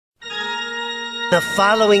The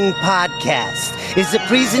following podcast is a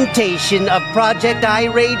presentation of Project I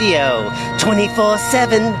Radio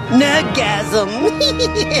 24/7 Nerdgasm.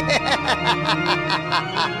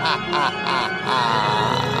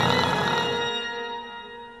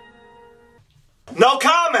 No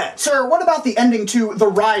comment! Sir, what about the ending to The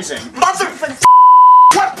Rising? Motherfucker!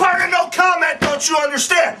 What part of no comment don't you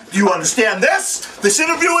understand? Do you understand this? This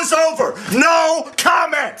interview is over. No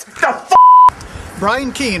comment! The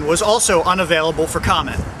Brian Keene was also unavailable for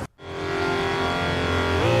comment.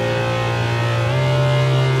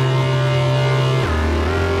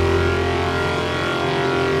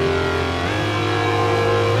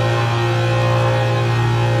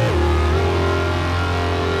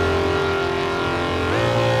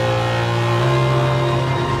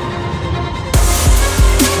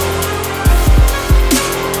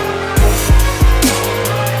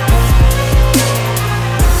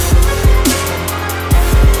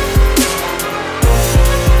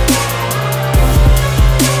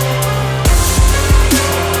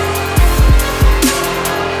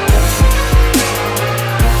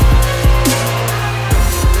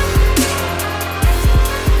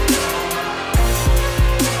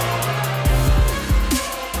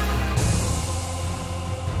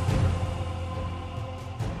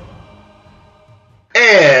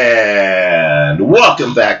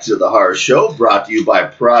 Welcome back to the Horror Show, brought to you by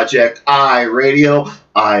Project I Radio.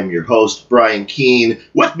 I'm your host, Brian Keene.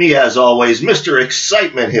 With me, as always, Mr.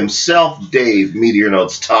 Excitement himself, Dave Meteor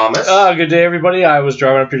Notes Thomas. Good day, everybody. I was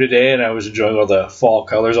driving up here today, and I was enjoying all the fall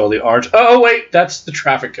colors, all the orange. Oh, wait, that's the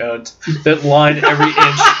traffic cones that line every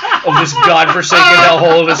inch of this godforsaken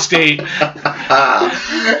hellhole of a state.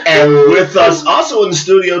 And with us, also in the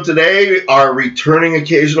studio today, our returning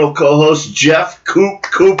occasional co-host, Geoff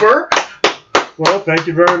Cooper. Well, thank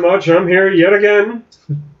you very much. I'm here yet again.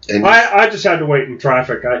 And I just had to wait in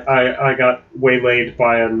traffic. I got waylaid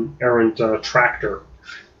by an errant tractor.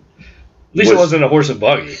 At least it wasn't a horse and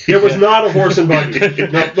buggy. It was not a horse and buggy.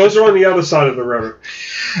 No, those are on the other side of the river.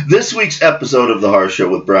 This week's episode of The Horror Show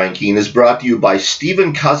with Brian Keene is brought to you by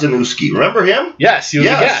Stephen Kazanowski. Remember him? Yes, he was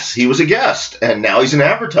a guest. He was a guest, and now he's an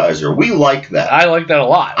advertiser. We like that. I like that a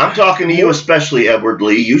lot. I'm talking to you especially, Edward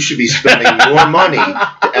Lee. You should be spending more money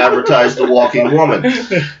to advertise The Walking Woman,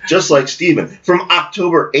 just like Stephen. From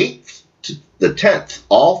October 8th to the 10th,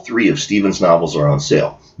 all three of Stephen's novels are on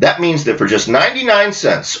sale. That means that for just 99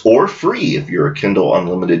 cents, or free if you're a Kindle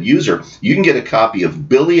Unlimited user, you can get a copy of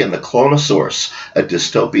Billy and the Clonosaurus, a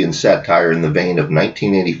dystopian satire in the vein of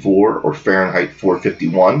 1984 or Fahrenheit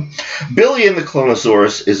 451. Billy and the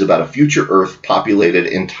Clonosaurus is about a future Earth populated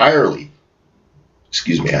entirely,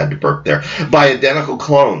 excuse me, I had to burp there, by identical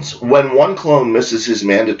clones. When one clone misses his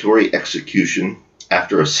mandatory execution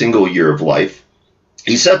after a single year of life,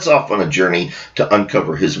 he sets off on a journey to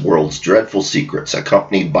uncover his world's dreadful secrets,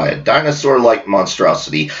 accompanied by a dinosaur-like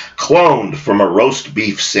monstrosity cloned from a roast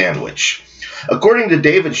beef sandwich. According to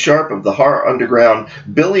David Sharp of the Horror Underground,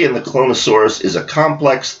 Billy and the Clonosaurus is a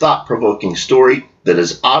complex, thought-provoking story that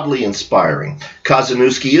is oddly inspiring.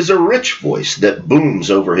 Kazanowski is a rich voice that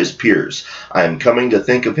booms over his peers. I am coming to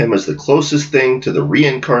think of him as the closest thing to the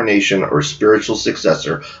reincarnation or spiritual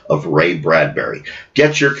successor of Ray Bradbury.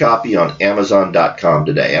 Get your copy on Amazon.com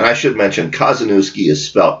today. And I should mention, Kazanowski is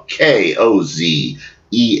spelled Kozenniewski.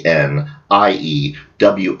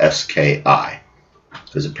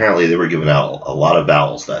 Because apparently they were giving out a lot of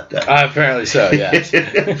vowels that day. Apparently so, yes.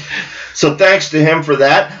 So thanks to him for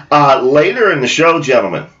that. Later in the show,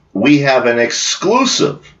 gentlemen, we have an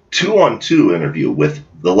exclusive 2-on-2 interview with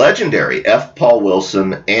the legendary F. Paul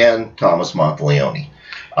Wilson and Thomas Monteleone.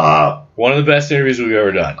 One of the best interviews we've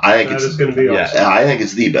ever done. I think it's going to be awesome. I think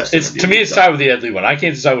it's the best interview. To me, it's tied with the Ed Lee one. I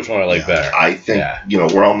can't decide which one I like better. I think,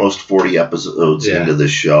 we're almost 40 episodes into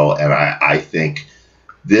this show, and I think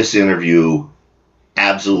this interview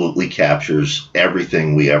absolutely captures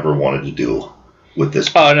everything we ever wanted to do with this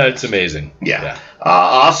podcast. Oh, no, it's amazing. Yeah.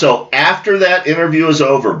 Also, after that interview is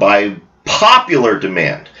over, by popular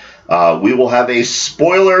demand, we will have a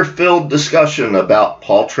spoiler-filled discussion about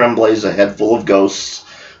Paul Tremblay's A Head Full of Ghosts,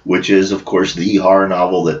 which is, of course, the horror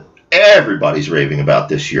novel that everybody's raving about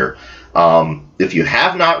this year. If you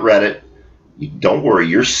have not read it, don't worry,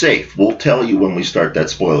 you're safe. We'll tell you when we start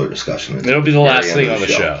that spoiler discussion. It'll be the last thing on the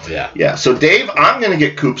show. Yeah. So, Dave, I'm going to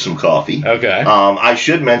get Coop some coffee. Okay. I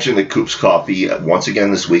should mention that Coop's coffee, once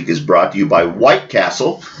again this week, is brought to you by White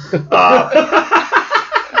Castle.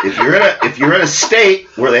 If you're in a state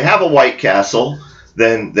where they have a White Castle,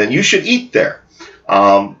 then you should eat there.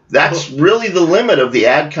 That's really the limit of the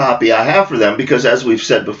ad copy I have for them, because as we've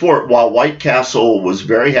said before, while White Castle was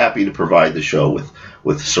very happy to provide the show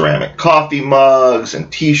with ceramic coffee mugs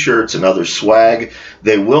and T-shirts and other swag.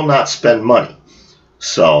 They will not spend money.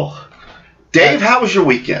 So, Dave, how was your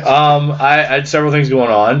weekend? I had several things going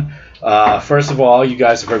on. First of all, you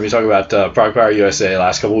guys have heard me talk about Prog Power USA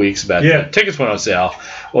last couple weeks about tickets went on sale.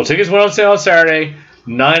 Well, tickets went on sale on Saturday.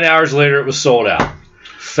 9 hours later, it was sold out.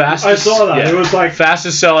 Fastest, I saw that. It was like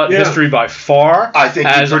fastest sellout in history by far. I think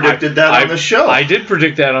you predicted that on the show. I did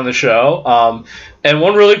predict that on the show. And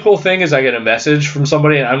one really cool thing is I get a message from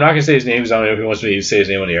somebody, and I'm not going to say his name because I don't know if he wants me to say his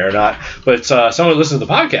name on the air or not, but someone who listens to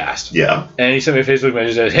the podcast. Yeah. And he sent me a Facebook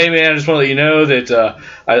message and said, hey, man, I just want to let you know that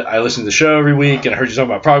I listen to the show every week, and I heard you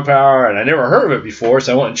talking about Prog Power, and I never heard of it before,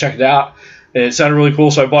 so I went and checked it out, and it sounded really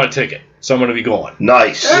cool, so I bought a ticket. So I'm going to be going.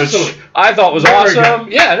 Nice. Which I thought was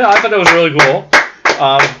awesome. Yeah, no, I thought that was really cool.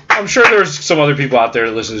 I'm sure there's some other people out there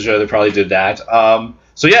that listen to the show that probably did that.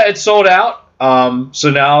 So yeah, it's sold out.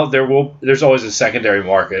 So now there's always a secondary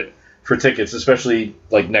market for tickets, especially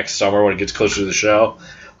like next summer when it gets closer to the show.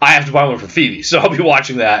 I have to buy one for Phoebe, so I'll be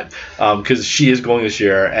watching that because she is going this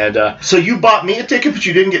year. And so you bought me a ticket, but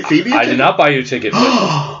you didn't get Phoebe a ticket? I did not buy you a ticket.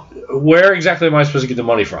 Where exactly am I supposed to get the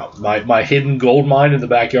money from? My hidden gold mine in the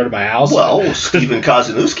backyard of my house? Well, Stephen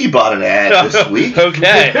Kozanowski bought an ad this week.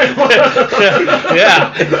 Okay.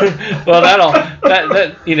 Yeah. Well,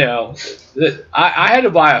 I had to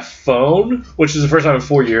buy a phone, which is the first time in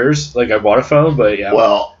 4 years. Like I bought a phone, but yeah.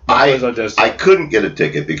 Well, I couldn't get a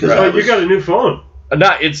ticket because you got a new phone.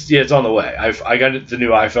 It's on the way. I got the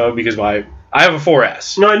new iPhone because I have a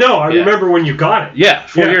 4S. No, I know. I remember when you got it. Yeah,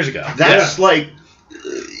 4 years ago. That's like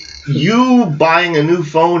you buying a new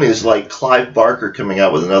phone is like Clive Barker coming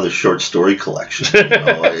out with another short story collection.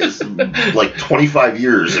 It's like 25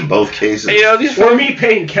 years in both cases. For me,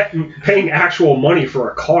 paying actual money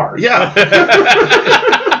for a car. Yeah.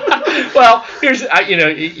 Well,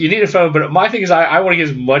 you need a phone, but my thing is I want to get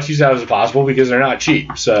as much use out as possible because they're not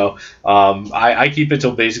cheap. So I keep it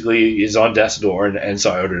till basically it's on death's door, and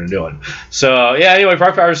so I ordered a new one. So yeah, anyway,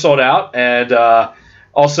 Prog Power is sold out, and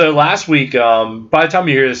also last week, by the time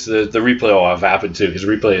you hear this, the replay will have happened too because the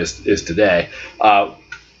replay is today.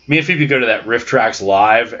 Me and Phoebe go to that Riff Tracks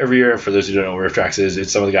live every year. For those who don't know what Riff Tracks is,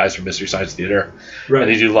 it's some of the guys from Mystery Science Theater, and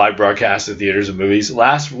they do live broadcasts at theaters and movies.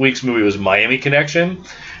 Last week's movie was Miami Connection,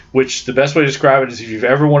 which the best way to describe it is if you've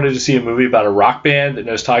ever wanted to see a movie about a rock band that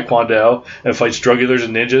knows Taekwondo and fights drug dealers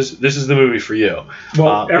and ninjas, this is the movie for you.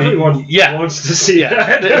 Well, everyone wants to see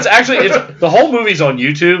that. It's the whole movie's on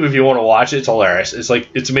YouTube if you want to watch it. It's hilarious. It's an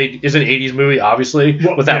 80s movie, obviously,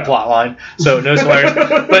 with that plot line, so no spoilers.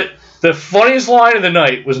 But the funniest line of the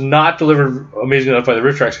night was not delivered amazingly enough by the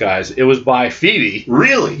Riff Tracks guys. It was by Phoebe.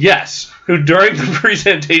 Really? Yes. Who, during the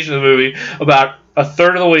presentation of the movie, about a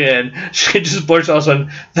third of the way in, she just blurts out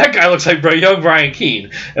on, that guy looks like young Brian Keene.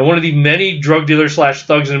 And one of the many drug dealers /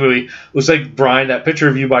 thugs in the movie looks like Brian, that picture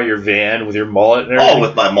of you by your van with your mullet and everything. Oh,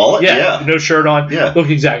 with my mullet? Yeah. No shirt on. Yeah. Looked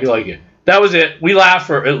exactly like you. That was it. We laughed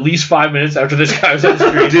for at least 5 minutes after this guy was on the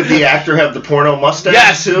screen. Did the actor have the porno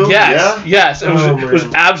mustache too? Yes. It was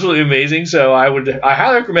absolutely amazing. So I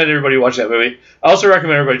highly recommend everybody watch that movie. I also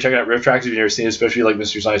recommend everybody check out Riff Tracks if you've never seen it, especially like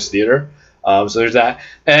Mystery Science Theater. So there's that.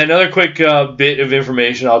 And another quick bit of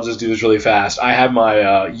information. I'll just do this really fast. I had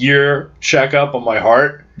my year checkup on my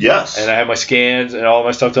heart. Yes. And I had my scans and all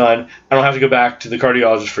my stuff done. I don't have to go back to the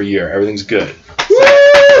cardiologist for a year. Everything's good.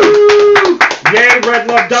 Woo! Yay, red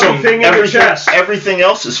love double thing in your chest. Everything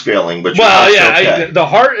else is failing, but okay. The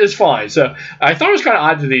heart is fine. So I thought it was kind of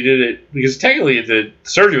odd that they did it because technically the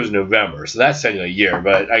surgery was in November, so that's technically a year.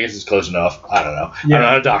 But I guess it's close enough. I don't know. Yeah. I don't know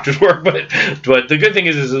how doctors work, but the good thing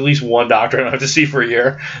is at least one doctor I don't have to see for a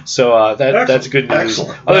year. So that's good news.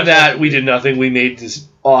 Excellent. Other than that, we did nothing. We made this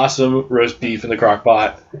awesome roast beef in the crock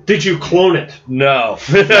pot. Did you clone it? No,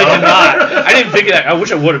 I did not. I didn't think of that. I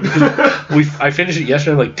wish I would have because I finished it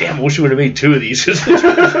yesterday. I'm like, damn, I wish we would have made 2 of these.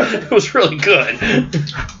 It was really good.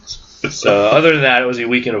 So other than that, it was a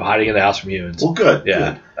weekend of hiding in the house from humans. Well, good.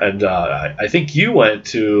 Yeah, good. And I think you went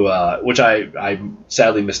to which I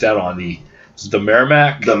sadly missed out on the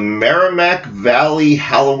Merrimack Valley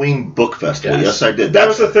Halloween Book Festival. Yes, I did. That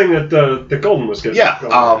was the thing that the Golden was getting. Yeah.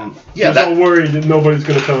 I was all worried that nobody's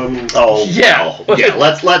going to come. Oh yeah. Yeah.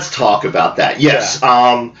 Let's talk about that. Yes.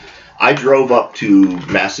 Yeah. I drove up to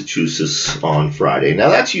Massachusetts on Friday. Now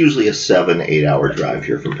that's usually a 7-8 hour drive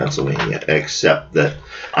here from Pennsylvania, except that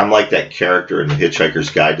I'm like that character in the Hitchhiker's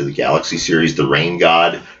Guide to the Galaxy series, the Rain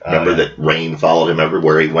God. Remember that rain followed him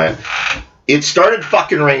everywhere he went. It started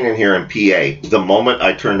fucking raining here in PA the moment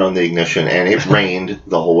I turned on the ignition, and it rained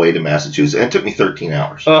the whole way to Massachusetts. And it took me 13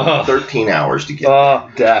 hours. 13 hours to get there. Oh,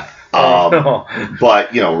 death.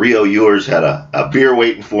 But, Rio Ewers had a beer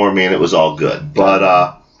waiting for me, and it was all good.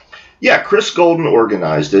 But Yeah, Chris Golden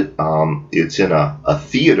organized it. It's in a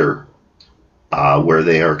theater where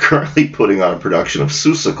they are currently putting on a production of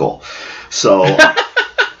Seussical. So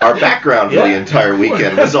our background for the entire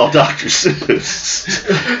weekend was all Dr. Seuss.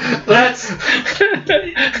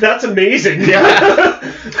 That's amazing. Yeah.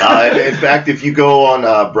 In fact, if you go on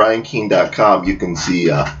briankeene.com, you can see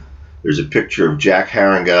there's a picture of Jack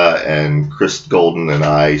Haringa and Chris Golden and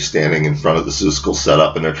I standing in front of the Seussical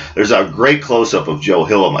setup, and there's a great close-up of Joe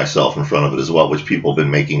Hill and myself in front of it as well, which people have been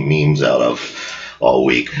making memes out of all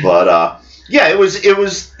week. But yeah, it was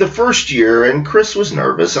the first year, and Chris was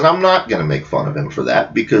nervous, and I'm not going to make fun of him for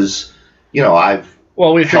that because, you know,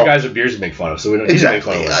 we have 3 guys with beers to make fun of, so we don't need to make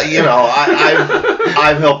fun of us. You know,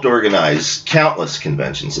 I've helped organize countless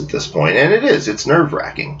conventions at this point, and it's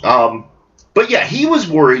nerve-wracking. But yeah, he was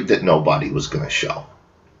worried that nobody was going to show.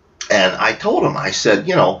 And I told him, I said,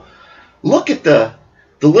 you know, look at the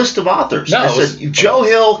list of authors. I said, Joe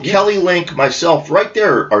Hill, Kelly Link, myself, right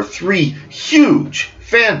there are 3 huge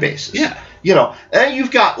fan bases. Yeah. You know, and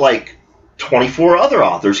you've got like 24 other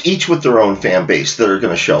authors, each with their own fan base that are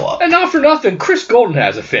going to show up. And not for nothing, Chris Golden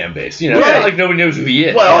has a fan base. You know, it's not like nobody knows who he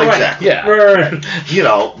is. Well, exactly. Yeah. Right. You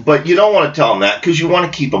know, but you don't want to tell him that because you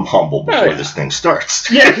want to keep him humble before this thing starts.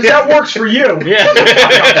 Yeah, because that works for you. Yeah.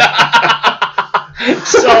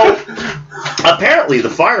 So apparently the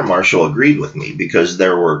fire marshal agreed with me because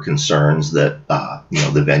there were concerns that you know,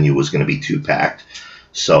 the venue was going to be too packed.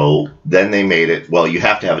 So then they made it, well, you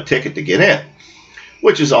have to have a ticket to get in,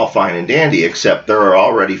 which is all fine and dandy, except there are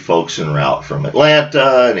already folks en route from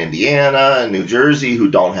Atlanta and Indiana and New Jersey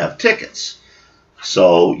who don't have tickets.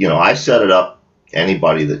 So, you know, I set it up.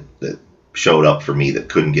 Anybody that showed up for me that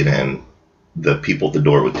couldn't get in, the people at the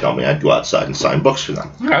door would tell me I'd go outside and sign books for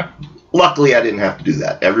them. Okay. Luckily, I didn't have to do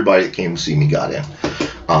that. Everybody that came to see me got in.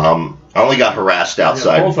 I only got harassed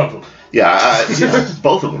outside. Yeah, both of them. Yeah, you know,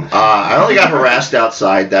 both of them. I only got harassed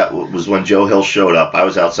outside. That was when Joe Hill showed up. I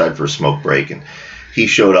was outside for a smoke break, and he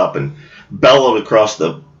showed up and bellowed across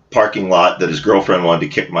the parking lot that his girlfriend wanted to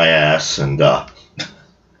kick my ass. And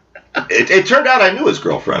it turned out I knew his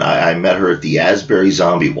girlfriend. I met her at the Asbury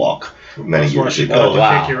Zombie Walk many years ago. Oh,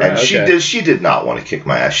 wow. And she did not want to kick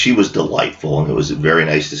my ass. She was delightful, and it was very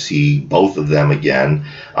nice to see both of them again.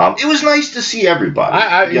 It was nice to see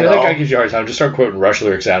everybody. You know, that guy gives you a hard time. Just start quoting Rush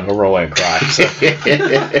lyrics at him. He'll run away and cry. So.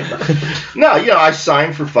 No, you know, I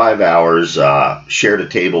signed for 5 hours, shared a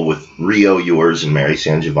table with Rio Ewers and Mary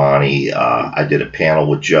San Giovanni. I did a panel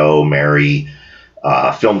with Joe, Mary,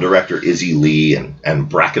 film director Izzy Lee, and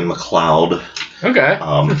Bracken McLeod. Okay.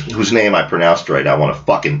 Whose name I pronounced right, I want to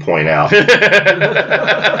fucking point out.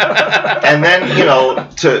 And then, you know,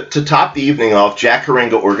 to top the evening off, Jack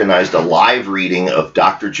Haringa organized a live reading of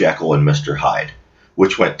Dr. Jekyll and Mr. Hyde,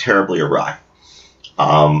 which went terribly awry.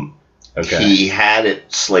 He had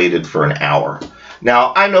it slated for an hour.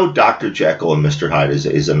 Now, I know Dr. Jekyll and Mr. Hyde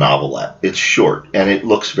is a novelette. It's short, and it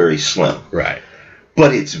looks very slim. Right.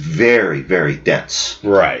 But it's very, very dense.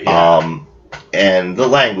 Right. Yeah. And the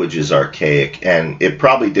language is archaic, and it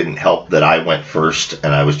probably didn't help that I went first,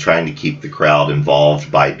 and I was trying to keep the crowd involved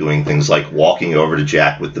by doing things like walking over to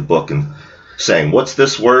Jack with the book and saying, "What's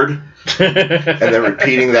this word?" and then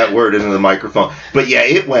repeating that word into the microphone. But yeah,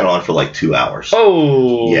 it went on for like 2 hours.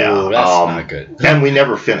 Oh, yeah, that's not good. And we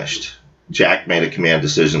never finished. Jack made a command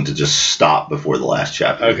decision to just stop before the last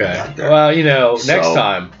chapter. Okay. Well, you know, next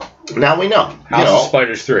time. Now we know. House of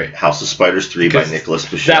Spiders 3. House of Spiders 3 by Nicholas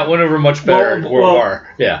Pichon. That went over much better in World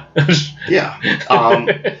War. Yeah. Yeah.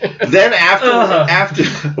 Then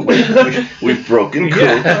after we've broken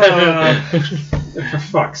code. For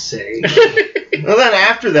fuck's sake. Well, then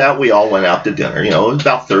after that, we all went out to dinner. You know, it was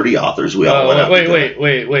about 30 authors. We all went out to dinner.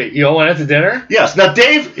 Wait. You all went out to dinner? Yes. Now,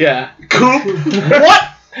 Dave. Yeah. Coop. What?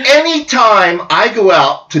 Anytime I go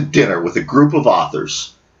out to dinner with a group of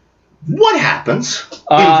authors, what happens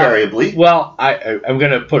invariably? Well, I'm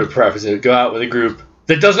going to put a preface in it. Go out with a group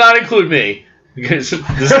that does not include me, because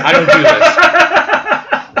I don't do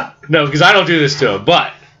this. No, because I don't do this to him.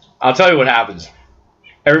 But I'll tell you what happens.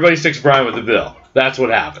 Everybody sticks Brian with the bill. That's what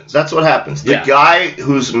happens. That's what happens. The guy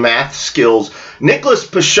whose math skills, Nicholas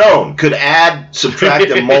Pichon, could add, subtract,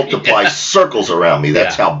 and multiply circles around me.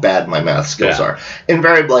 That's how bad my math skills are.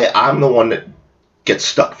 Invariably, I'm the one that gets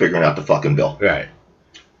stuck figuring out the fucking bill. Right.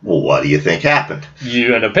 Well, what do you think happened?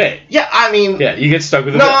 You end up paying. Yeah, I mean... Yeah, you get stuck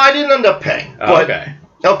with the bill. No, I didn't end up paying. Oh, but,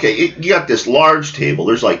 okay, you got this large table.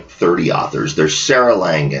 There's like 30 authors. There's Sarah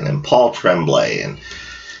Langan and Paul Tremblay and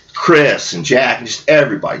Chris and Jack and just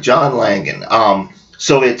everybody. John Langan.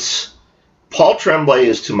 So it's Paul Tremblay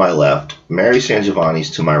is to my left. Mary San Giovanni's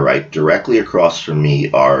to my right. Directly across from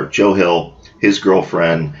me are Joe Hill, his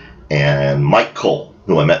girlfriend, and Mike Cole.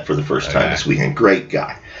 who I met for the first time this weekend. Great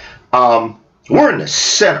guy. We're in the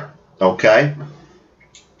center, okay?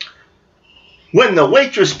 When the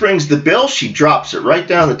waitress brings the bill, she drops it right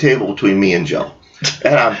down the table between me and Joe.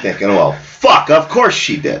 And I'm thinking, well, fuck, of course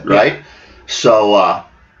she did, right? Yeah. So,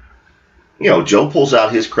 Joe pulls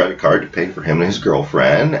out his credit card to pay for him and his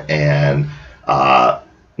girlfriend, and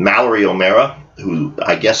Mallory O'Mara, who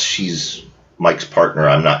I guess she's Mike's partner,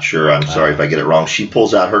 I'm not sure, I'm sorry if I get it wrong, she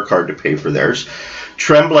pulls out her card to pay for theirs.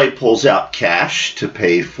 Tremblay pulls out cash to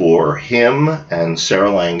pay for him and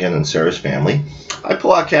Sarah Langan and Sarah's family. I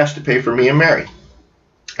pull out cash to pay for me and Mary.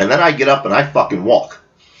 And then I get up and I fucking walk.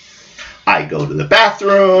 I go to the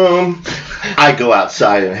bathroom. I go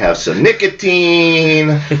outside and have some nicotine.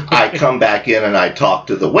 I come back in and I talk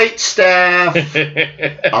to the wait staff.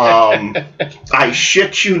 I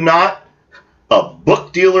shit you not, a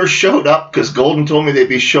book dealer showed up because Golden told me they'd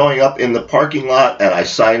be showing up in the parking lot, and I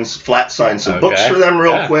flat signed some books for them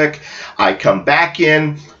real quick. I come back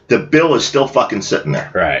in. The bill is still fucking sitting there.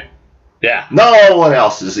 Right. Yeah. No one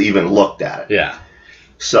else has even looked at it. Yeah.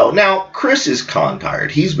 So now Chris is con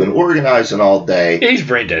tired. He's been organizing all day. He's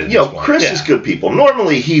brain dead. Chris is good people.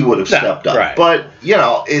 Normally he would have stepped up, right. But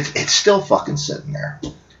it's still fucking sitting there.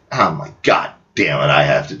 I'm like, God damn it! I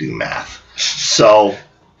have to do math. So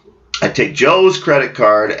I take Joe's credit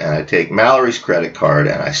card and I take Mallory's credit card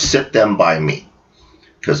and I sit them by me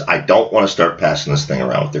because I don't want to start passing this thing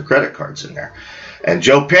around with their credit cards in there. And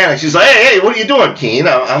Joe panics. He's like, hey, what are you doing, Keene?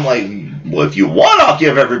 I'm like, well, if you want, I'll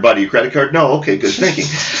give everybody a credit card. No, okay, good thinking.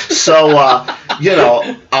 So, I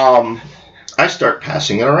start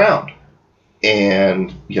passing it around.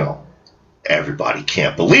 And, everybody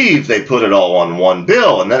can't believe they put it all on one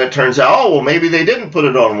bill. And then it turns out, oh, well, maybe they didn't put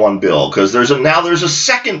it on one bill because there's a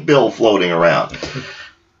second bill floating around.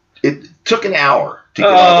 It took an hour to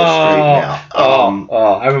get all this straightened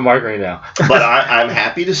out. I have a migraine now. But I'm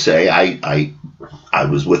happy to say I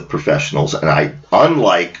was with professionals, and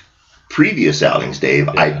unlike previous outings, Dave,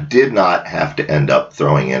 I did not have to end up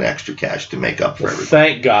throwing in extra cash to make up for everything.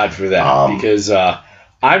 Thank God for that, because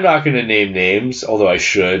I'm not going to name names, although I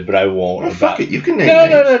should, but I won't. Well, fuck it, you can name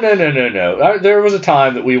names. No. There was a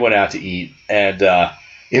time that we went out to eat, and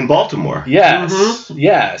in Baltimore. Yes. Mm-hmm.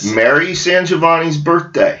 Yes. Mary San Giovanni's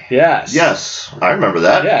birthday. Yes. Yes. I remember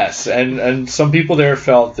that. Yes. And some people there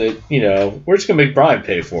felt that, we're just going to make Brian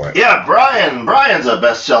pay for it. Yeah, Brian's a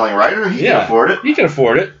best-selling writer. He can afford it. He can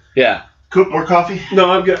afford it. Yeah. Coop, more coffee? No,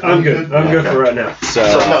 I'm good. I'm good for right now. So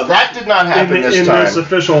no, that did not happen this time. In this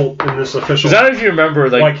official. Because I don't know if you remember,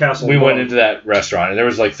 White Castle we went into that restaurant, and there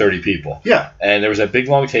was 30 people. Yeah. And there was that big,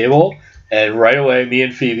 long table. And right away, me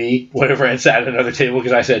and Phoebe went over and sat at another table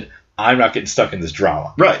because I said, I'm not getting stuck in this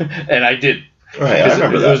drama. Right. And I did. Right, I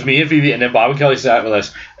remember that. It was me and Phoebe, and then Bob and Kelly sat with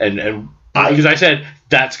us, and because I said,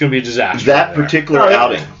 that's going to be a disaster. That particular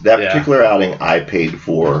outing, I paid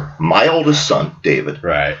for my oldest son, David.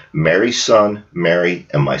 Right. Mary's son, Mary,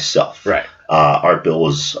 and myself. Right. Our bill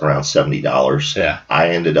was around $70. Yeah.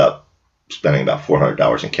 I ended up spending about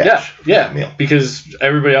 $400 in cash for that meal. Because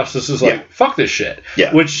everybody else is like, fuck this shit.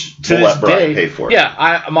 Yeah. Which to we'll this let Brian day, pay for it.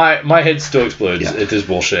 Yeah, my head still explodes at this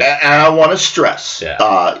bullshit. And I want to stress,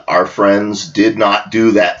 our friends did not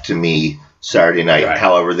do that to me Saturday night. Right.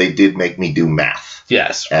 However, they did make me do math.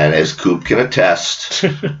 Yes. And as Coop can attest,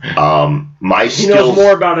 my skills... He knows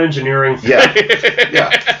more about engineering. Yeah.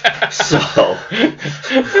 Yeah. So,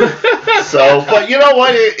 but you know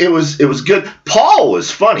what? It was good. Paul was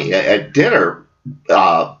funny. At dinner,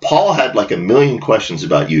 Paul had a million questions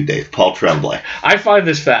about you, Dave. Paul Tremblay. I find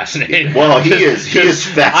this fascinating. Well, he is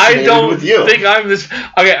fascinated with you. I don't think I'm this...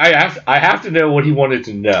 Okay, I have to know what he wanted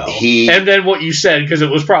to know. And then what you said, because it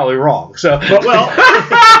was probably wrong. So,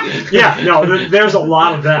 yeah, no, there's a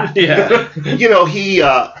lot of that. Yeah.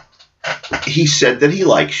 He said that he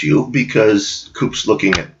likes you because Coop's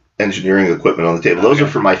looking at engineering equipment on the table. Those are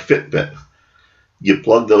for my Fitbit. You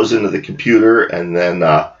plug those into the computer, and then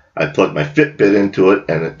I plug my Fitbit into it,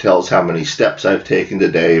 and it tells how many steps I've taken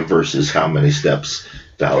today versus how many steps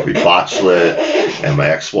Valerie Botchlet and my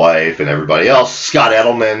ex-wife and everybody else, Scott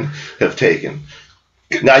Edelman, have taken.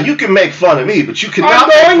 Now, you can make fun of me, but you cannot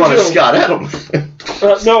make fun of Scott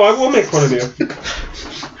Edelman. No, I will make fun of you.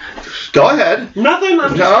 Go ahead. Nothing.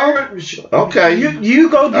 I'm just okay. You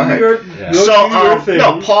go do your your thing.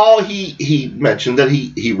 No, Paul, he mentioned that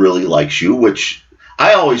he really likes you, which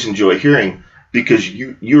I always enjoy hearing because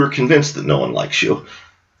you're convinced that no one likes you.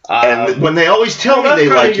 And when they always tell me they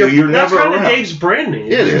like you, you're never around. That's kind of Dave's brand name.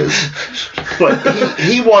 It is. But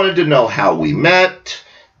he wanted to know how we met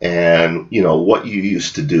and, what you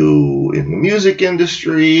used to do in the music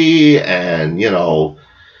industry and,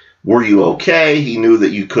 were you okay? He knew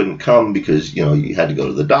that you couldn't come because, you know, you had to go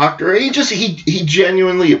to the doctor. He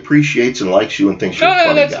genuinely appreciates and likes you and thinks you're a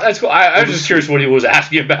funny guy. That's cool. I was just curious what he was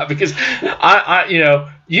asking about because I you know,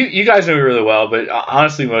 you guys know me really well, but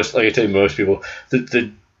honestly, most people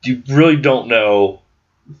that you really don't know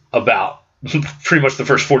about pretty much the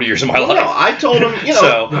first 40 years of my life. No, I told him, you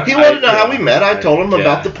know, he wanted to know how we met. I told him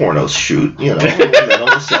about the porno shoot, you know, we met on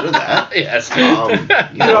the set of that. Yes. You know,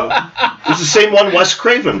 it was the same one Wes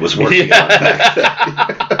Craven was working on back then.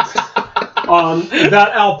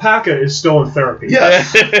 That alpaca is still in therapy.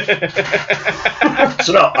 Yes.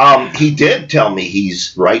 So no, he did tell me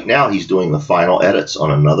right now he's doing the final edits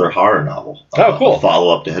on another horror novel. Oh, cool. A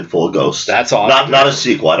follow-up to Head Full of Ghosts. That's awesome. Not a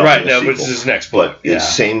sequel. I don't right, think no, a sequel, but it's his next book. But it's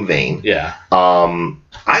same vein. Yeah.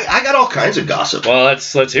 I got all kinds of gossip. Well,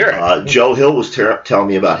 let's hear it. Joe Hill was telling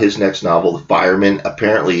me about his next novel, The Fireman.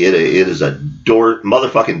 Apparently, it is a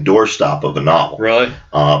motherfucking doorstop of a novel. Really?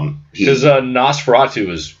 Because Nosferatu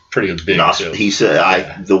is pretty big too. He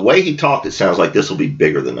said, the way he talked, it sounds like this will be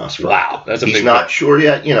bigger than Nosferatu. Wow, that's a big. He's not sure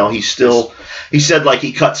yet. You know, he said like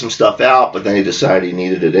he cut some stuff out, but then he decided he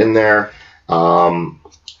needed it in there.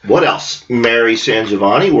 What else? Mary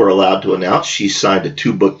Sangiovanni, we're allowed to announce she signed a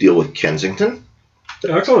 2-book deal with Kensington.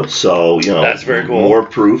 Excellent. So, you know, that's very cool. More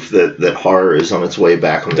proof that horror is on its way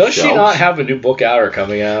back on the shelves. Does she not have a new book out or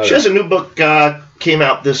coming out? She has a new book came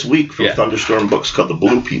out this week from Thunderstorm Books called The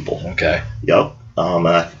Blue People. Okay. Yep.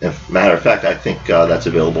 Matter of fact, I think that's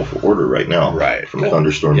available for order right now. Right. From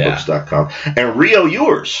thunderstormbooks.com. And Rio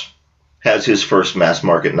Ewers has his first mass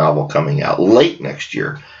market novel coming out late next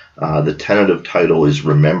year. The tentative title is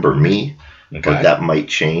Remember Me, but that might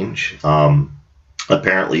change.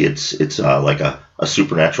 Apparently, it's like a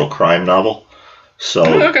supernatural crime novel. So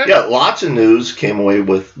yeah, lots of news came away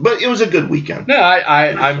with, but it was a good weekend. No,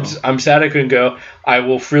 I'm sad I couldn't go. I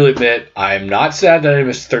will freely admit I'm not sad that I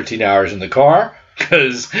missed 13 hours in the car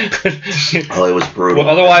because it was brutal.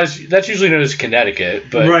 Well, otherwise that's usually known as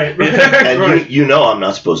Connecticut, but right. And you know I'm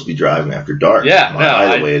not supposed to be driving after dark. Yeah,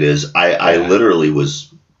 the way it is, I literally was.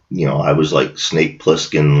 You know, I was like Snake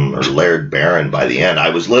Plissken or Laird Barron by the end. I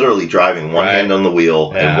was literally driving one hand on the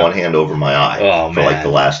wheel and one hand over my eye for like the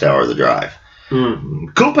last hour of the drive.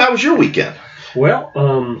 Coop, how was your weekend? Well,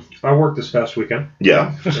 I worked this past weekend.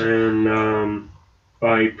 Yeah. And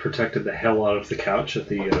I protected the hell out of the couch at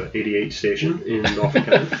the 88 station in Norfolk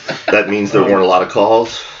County. That means there weren't a lot of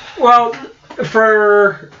calls? Well,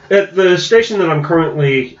 at the station that I'm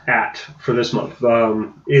currently at for this month,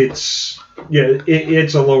 it's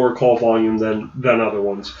a lower call volume than other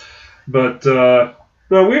ones, but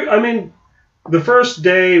the first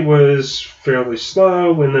day was fairly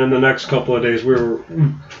slow, and then the next couple of days we were,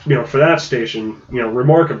 for that station,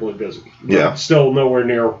 remarkably busy. Yeah. Still nowhere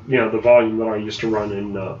near the volume that I used to run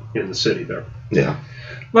in the city there. Yeah.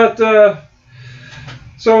 But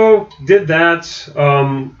so did that.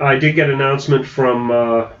 I did get an announcement from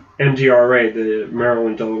MDRA, the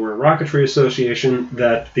Maryland Delaware Rocketry Association,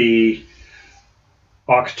 that the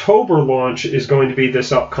October launch is going to be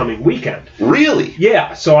this upcoming weekend. Really?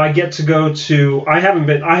 Yeah. So I get to go to. I haven't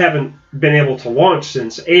been able to launch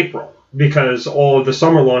since April because all of the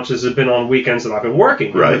summer launches have been on weekends that I've been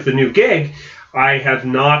working. Right. With the new gig, I have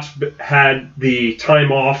not had the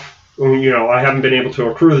time off. I haven't been able to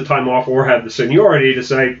accrue the time off or have the seniority to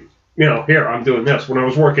say, here, I'm doing this. When I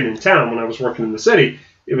was working in town, when I was working in the city,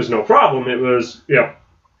 it was no problem. It was,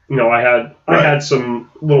 I had some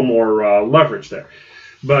little more leverage there.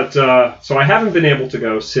 But so I haven't been able to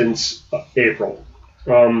go since April.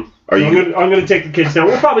 I'm going to take the kids down.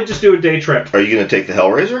 We'll probably just do a day trip. Are you going to take the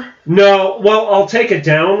Hellraiser? No. Well, I'll take it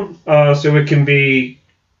down so it can be,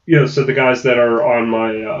 so the guys that are on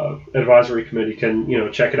my advisory committee can,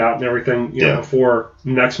 check it out and everything, before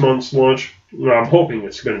next month's launch. I'm hoping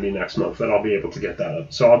it's going to be next month that I'll be able to get that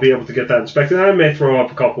up. So I'll be able to get that inspected. And I may throw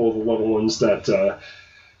up a couple of the little ones that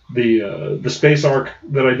the Space Ark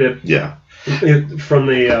that I did. Yeah. From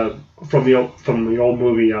the old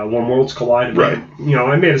movie When Worlds Collide. Right.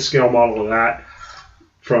 I made a scale model of that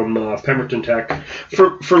from Pemberton Tech.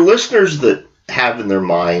 For listeners that have in their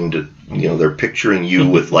mind, they're picturing you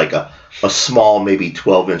with like a small, maybe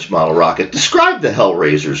 12-inch model rocket. Describe the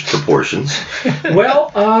Hellraiser's proportions.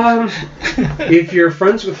 Well, if you're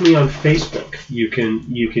friends with me on Facebook, you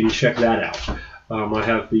can check that out. I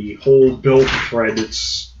have the whole build thread.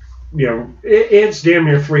 It's it's damn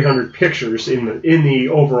near 300 pictures in the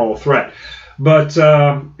overall thread. But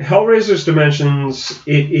Hellraiser's dimensions,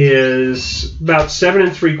 it is about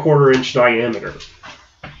 7 3/4 inch diameter.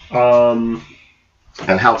 And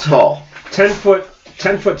how tall? 10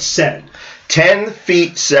 foot 7. 10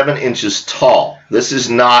 feet 7 inches tall. This is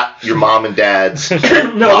not your mom and dad's.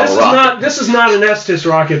 No, this is not an Estes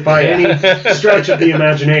rocket by any stretch of the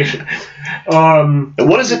imagination. And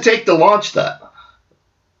what does it take to launch that?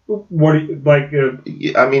 What do you, like?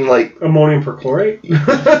 I mean, like ammonium perchlorate.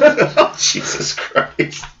 Oh, Jesus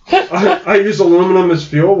Christ! I use aluminum as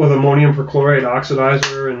fuel with ammonium perchlorate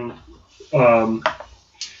oxidizer, and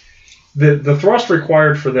the thrust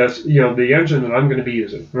required for this, the engine that I'm going to be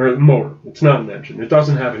using, or the motor. It's not an engine. It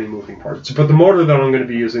doesn't have any moving parts. But the motor that I'm going to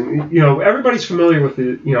be using, everybody's familiar with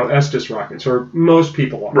the Estes rockets, or most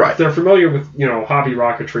people are. Right. If they're familiar with hobby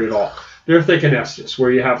rocketry at all, they're thinking Estes,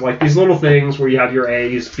 where you have like these little things where you have your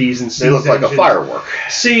A's, B's, and C's. They look like engines. a firework.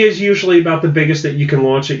 C is usually about the biggest that you can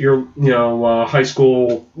launch at your, high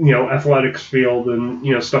school, athletics field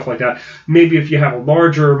and, stuff like that. Maybe if you have a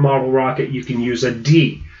larger model rocket, you can use a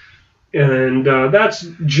D. And that's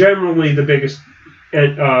generally the biggest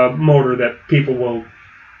motor that people will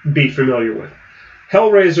be familiar with.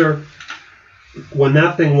 Hellraiser, when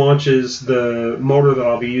that thing launches, the motor that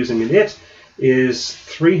I'll be using in it is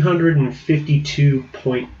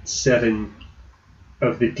 352.7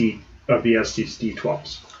 of the Estes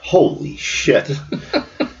D12s. Holy shit!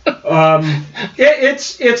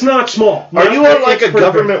 It's not small. Are you on like a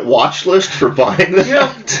government watch list for buying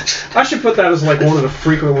that? I should put that as like one of the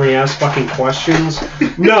frequently asked fucking questions.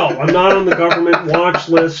 No, I'm not on the government watch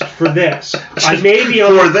list for this. I may be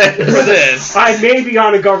on for this. I may be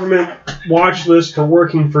on a government watch list for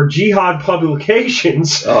working for Jihad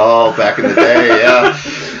Publications. Oh, back in the day, yeah.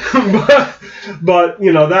 but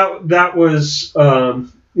that was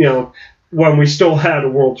when we still had a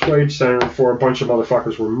World Trade Center before a bunch of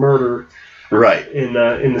motherfuckers were murdered. Right. In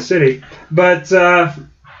the city. But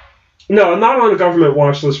no, I'm not on a government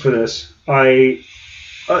watch list for this. I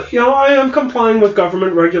am complying with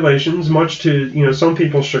government regulations, much to some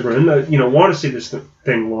people's chagrin that want to see this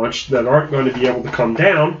thing launched that aren't going to be able to come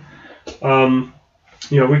down.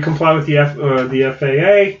 We comply with the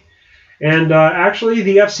FAA and actually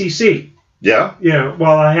the FCC. Yeah. Yeah.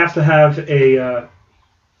 Well, I have to have a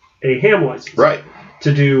ham license. Right.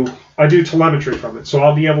 I do telemetry from it, so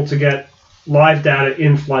I'll be able to get live data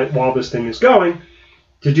in flight while this thing is going.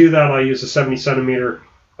 To do that, I use the 70 centimeter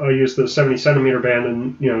band,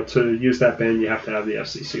 and to use that band, you have to have the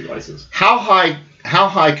FCC license. How high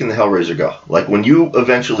can the Hellraiser go? Like when you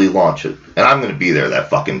eventually launch it, and I'm going to be there that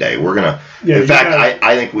fucking day. We're gonna. In fact,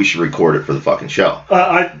 I think we should record it for the fucking show.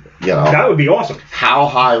 That would be awesome. How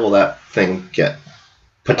high will that thing get?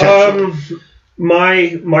 Potentially.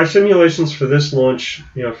 My simulations for this launch,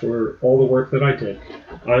 for all the work that I did,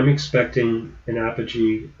 I'm expecting an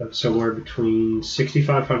apogee of somewhere between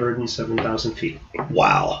 6,500 and 7,000 feet.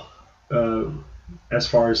 Wow. As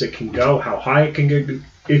far as it can go, how high it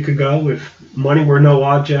could go, if money were no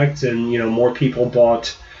object and more people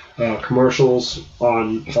bought commercials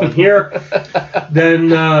on here, then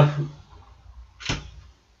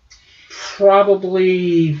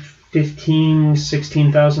probably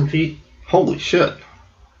 16,000 feet. Holy shit.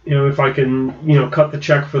 If I can, cut the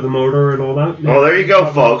check for the motor and all that. Well, there you go,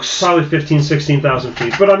 folks. Probably 15,000, 16,000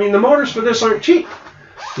 feet. But, the motors for this aren't cheap.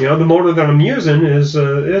 The motor that I'm using is,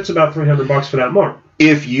 it's about $300 for that motor.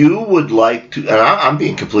 If you would like to, and I'm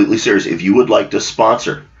being completely serious, if you would like to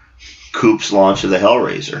sponsor Coop's launch of the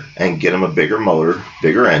Hellraiser and get him a bigger motor,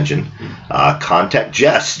 bigger engine, contact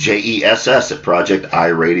Jess, Jess, at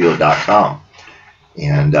projectiradio.com.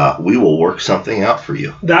 And we will work something out for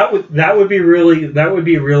you. That would be really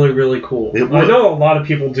really cool. I know a lot of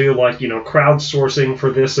people do crowdsourcing for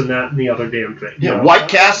this and that and the other damn thing. Yeah, White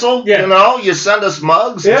Castle. Yeah. You send us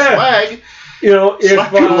mugs and swag.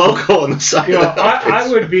 Slap your logo on the side. I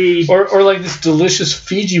would be or like this delicious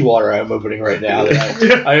Fiji water I'm opening right now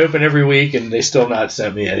that I open every week and they still not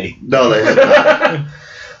sent me any. No, they have not.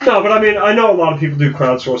 No, but I know a lot of people do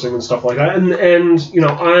crowdsourcing and stuff like that, and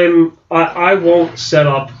I won't set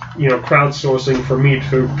up crowdsourcing for me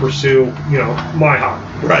to pursue my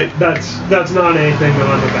hobby. Right. That's not anything that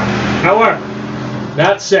I'm about. However,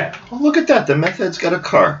 that said, well, look at that. The meth head's got a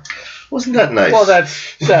car. Wasn't that nice? Well,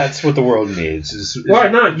 that's what the world needs. Is why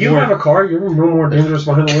not? You have a car. You're no more dangerous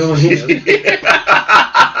behind the wheel than he is.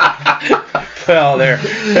 Well, there.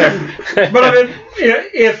 But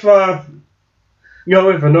if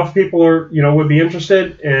if enough people are, would be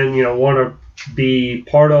interested and, want to be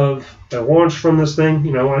part of a launch from this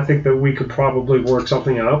thing, I think that we could probably work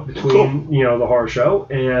something out between, the horror show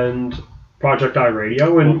and Project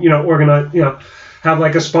iRadio and, organize, have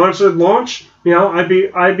like a sponsored launch. I'd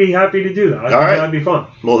be happy to do that. All right. That'd be fun.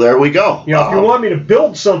 Well, there we go. If you want me to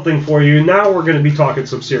build something for you, now we're going to be talking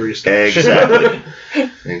some serious stuff. Exactly.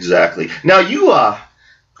 Exactly. Now, you,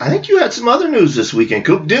 I think you had some other news this weekend,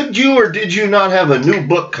 Coop. Did you or did you not have a new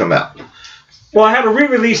book come out? Well, I had a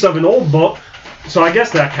re-release of an old book, so I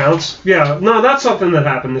guess that counts. Yeah, no, that's something that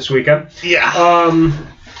happened this weekend. Yeah.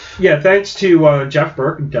 Yeah, thanks to Jeff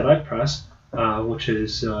Burke and Deadeye Press, which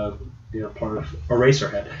is part of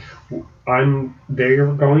Eraserhead. They're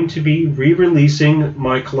going to be re-releasing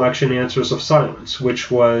my collection Answers of Silence, which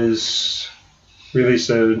was released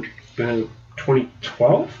in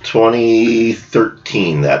 2012?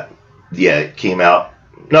 2013. It came out.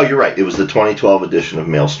 No, you're right. It was the 2012 edition of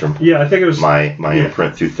Maelstrom. Yeah, I think it was my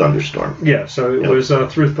imprint through Thunderstorm. Yeah, so it was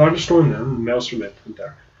through Thunderstorm then, Maelstrom imprint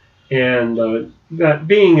there. And that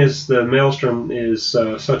being is the Maelstrom is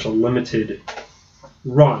such a limited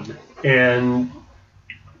run, and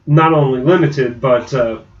not only limited, but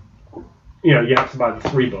you have to buy the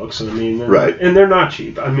 3 books. Right. And they're not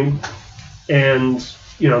cheap. I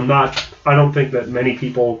don't think that many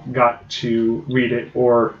people got to read it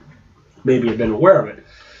or maybe have been aware of it.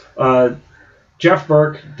 Jeff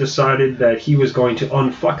Burke decided that he was going to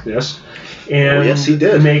unfuck this and yes, he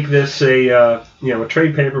did. Make this a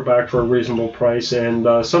trade paperback for a reasonable price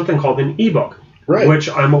and something called an ebook, right, which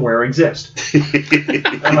I'm aware exists. He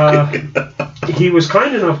was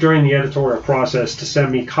kind enough during the editorial process to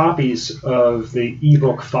send me copies of the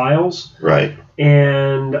ebook files, right,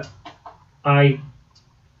 and I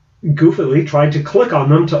goofily tried to click on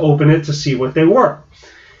them to open it to see what they were.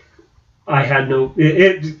 I had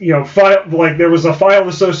file, like there was a file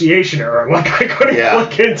association error. Like I couldn't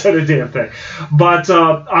click into the damn thing. But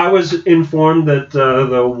I was informed that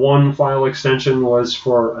the one file extension was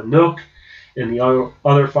for a Nook and the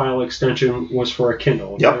other file extension was for a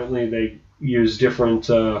Kindle. Yep. Apparently they use different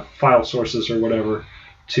file sources or whatever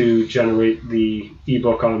to generate the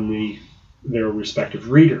ebook on their respective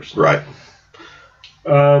readers. Right.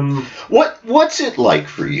 What's it like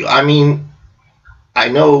for you? I mean, I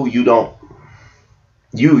know you don't.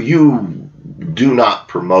 You do not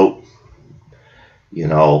promote.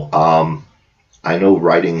 I know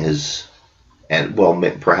writing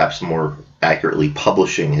perhaps more accurately,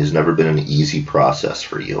 publishing has never been an easy process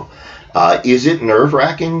for you. Is it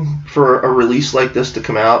nerve-wracking for a release like this to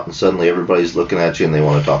come out and suddenly everybody's looking at you and they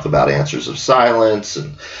want to talk about Answers of Silence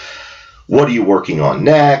and what are you working on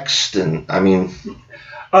next? And I mean,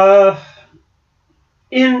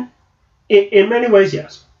 in many ways,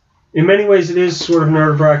 yes. In many ways, it is sort of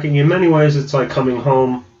nerve-wracking. In many ways, it's like coming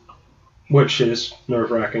home, which is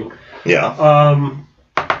nerve-wracking. Yeah.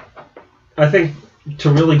 I think to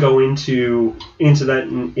really go into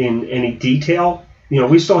that in any detail,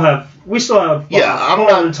 we still have Paul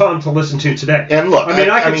and Tom to listen to today. And look,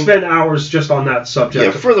 I could spend hours just on that subject.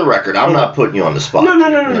 Yeah, for the record, I'm not putting you on the spot. No.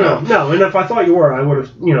 And if I thought you were, I would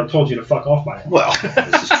have told you to fuck off by now. Well,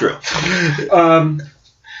 this is true.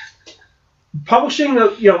 Publishing,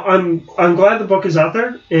 I'm glad the book is out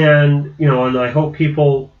there, and and I hope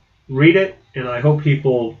people read it, and I hope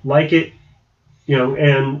people like it,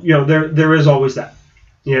 and there is always that,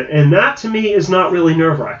 and that to me is not really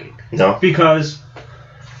nerve-wracking. No, because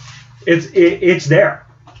it's there,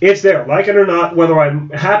 like it or not, whether I'm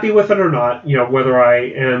happy with it or not, whether I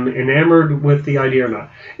am enamored with the idea or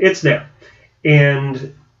not, it's there,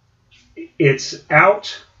 and it's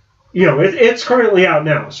out. It's currently out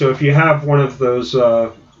now. So if you have one of those,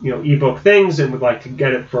 ebook things and would like to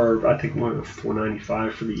get it for, I think,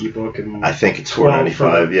 $4.95 for the ebook, and I think it's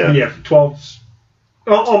 $4.95. Yeah, for 12,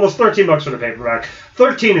 almost $13 for the paperback,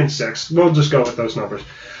 13 and 6. We'll just go with those numbers.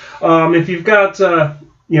 If you've got,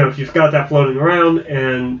 that floating around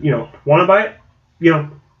and want to buy it,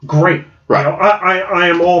 great. Right. I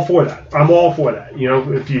am all for that. I'm all for that.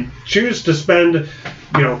 If you choose to spend,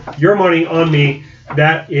 your money on me,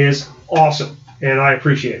 that is awesome, and I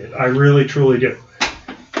appreciate it. I really, truly do.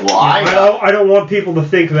 Well, I don't want people to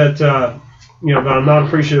think that that I'm not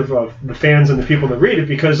appreciative of the fans and the people that read it,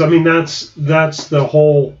 because that's the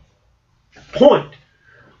whole point.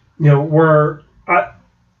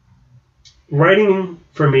 Writing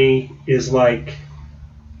for me is like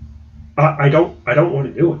I don't want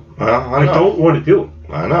to do it. Well, I don't want to do it.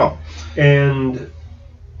 I know. And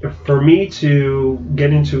for me to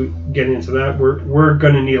get into that, we're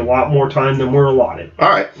going to need a lot more time than we're allotted. All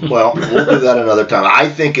right. Well, we'll do that another time. I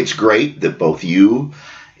think it's great that both you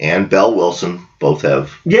and Belle Wilson both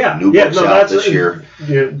have new books out this year.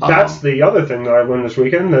 That's the other thing that I learned this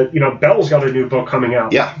weekend, that Belle's got a new book coming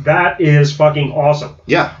out. Yeah. That is fucking awesome.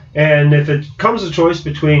 Yeah. And if it comes a choice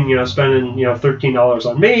between spending $13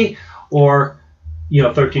 on me or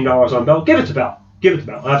 $13 on Belle, give it to Belle. Give it to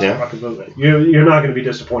Belle. That's fucking movie. You're not going to be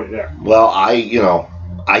disappointed there. Well,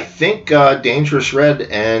 I think Dangerous Red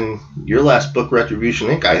and your last book, Retribution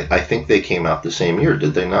Inc., I think they came out the same year,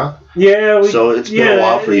 did they not? Yeah. So it's been a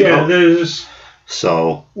while for you both. There's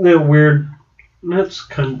weird. That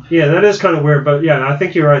is kind of weird, but yeah, I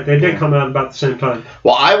think you're right. They did come out about the same time.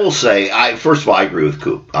 Well, I will say, first of all, I agree with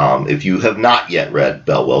Coop. If you have not yet read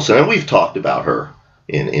Belle Wilson, and we've talked about her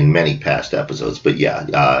in many past episodes, but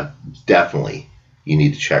yeah, definitely you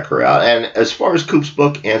need to check her out. And as far as Coop's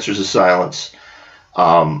book, Answers of Silence,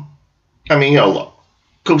 look,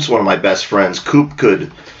 Coop's one of my best friends. Coop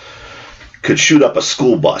could shoot up a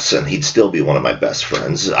school bus and he'd still be one of my best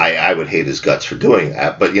friends. I would hate his guts for doing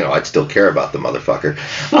that, but I'd still care about the motherfucker.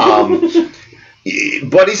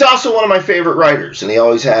 But he's also one of my favorite writers, and he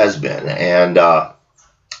always has been. And I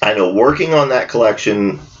know working on that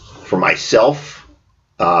collection for myself,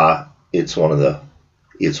 it's one of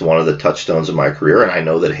the touchstones of my career, and I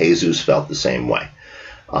know that Jesus felt the same way.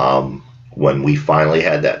 When we finally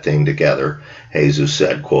had that thing together, Jesus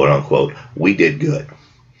said, quote unquote, "We did good."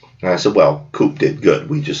 And I said, well, Coop did good.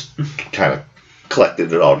 We just kind of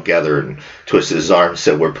collected it all together and twisted his arm and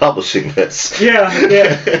said, we're publishing this. Yeah.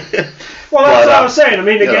 Well, that's what I was saying. I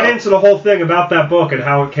mean, to get into the whole thing about that book and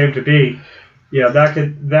how it came to be, that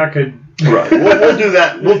could. Right. We'll do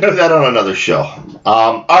that. We'll do that on another show.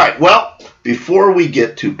 All right. Well, before we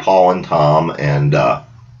get to Paul and Tom and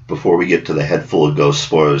before we get to the Head Full of Ghosts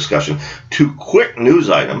spoiler discussion, 2 quick news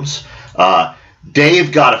items.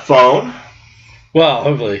 Dave got a phone. Well,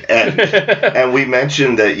 hopefully. and we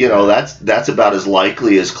mentioned that, that's about as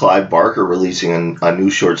likely as Clive Barker releasing a new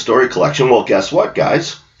short story collection. Well, guess what,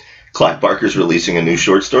 guys? Clive Barker's releasing a new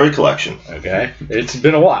short story collection. Okay. It's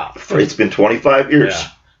been a while. It's been 25 years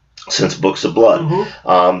since Books of Blood.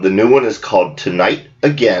 Mm-hmm. The new one is called Tonight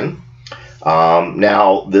Again.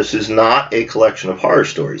 Now, this is not a collection of horror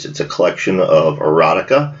stories. It's a collection of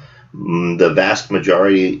erotica. The vast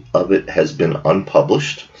majority of it has been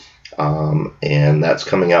unpublished. And that's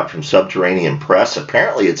coming out from Subterranean Press.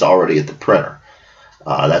 Apparently, it's already at the printer.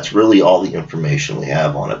 That's really all the information we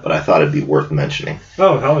have on it, but I thought it'd be worth mentioning.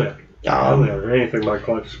 Oh, hell yeah. Anything by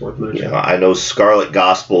Clive is worth mentioning. I know Scarlet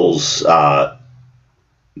Gospels, a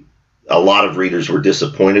lot of readers were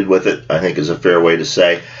disappointed with it, I think is a fair way to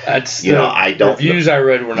say. That's reviews I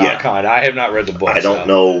read were not kind. I have not read the book. I don't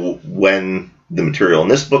know when the material in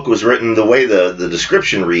this book was written. The way the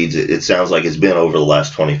description reads, it sounds like it's been over the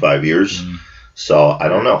last 25 years. Mm. So I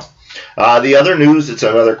don't know. The other news, it's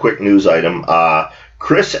another quick news item.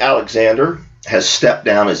 Chris Alexander has stepped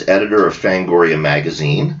down as editor of Fangoria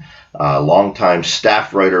magazine. Longtime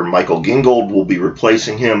staff writer Michael Gingold will be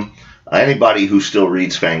replacing him. Anybody who still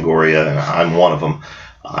reads Fangoria, and I'm one of them,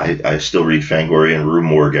 I still read Fangoria and Rue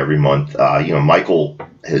Morgue every month. Michael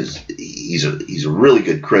he's a really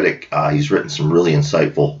good critic. He's written some really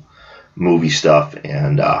insightful movie stuff,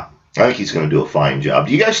 and I think he's going to do a fine job.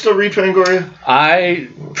 Do you guys still read Fangoria? I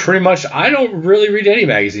don't really read any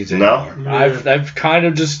magazines anymore. No? I've kind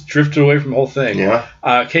of just drifted away from the whole thing. Yeah.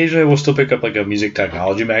 Occasionally we'll still pick up like a music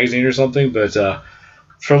technology magazine or something, but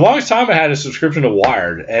for the longest time I had a subscription to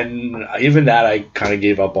Wired, and even that I kind of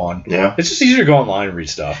gave up on. Yeah. It's just easier to go online and read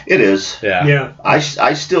stuff. It is. Yeah. I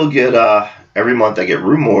still get every month I get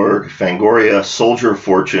Rue Morgue, Fangoria, Soldier of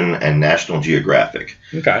Fortune, and National Geographic.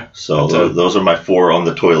 Okay. So those are my 4 on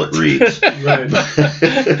the toilet reads. Right.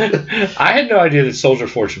 I had no idea that Soldier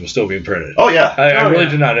of Fortune was still being printed. Oh, yeah. I really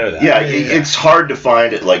did not know that. Yeah, it's hard to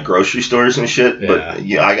find at like grocery stores and shit, but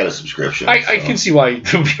I got a subscription. I can see why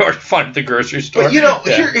it would be hard to find at the grocery store. But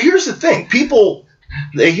here's the thing. People,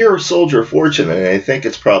 they hear Soldier of Fortune and they think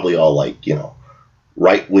it's probably all like,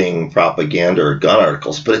 right-wing propaganda or gun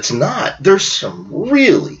articles, but it's not. There's some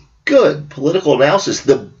really good political analysis.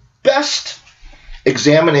 The best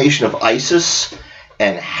examination of ISIS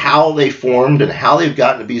and how they formed and how they've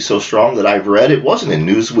gotten to be so strong that I've read. It wasn't in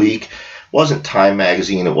Newsweek, it wasn't Time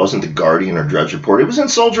Magazine, it wasn't The Guardian or Drudge Report. It was in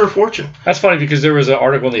Soldier of Fortune. That's funny because there was an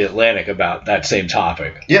article in The Atlantic about that same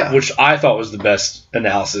topic, which I thought was the best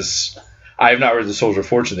analysis. I have not read the Soldier of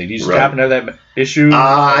Fortune thing. Do you just happen to have that issue?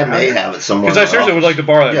 I may have it somewhere. Because I seriously would like to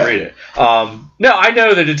borrow that and read it. No, I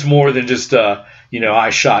know that it's more than just, I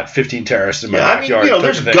shot 15 terrorists in my backyard.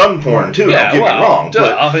 There's gun porn, too. Don't get me wrong.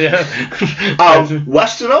 But,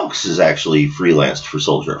 Weston Oaks is actually freelanced for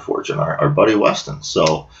Soldier of Fortune, our buddy Weston.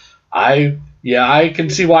 So I can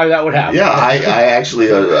see why that would happen. Yeah, I actually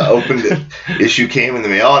opened it. Issue came in the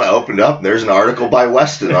mail, and I opened up, and there's an article by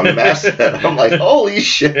Weston on the masthead. I'm like, holy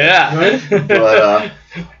shit. Yeah. But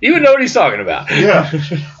you would know what he's talking about. Yeah.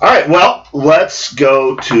 All right, well, let's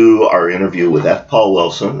go to our interview with F. Paul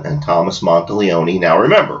Wilson and Thomas Monteleone. Now,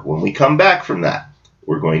 remember, when we come back from that,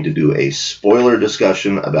 we're going to do a spoiler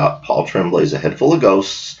discussion about Paul Tremblay's A Head Full of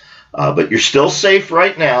Ghosts. But you're still safe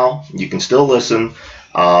right now. You can still listen.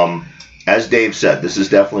 As Dave said, this is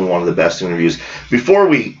definitely one of the best interviews. Before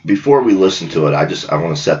we listen to it, I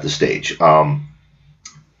want to set the stage.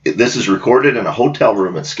 This is recorded in a hotel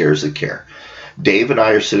room at Scares That Care. Dave and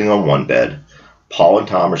I are sitting on one bed. Paul and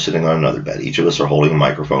Tom are sitting on another bed. Each of us are holding a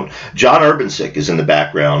microphone. John Urbancik is in the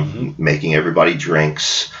background making everybody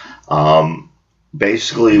drinks.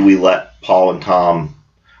 Basically, we let Paul and Tom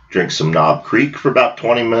drink some Knob Creek for about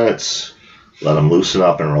 20 minutes, let them loosen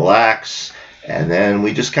up and relax, and then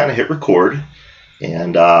we just kind of hit record.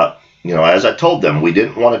 And, as I told them, we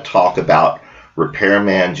didn't want to talk about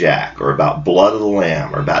Repairman Jack or about Blood of the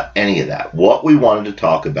Lamb or about any of that. What we wanted to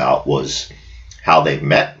talk about was how they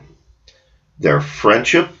met, their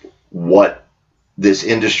friendship, what this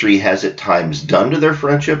industry has at times done to their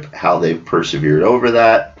friendship, how they've persevered over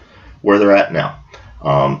that, where they're at now.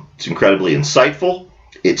 It's incredibly insightful.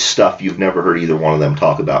 It's stuff you've never heard either one of them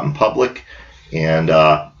talk about in public. And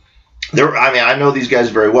I know these guys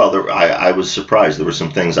very well. I was surprised. There were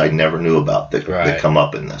some things I never knew about that come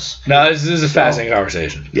up in this. No, this is a fascinating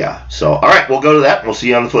conversation. Yeah. So, all right, we'll go to that, and we'll see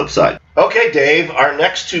you on the flip side. Okay, Dave, our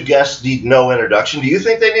next two guests need no introduction. Do you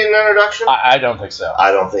think they need an introduction? I don't think so.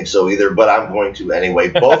 I don't think so either, but I'm going to anyway.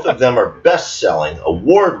 Both of them are best-selling,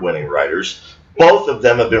 award-winning writers. Both of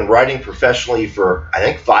them have been writing professionally for, I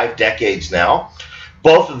think, 5 decades now.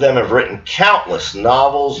 Both of them have written countless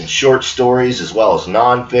novels and short stories, as well as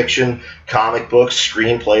nonfiction, comic books,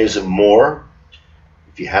 screenplays, and more.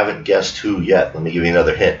 If you haven't guessed who yet, let me give you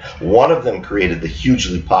another hint. One of them created the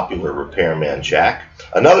hugely popular Repairman Jack.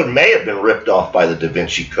 Another may have been ripped off by the Da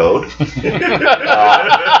Vinci Code.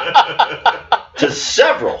 To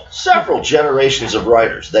several generations of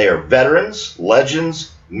writers. They are veterans,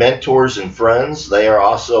 legends, mentors, and friends. They are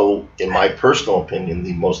also, in my personal opinion,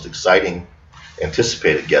 the most exciting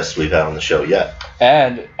anticipated guests we've had on the show yet.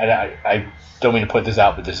 And I don't mean to put this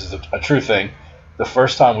out, but this is a true thing. The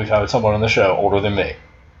first time we've had someone on the show older than me.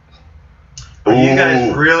 Well, you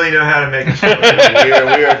guys really know how to make a show.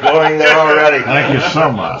 we are going there already. Thank you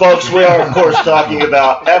so much. Folks, we are, of course, talking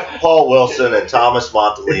about F. Paul Wilson and Thomas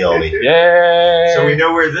Monteleone. Yay! So we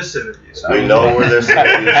know where this interview is. We know where this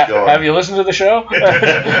interview is going. Have you listened to the show?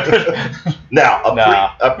 Now,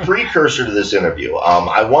 a precursor to this interview,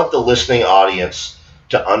 I want the listening audience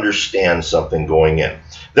to understand something going in.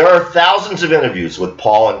 There are thousands of interviews with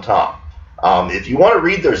Paul and Tom. If you want to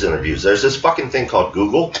read those interviews, there's this fucking thing called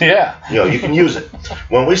Google. Yeah. You can use it.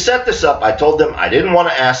 When we set this up, I told them I didn't want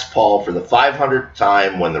to ask Paul for the 500th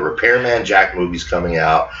time when the Repairman Jack movie's coming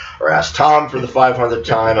out, or ask Tom for the 500th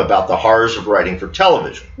time about the horrors of writing for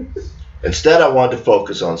television. Instead, I wanted to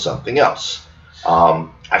focus on something else.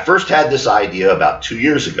 I first had this idea about 2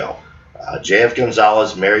 years ago. J.F.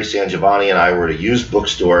 Gonzalez, Mary San Giovanni, and I were at a used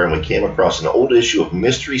bookstore, and we came across an old issue of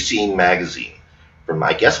Mystery Scene magazine from,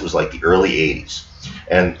 I guess it was like the early 80s.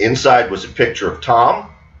 And inside was a picture of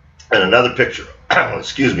Tom and another picture,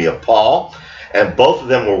 of Paul. And both of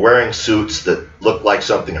them were wearing suits that looked like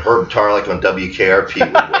something Herb Tarlick on WKRP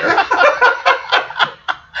would wear.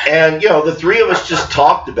 And, the three of us just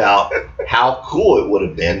talked about how cool it would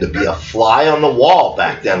have been to be a fly on the wall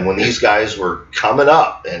back then when these guys were coming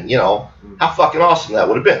up. And, how fucking awesome that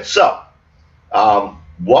would have been. So,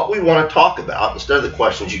 what we want to talk about, instead of the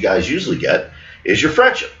questions you guys usually get, is your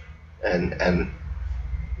friendship. And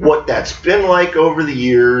what that's been like over the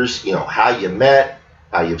years, how you met,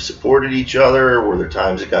 how you've supported each other, were there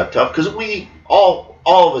times it got tough? Because we, all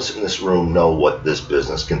of us in this room know what this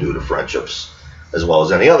business can do to friendships, as well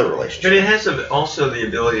as any other relationship. But it has also the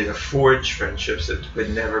ability to forge friendships that could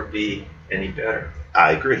never be any better.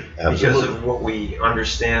 I agree, absolutely. Because of what we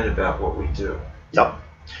understand about what we do. Yep.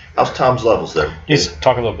 How's Tom's levels there? Just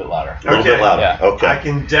talk a little bit louder. A little bit louder. Yeah. Okay. I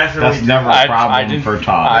can definitely. That's never a problem for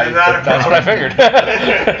Tom. That's what I figured.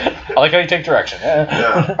 I like how you take direction.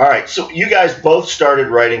 Yeah. All right. So you guys both started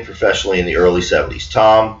writing professionally in the early 70s.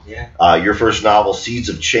 Tom, your first novel, Seeds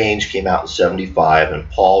of Change, came out in 75. And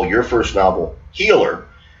Paul, your first novel, Healer,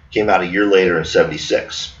 came out a year later in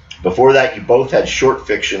 76. Before that, you both had short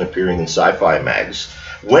fiction appearing in sci-fi mags.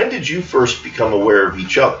 When did you first become aware of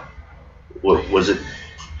each other? Was it...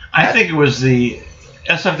 I think it was the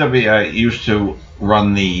SFWA used to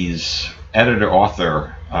run these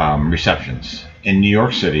editor-author receptions in New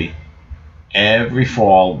York City every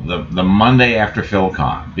fall, the Monday after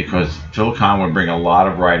PhilCon, because PhilCon would bring a lot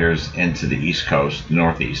of writers into the East Coast, the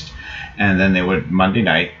Northeast, and then they would, Monday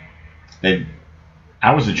night,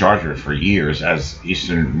 I was in charge of it for years as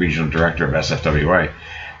Eastern Regional Director of SFWA,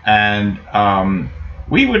 and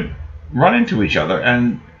we would run into each other,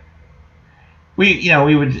 and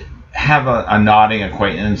we would have a nodding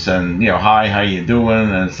acquaintance and, hi, how you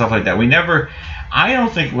doing, and stuff like that. I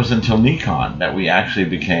don't think it was until Nikon that we actually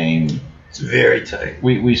became. It's very tight.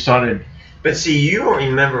 We started. But see, you don't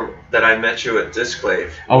remember that I met you at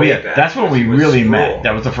Disclave. Oh yeah, that's when we really school. met.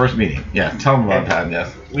 That was the first meeting. Yeah, tell them about that.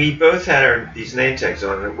 Yes. We both had these name tags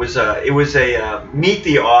on. It was a meet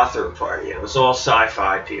the author party. It was all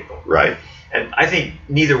sci-fi people. Right. And I think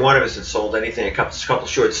neither one of us had sold anything. A couple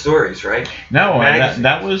short stories, right? No,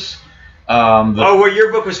 that was. Well,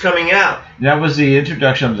 your book was coming out. That was the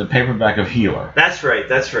introduction of the paperback of Healer. That's right.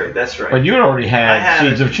 But you had already had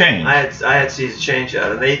Seeds of Change. I had Seeds of Change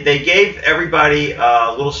out, and they gave everybody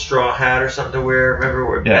a little straw hat or something to wear. Remember,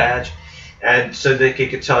 or a badge, and so they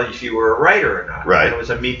could tell if you were a writer or not. Right. And it was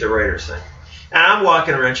a meet the writers thing. And I'm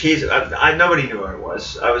walking around. Nobody knew who I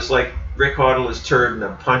was. I was like Rick Hardle's turd in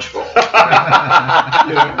a punch bowl.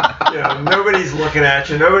 Nobody's looking at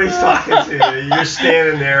you. Nobody's talking to you. You're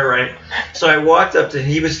standing there, right? So I walked up to him.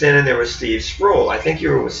 He was standing there with Steve Sproul. I think you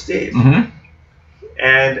were with Steve. Mm-hmm.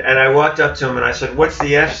 And I walked up to him and I said, "What's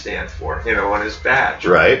the F stand for?" On his badge.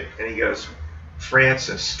 Right. And he goes,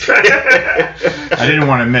 "Francis." I didn't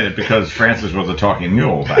want to admit it because Francis was a talking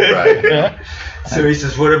mule. Right. Yeah. So he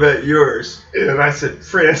says, "What about yours?" And I said,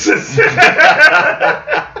 "Francis."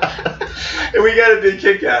 And we got a big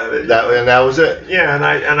kick out of it. That was it. Yeah,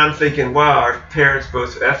 and I'm thinking, wow, our parents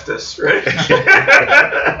both effed us, right?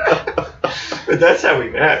 But that's how we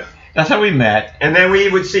met. That's how we met. And then we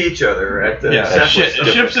would see each other at the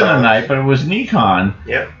ships in the night, but it was Nikon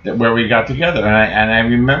where we got together. And I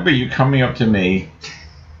remember you coming up to me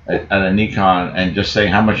at a Nikon and just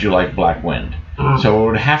saying how much you like Black Wind. Mm. So it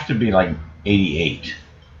would have to be like 88.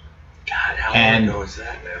 God, how long ago was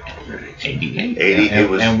that now? 88. It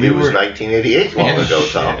was 1988 long ago,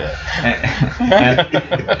 Tom.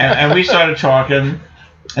 And we started talking,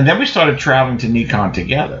 and then we started traveling to Nikon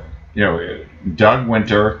together. Doug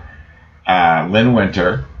Winter, Lynn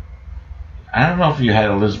Winter. I don't know if you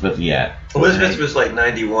had Elizabeth yet. Elizabeth was like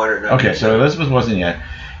 91 or 92. Okay, so Elizabeth wasn't yet.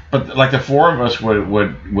 But like the four of us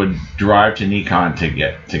would drive to Nikon to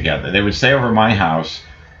get together. They would stay over my house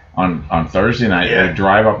on Thursday night. We'd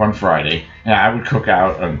drive up on Friday, and I would cook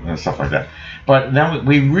out and stuff like that. But then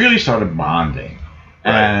we really started bonding.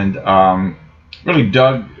 Right. And really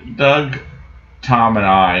Doug, Tom, and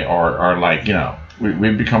I are like,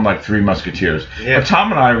 we've become like three musketeers. Yeah. But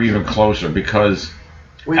Tom and I are even closer because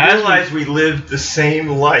we realized we lived the same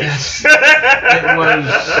life. It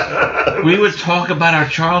was. We would talk about our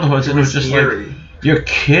childhoods, and it was just eerie. Like, you're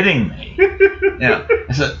kidding me. Yeah.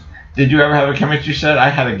 I said, "Did you ever have a chemistry set?" "I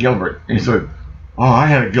had a Gilbert." And he said, "Oh, I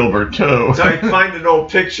had a Gilbert too." So I find an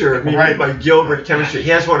old picture of me with my Gilbert chemistry.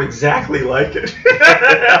 He has one exactly like it.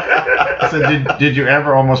 I said, "Did you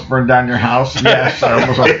ever almost burn down your house?" "Yes, I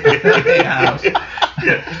almost burned down your house."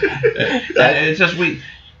 It's just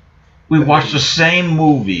we watched the same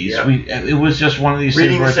movies. Yeah. It was just one of these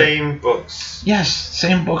reading things. Reading the same books. Yes,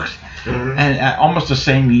 same books. Mm-hmm. And almost the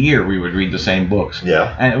same year we would read the same books.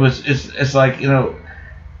 Yeah. And it's like,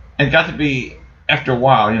 it got to be, after a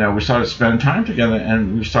while, we started spending time together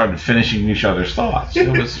and we started finishing each other's thoughts. It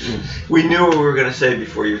was we knew what we were going to say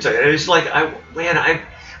before you were talking. It was like,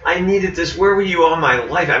 I needed this. Where were you all my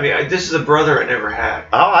life? I mean, this is a brother I never had.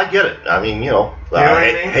 Oh, I get it. I mean, what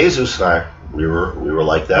I mean? Jesus and I, we were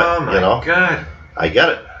like that. Oh my God! I get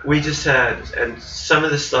it. We just had, and some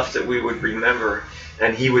of the stuff that we would remember,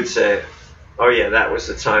 and he would say, "Oh yeah, that was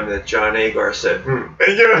the time that John Agar said." And,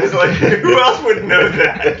 it's like, who else would know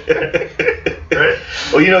that? Right?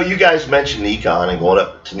 Well, you guys mentioned Nikon and going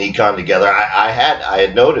up to Nikon together. I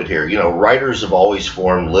had noted here, writers have always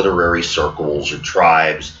formed literary circles or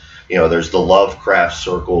tribes. There's the Lovecraft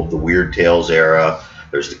circle of the Weird Tales era.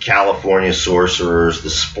 There's the California Sorcerers, the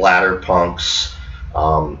Splatter Punks.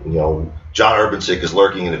 John Urbancik is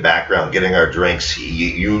lurking in the background getting our drinks.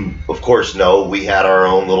 You of course know we had our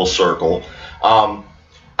own little circle.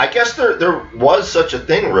 I guess there was such a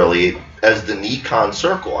thing really as the Nikon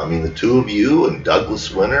circle. I mean, the two of you and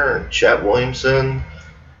Douglas Winter and Chet Williamson.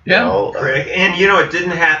 Yeah. Craig. And it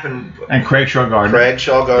didn't happen. And Craig Shaw Gardner.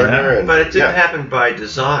 Yeah. But it didn't happen by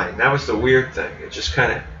design. That was the weird thing. It just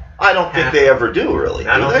kind of. I don't think they ever do, really.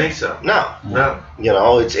 I don't think so. No.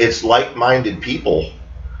 It's like-minded people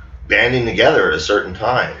banding together at a certain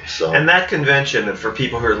time. So. And that convention, and for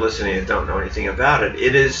people who are listening and don't know anything about it,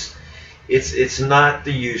 it's not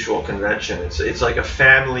the usual convention. It's like a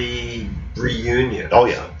family reunion. Oh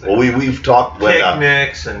yeah. Well, we've talked with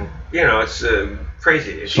picnics and it's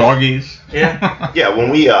crazy. Soggies. Yeah. Yeah.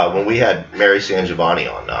 When we had Mary San Giovanni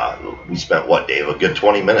on, we spent Dave, a good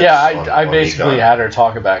 20 minutes. Yeah, I basically had her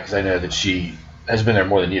talk about it because I know that she has been there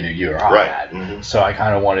more than either you or I Right. had. Mhm. So I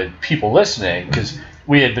kind of wanted people listening, because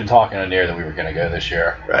we had been talking on the air that we were going to go this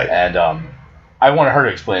year. Right. And I wanted her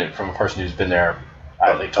to explain it from a person who's been there,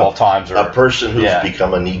 like 12 times. Or a person who's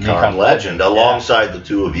become a Nikon legend alongside the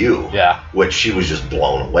two of you. Yeah. Which she was just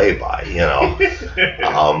blown away by, you know.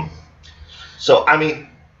 So, I mean,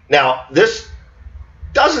 now, this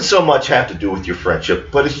doesn't so much have to do with your friendship,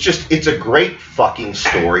 but it's a great fucking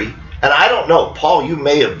story. And I don't know, Paul, you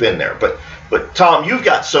may have been there, but Tom, you've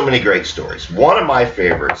got so many great stories. One of my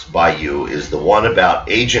favorites by you is the one about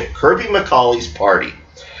Agent Kirby McCauley's party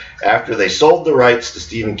after they sold the rights to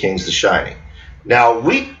Stephen King's The Shining. Now,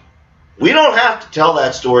 we don't have to tell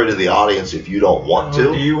that story to the audience if you don't want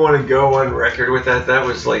to. Do you want to go on record with that? That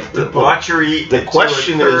was like debauchery The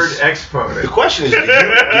question to a third is, exponent. The question is, do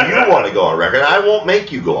you want to go on record? I won't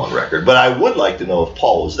make you go on record, but I would like to know if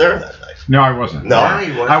Paul was there that night. No, I wasn't. No,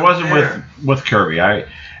 he wasn't I wasn't there. with Kirby.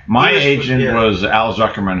 My agent was Al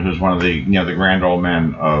Zuckerman, who's one of the the grand old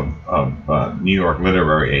men of New York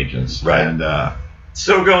literary agents. Right. And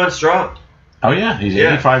Still going strong. oh yeah, he's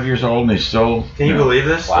 85 years old and he's still. Can you believe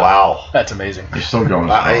this? Wow. That's amazing. He's still going.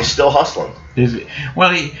 And he's still hustling.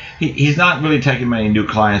 He's not really taking many new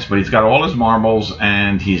clients, but he's got all his marbles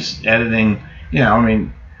and he's editing.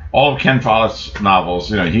 All of Ken Follett's novels.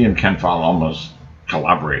 He and Ken Follett almost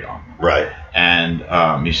collaborate on. Right.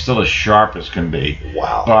 And he's still as sharp as can be.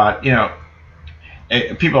 Wow. But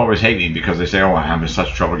people always hate me because they say, "Oh, I'm having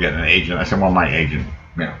such trouble getting an agent." I said, "Well, my agent,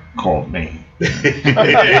 called me." Because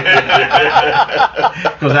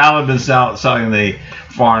Al had been selling the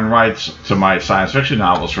foreign rights to my science fiction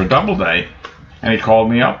novels for Doubleday, and he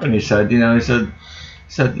called me up and he said,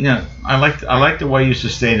 I like the way you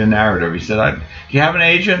sustain a narrative. He said, "Do you have an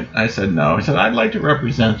agent?" I said, "No." He said, "I'd like to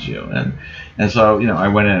represent you." And so I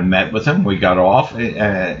went in and met with him. We got off, we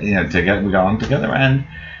got on together, and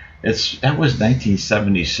that was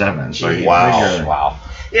 1977. So Wow.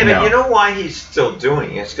 Yeah, but you know why he's still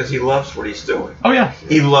doing it? It's because he loves what he's doing. Oh yeah.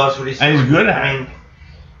 He loves what he's doing. And he's good at it. I mean,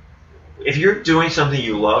 if you're doing something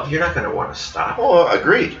you love, you're not going to want to stop. Oh,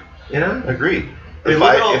 agreed. Agreed. If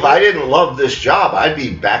I didn't love this job, I'd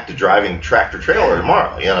be back to driving tractor trailer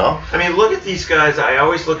tomorrow. I mean, look at these guys. I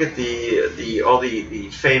always look at all the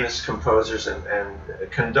famous composers and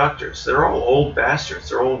conductors. They're all old bastards.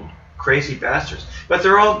 They're old crazy bastards. But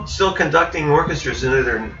they're all still conducting orchestras into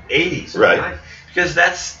their 80s. Right. Because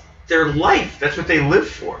that's their life. That's what they live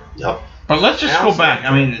for. Yep. But let's just go back.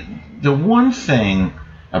 I mean, the one thing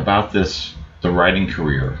about the writing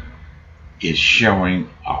career is showing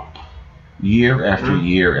up. Year after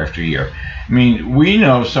year after year. I mean, we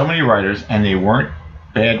know so many writers, and they weren't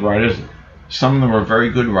bad writers. Some of them were very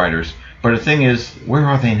good writers. But the thing is, where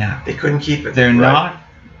are they now? They couldn't keep it. They're not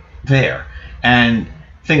there. And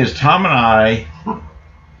the thing is, Tom and I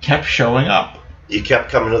kept showing up. You kept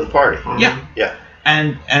coming to the party. Yeah. Yeah.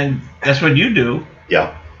 And that's what you do.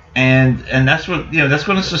 Yeah. And that's what that's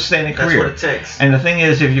going to sustain a career. That's what it takes. And the thing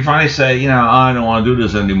is, if you finally say, I don't want to do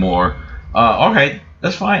this anymore, okay,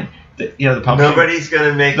 that's fine. The publishing, nobody's going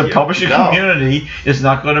to make the publishing community is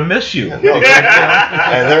not going to miss you. And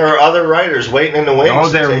there are other writers waiting in the wings. Oh,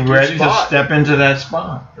 they're to ready to step into that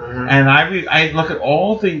spot. Mm-hmm. And I look at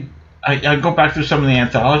all I go back through some of the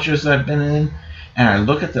anthologies that I've been in, and I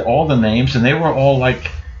look at all the names, and they were all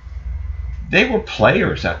they were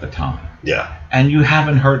players at the time. Yeah. And you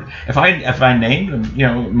haven't heard if I named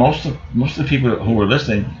them, most of the people who were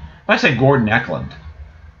listening. If I say Gordon Eklund.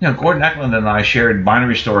 Gordon Eklund and I shared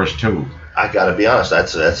Binary Stores too. I got to be honest,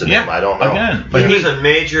 that's a name I don't know. Again, but he was a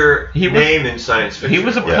major name in science fiction. He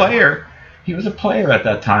was a player. Yeah. He was a player at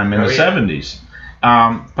that time in the 70s.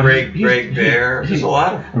 Greg Bear. There's a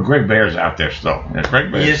lot of them. Greg Bear's out there still. Yeah,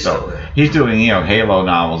 Greg Bear's still there. He's doing Halo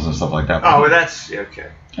novels and stuff like that. Oh, well, that's okay.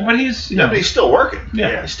 But he's but he's still working.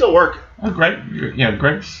 Yeah, he's still working. Oh,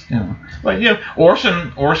 Greg's but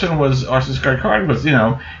Orson Scott Card was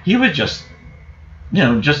he was just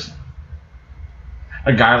just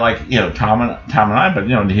a guy like Tom and I, but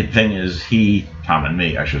the thing is Tom and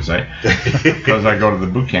me, I should say, because I go to the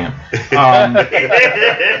boot camp.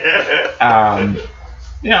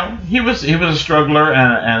 He was a struggler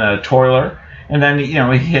and a toiler, and then he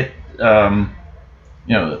hit the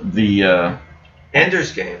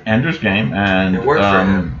Ender's Game, and it worked for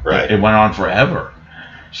him. Right. It went on forever.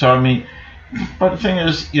 So I mean. But the thing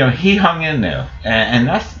is, he hung in there, and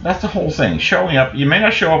that's the whole thing. Showing up, you may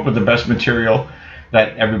not show up with the best material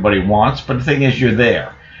that everybody wants, but the thing is, you're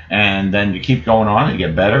there, and then you keep going on, and you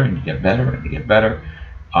get better, and you get better, and you get better.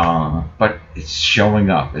 But it's showing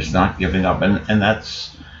up. It's not giving up, and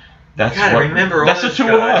that's God, what. Remember that's all the two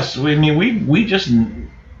guys. of us. We just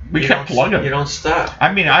We kept plugging. You don't stop.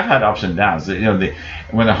 I mean, I've had ups and downs. You know,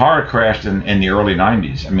 when the horror crashed in the early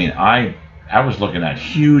 '90s, I mean, I was looking at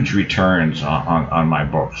huge returns on my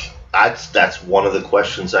books. That's one of the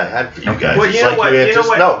questions I had for you guys. Well, you know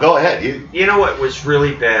what? No, go ahead. You know what was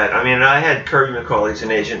really bad? I mean, I had Kirby McCauley as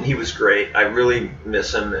an agent. He was great. I really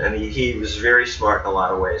miss him, and he was very smart in a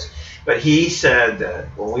lot of ways. But he said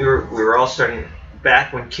that when we were all starting,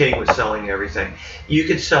 back when King was selling everything, you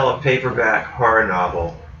could sell a paperback horror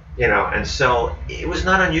novel, you know, and sell. It was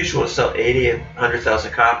not unusual to sell 80,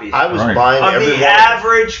 100,000 copies. I was buying of every the one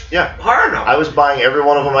average horror novel. I was buying every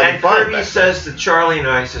one of them I could find. And Kirby says to Charlie and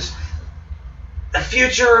I, he says, the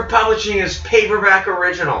future of publishing is paperback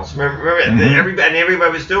originals. Remember,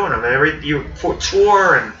 everybody was doing them. And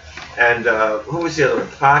Tour and who was the other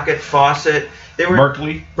one? Pocket, Fawcett. They were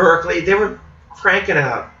Berkeley. They were cranking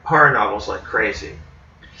out horror novels like crazy.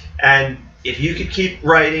 And if you could keep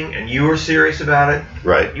writing and you were serious about it,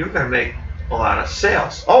 right, you were going to make a lot of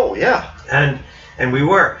sales. Oh yeah. And we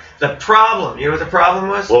were. The problem, you know what the problem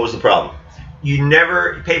was? What was the problem?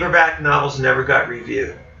 Paperback novels never got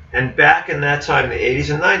reviewed. And back in that time, the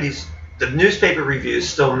 80s and 90s, the newspaper reviews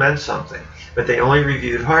still meant something, but they only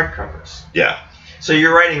reviewed hardcovers. Yeah. So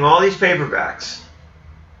you're writing all these paperbacks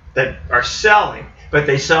that are selling, but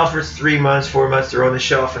they sell for 3 months, 4 months, they're on the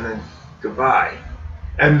shelf, and then goodbye.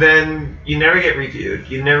 And then you never get reviewed.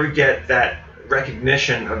 You never get that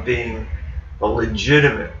recognition of being a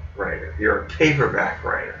legitimate writer. You're a paperback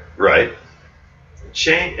writer. Right.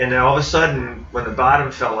 And all of a sudden, when the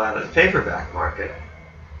bottom fell out of the paperback market,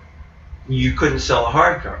 you couldn't sell a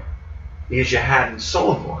hardcover because you hadn't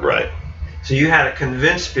sold one. Right. So you had to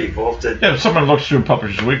convince people to. Yeah, if someone looks through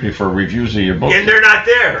Publishers Weekly for reviews of your book, and they're not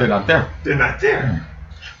there. They're not there. They're not there.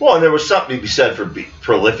 Well, and there was something to be said for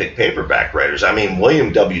prolific paperback writers. I mean,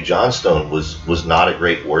 William W. Johnstone was not a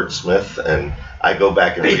great wordsmith, and I go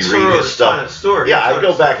back and reread his stuff. Yeah, I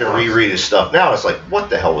go back and reread his stuff now. It's like, what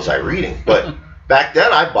the hell was I reading? But back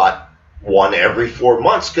then, I bought one every 4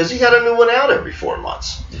 months because he had a new one out every 4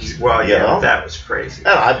 months. Well, yeah, that was crazy.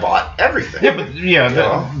 And I bought everything. Yeah,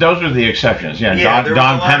 but those were the exceptions. Yeah,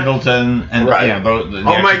 Don Pendleton and those.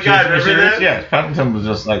 Oh my God, remember that? Yeah, Pendleton was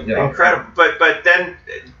just like incredible. But then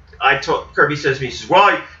Kirby says to me, he says,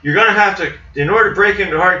 well, you're going to have to, in order to break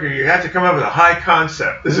into hardcover, you have to come up with a high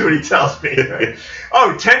concept. This is what he tells me. Right?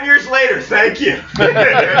 10 years later, thank you.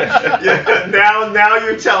 Now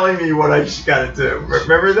you're telling me what I just got to do.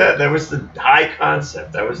 Remember that? That was the high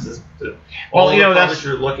concept. That was the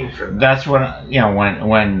publisher looking for that. That's when,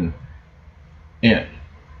 when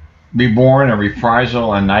Reborn and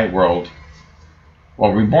Reprisal and Night World,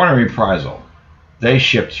 Reborn and Reprisal, they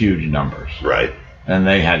shipped huge numbers. Right. And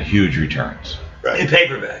they had huge returns. Right. In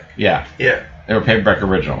paperback. Yeah. Yeah. They were paperback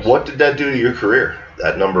originals. What did that do to your career?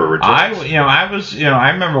 That number of returns?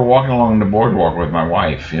 I remember walking along the boardwalk with my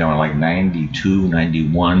wife, in like 92,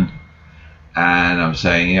 91, and I'm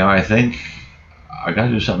saying, I think I got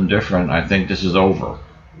to do something different. I think this is over.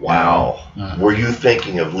 Wow. Were you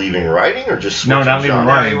thinking of leaving writing or just switching? No, not leaving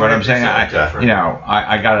writing, but I'm saying I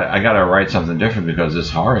gotta write something different because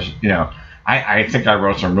this horror, I think I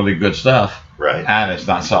wrote some really good stuff. Right. And it's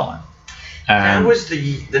not selling. And that was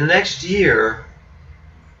the next year.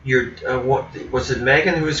 Was it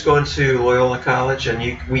Megan who was going to Loyola College, and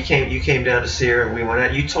you came down to see her, and we went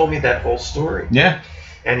out. You told me that whole story. Yeah.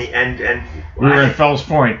 And we were in Fells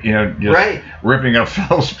Point, just ripping up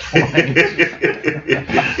Fells Point.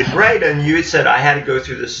 Right, and you had said I had to go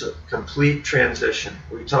through this complete transition.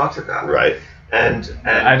 We talked about it. Right. And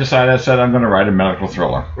I said I'm going to write a medical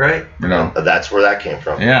thriller. Right. That's where that came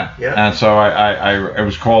from. Yeah. Yeah. And so it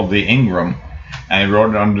was called The Ingram, and I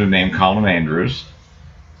wrote it under the name Colin Andrews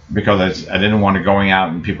because I didn't want it going out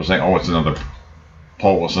and people saying, oh, it's another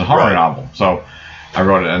Paul Wilson horror novel. So I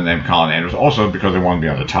wrote it under the name Colin Andrews, also because they wanted to be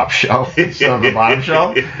on the top shelf instead of the bottom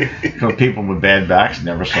shelf, because people with bad backs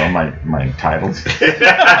never saw my titles.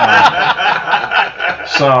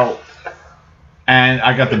 And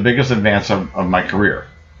I got the biggest advance of my career.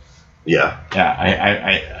 Yeah.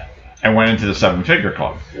 Yeah. I went into the 7-figure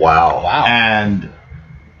club. Wow. And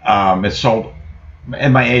it sold.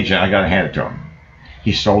 And my agent, I got to hand it to him.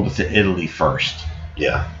 He sold it to Italy first.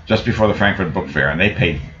 Yeah. Just before the Frankfurt Book Fair, and they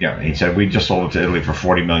paid. He said we just sold it to Italy for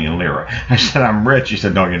 40 million lira. I said I'm rich. He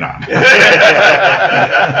said no, you're not.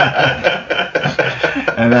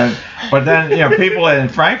 But then people in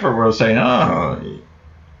Frankfurt were saying, oh,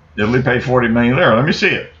 Italy paid 40 million lira. Let me see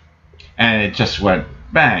it. And it just went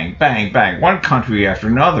bang, bang, bang. One country after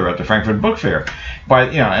another at the Frankfurt Book Fair.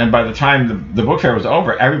 And by the time the book fair was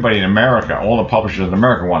over, everybody in America, all the publishers in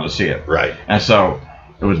America wanted to see it. Right. And so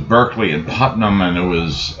It was Berkeley and Putnam, and it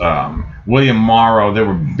was William Morrow. They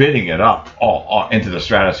were bidding it up all into the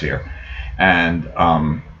stratosphere, and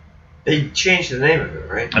they changed the name of it,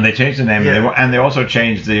 right? And they changed the name, Yeah. and they also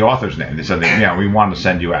changed the author's name. They said, we want to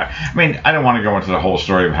send you out. I mean, I don't want to go into the whole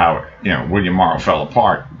story of how William Morrow fell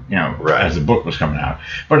apart, Right. as the book was coming out.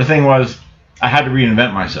 But the thing was, I had to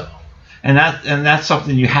reinvent myself, and that's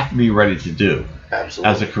something you have to be ready to do.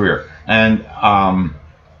 Absolutely. As a career. And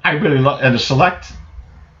I really love, and the Select,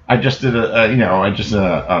 I just did an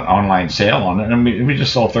online sale on it, and we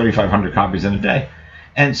just sold 3,500 copies in a day.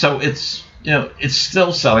 And so it's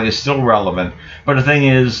still selling, it's still relevant. But the thing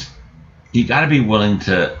is, you got to be willing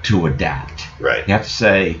to adapt. Right. You have to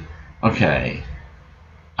say, okay,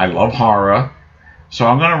 I love horror, so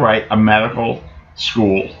I'm going to write a medical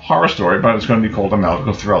school horror story, but it's going to be called a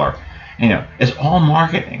medical thriller. It's all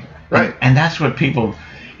marketing. Right. And that's what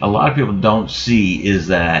a lot of people don't see, is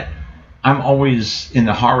that I'm always in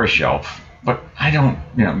the horror shelf, but I don't,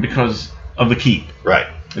 because of The Keep. Right.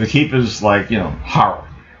 The Keep is like, horror.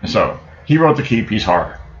 And so he wrote The Keep, he's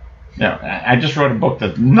horror. I just wrote a book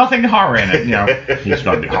that's nothing horror in it, he's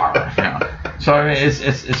going to be horror. So I mean,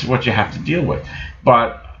 it's what you have to deal with.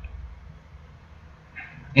 But,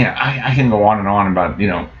 I can go on and on about,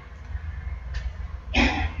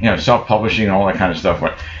 self-publishing and all that kind of stuff.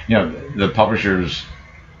 But the publishers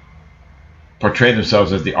portray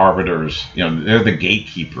themselves as the arbiters. They're the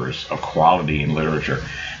gatekeepers of quality in literature.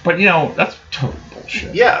 But that's total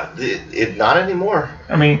bullshit. Yeah, not anymore.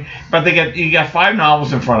 I mean, but you got 5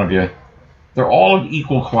 novels in front of you. They're all of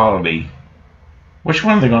equal quality. Which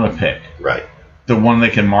one are they going to pick? Right. The one they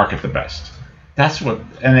can market the best. That's what.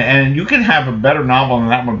 And you can have a better novel than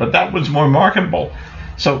that one, but that one's more marketable.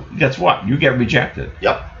 So guess what? You get rejected.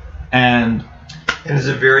 Yep. And there's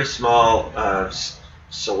a very small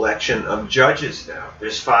selection of judges now.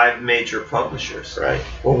 There's 5 major publishers. Right.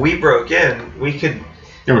 When we broke in,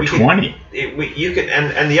 There were 20. You could,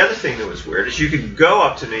 and the other thing that was weird is you could go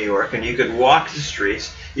up to New York and you could walk the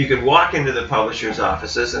streets. You could walk into the publishers'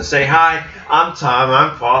 offices and say, "Hi, I'm Tom.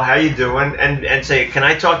 I'm Paul. How you doing?" And say, "Can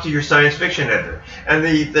I talk to your science fiction editor?" And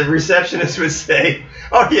the receptionist would say,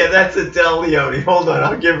 "Oh yeah, that's Adele Leone. Hold on,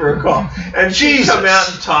 I'll give her a call." And she'd come out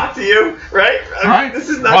and talk to you, right? I mean, this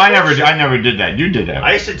is not. Well, I never did that. You did that.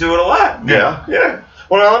 I used to do it a lot. Yeah. Yeah.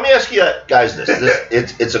 Well, now let me ask you guys this.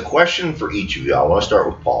 It's a question for each of you. I want to start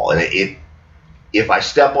with Paul. And if I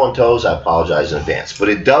step on toes, I apologize in advance. But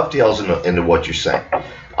it dovetails into what you're saying.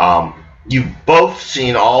 You've both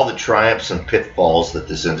seen all the triumphs and pitfalls that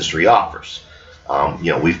this industry offers.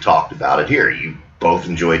 We've talked about it here. You both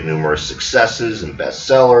enjoyed numerous successes and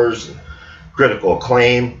bestsellers and critical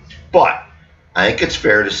acclaim. But I think it's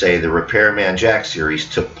fair to say the Repairman Jack series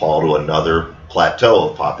took Paul to another plateau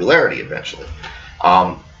of popularity eventually.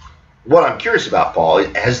 What I'm curious about, Paul,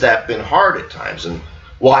 has that been hard at times? And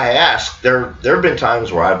why I ask, there have been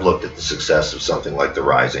times where I've looked at the success of something like The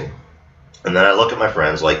Rising, and then I look at my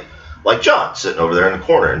friends like John sitting over there in the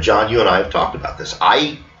corner. And John, you and I have talked about this.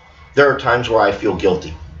 There are times where I feel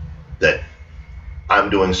guilty that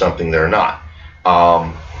I'm doing something they're not.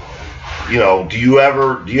 Do you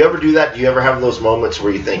ever do that? Do you ever have those moments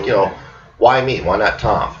where you think, why me? Why not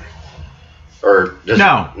Tom? Or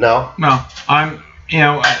no.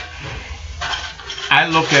 I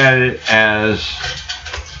look at it as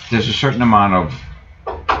there's a certain amount of.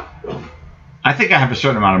 I think I have a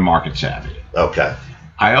certain amount of market savvy. Okay.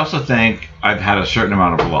 I also think I've had a certain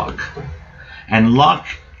amount of luck, and luck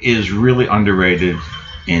is really underrated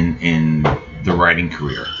in the writing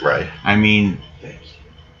career. Right. I mean,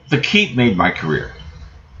 The Keep made my career.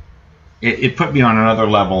 It put me on another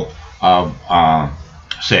level of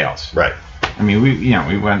sales. Right. I mean,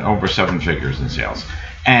 we went over 7 figures in sales,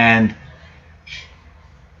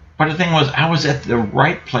 but the thing was, I was at the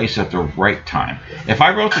right place at the right time. If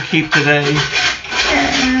I wrote The Keep today,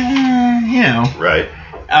 Right.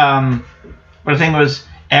 But the thing was,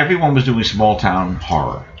 everyone was doing small town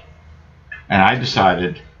horror, and I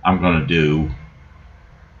decided I'm going to do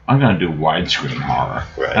widescreen horror,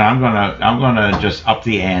 right. And I'm gonna just up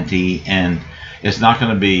the ante, and it's not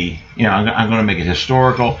going to be, I'm going to make it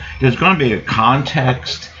historical. There's going to be a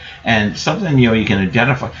context and something, you can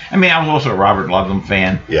identify. I mean, I was also a Robert Ludlum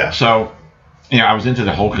fan. Yeah. So, I was into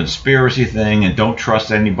the whole conspiracy thing and don't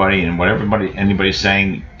trust anybody, and what anybody's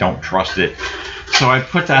saying, don't trust it. So I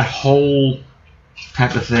put that whole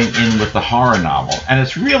type of thing in with the horror novel. And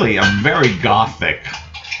it's really a very gothic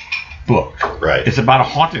book. Right. It's about a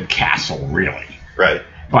haunted castle, really. Right.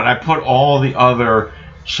 But I put all the other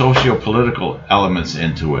socio-political elements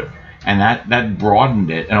into it, and that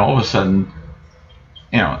broadened it, and all of a sudden,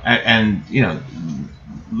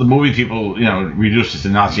 the movie people, reduced it to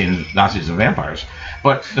Nazis and vampires.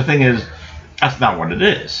 But the thing is, that's not what it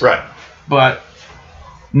is. Right. But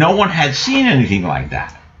no one had seen anything like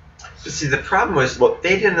that. But see, the problem was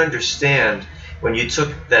they didn't understand when you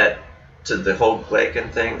took that to the whole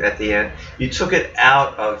Glaken thing at the end. You took it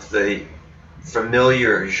out of the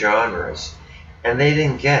familiar genres, and they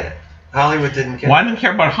didn't get it. Hollywood didn't get it. Well, I didn't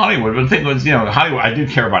care about Hollywood, but the thing was, Hollywood, I did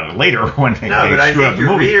care about it later when they No, but I screwed up think the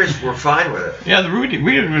your movie. readers were fine with it. Yeah, the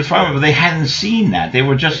readers were fine with it, but they hadn't seen that. They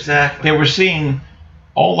were just, they were seeing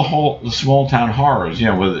all the small town horrors,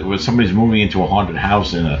 with somebody's moving into a haunted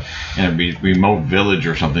house in a remote village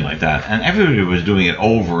or something like that, and everybody was doing it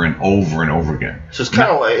over and over and over again. So it's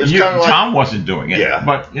kind of like Tom wasn't doing it, yeah.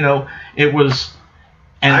 But it was,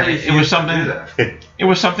 and it was something. It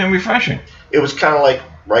was something refreshing. It was kind of like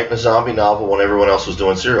writing a zombie novel when everyone else was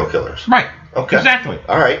doing serial killers. Right. Okay. Exactly.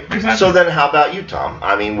 All right. Exactly. So then, how about you, Tom?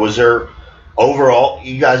 I mean, was there overall?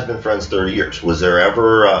 You guys have been friends 30 years. Was there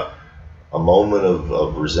ever a moment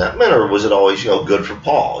of resentment, or was it always good for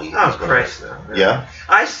Paul? Oh, Christ, no. Yeah.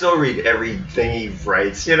 I still read everything he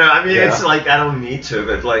writes. It's like I don't need to,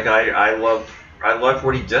 but like I love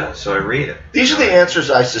what he does, so I read it. These are the answers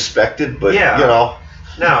I suspected, but No,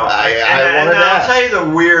 I'll tell you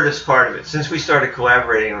the weirdest part of it. Since we started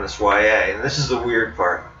collaborating on this YA, and this is the weird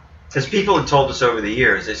part, because people had told us over the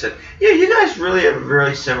years, they said, "Yeah, you guys really have a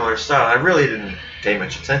very similar style." I really didn't pay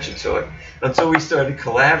much attention to it until we started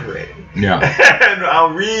collaborating. Yeah. And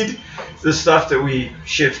I'll read the stuff that we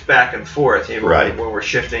shift back and forth. Right. When we're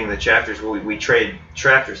shifting the chapters, we trade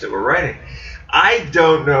chapters that we're writing. I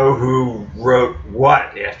don't know who wrote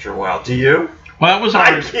what after a while. Do you? Well,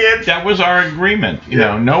 that was our agreement.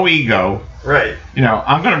 No ego. Right.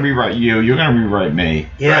 I'm going to rewrite you. You're going to rewrite me.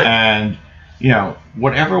 Yeah. And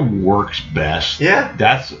whatever works best. Yeah.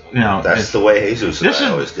 That's that's the way Jesus and I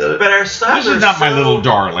always did it. But our styles This is not my little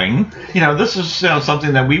darling. This is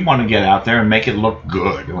something that we want to get out there and make it look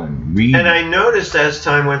good and read. And I noticed as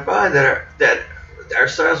time went by that our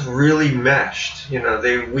styles really meshed.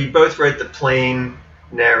 We both write the plain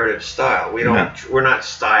narrative style. We're not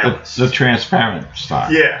stylists. The transparent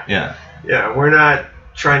style. Yeah. Yeah. Yeah. We're not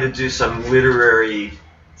trying to do some literary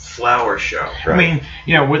flower show. Right. I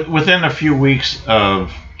mean, within a few weeks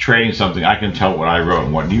of trading something, I can tell what I wrote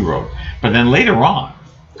and what you wrote. But then later on,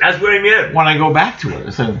 that's what I mean. When I go back to it, I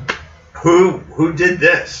said, Who did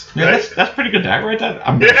this? Yeah, right? that's pretty good. Did I write that?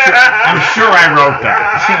 I'm sure I wrote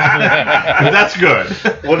that. That's good.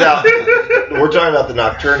 Well, now we're talking about the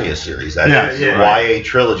Nocturnia series. That's YA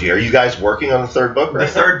trilogy. Are you guys working on the third book? The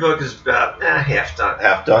third book is about half done.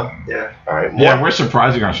 Half done? Yeah. All right. Yeah, we're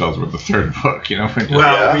surprising ourselves with the third book. We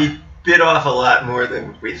bit off a lot more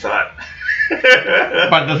than we thought.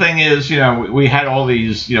 But the thing is, we had all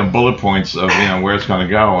these, bullet points of, where it's going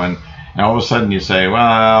to go, and all of a sudden you say,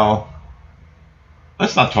 well,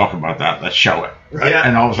 let's not talk about that. Let's show it. Right.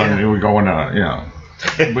 And all of a sudden we go into,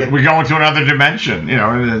 we go into another dimension,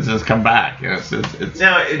 and it's just come back. It's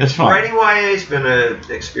fun. Writing YA has been an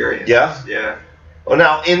experience. Yeah? Yeah. Well,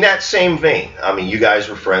 now, in that same vein, I mean, you guys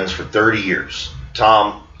were friends for 30 years.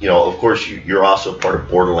 Tom, of course, you're also part of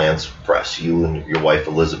Borderlands Press, you and your wife,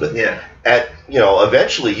 Elizabeth. Yeah.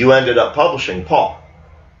 Eventually you ended up publishing Paul.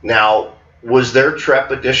 Now, was there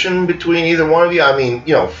trepidation between either one of you? I mean,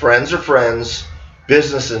 friends are friends,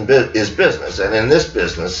 business is business, and in this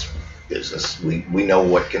business, we know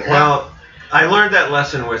what can happen. Well, I learned that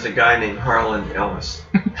lesson with a guy named Harlan Ellis.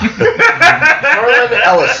 Harlan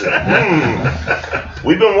Ellison.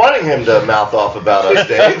 We've been wanting him to mouth off about us,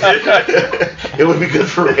 Dave. It would be good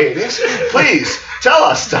for ratings. Please, tell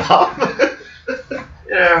us, Tom.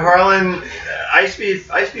 Yeah, Harlan, I used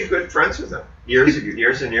to be good friends with him years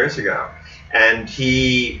and years ago. And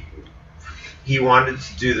he wanted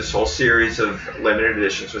to do this whole series of limited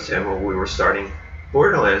editions with him when we were starting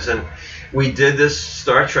Borderlands, and we did this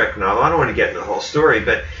Star Trek novel. I don't want to get into the whole story,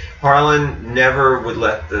 but Harlan never would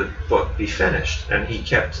let the book be finished, and he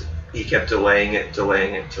kept delaying it,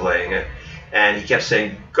 and he kept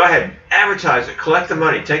saying, "Go ahead, advertise it, collect the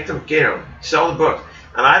money, take them, sell the book."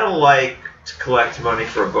 And I don't like to collect money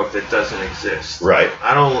for a book that doesn't exist. Right.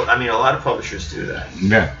 I mean, a lot of publishers do that.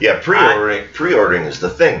 Yeah. Yeah. Pre-ordering is the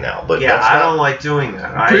thing now, but yeah, I don't like doing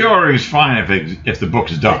that. Pre-ordering is fine if the book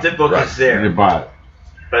is done. If the book is there. You buy it.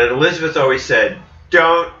 But Elizabeth always said,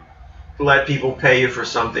 don't let people pay you for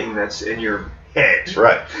something that's in your head.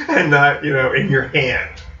 Right. And not, in your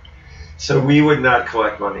hand. So we would not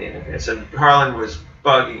collect money in advance. And Harlan was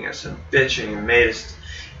bugging us and bitching and made us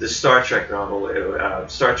the Star Trek novel,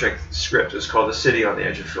 Star Trek script was called The City on the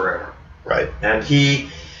Edge of Forever. Right. And he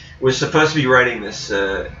was supposed to be writing this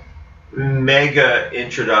mega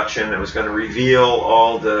introduction that was going to reveal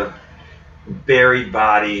all the buried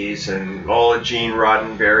bodies and all of Gene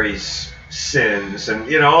Roddenberry's sins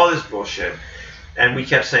and all this bullshit. And we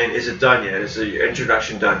kept saying, "Is it done yet? Is the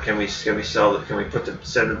introduction done? Can we sell it? Can we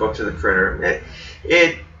send the book to the printer?"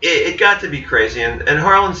 It got to be crazy. And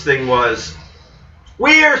Harlan's thing was,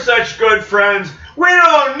 "We are such good friends. We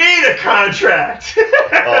don't need a contract."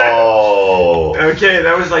 Oh. Okay,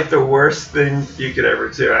 that was like the worst thing you could ever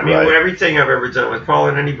do. I mean, everything I've ever done with Paul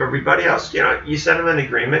and everybody else, you send them an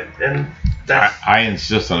agreement, and that's I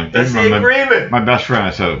insist on it. that's the agreement. My best friend, I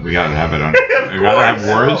said, we got to have it on. We got to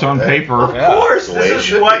have words on paper. Of course, the way it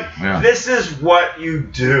should be. this is what you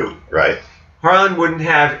do. Right. Harlan wouldn't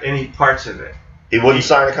have any parts of it. He wouldn't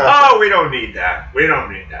sign a contract. Oh, we don't need that. We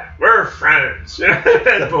don't need that. We're friends.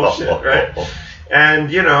 That bullshit, right?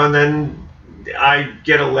 And and then I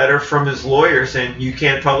get a letter from his lawyer saying you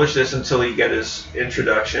can't publish this until you get his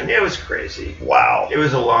introduction. It was crazy. Wow. It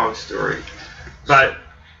was a long story, but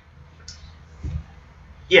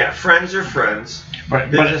yeah, friends are friends.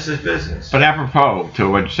 Business is business. But apropos to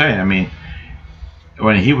what you're saying, I mean,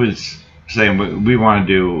 when he was saying we want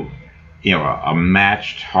to do, a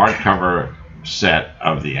matched hardcover set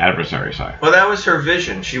of the adversary side. Well, that was her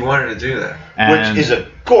vision. She wanted to do that. Which is a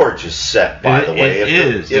gorgeous set, by the way. It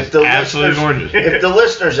is. If the absolutely gorgeous. If the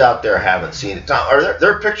listeners out there haven't seen it, Tom,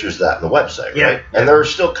 there are pictures of that on the website, Yeah. right? And there are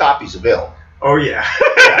still copies available. Oh yeah.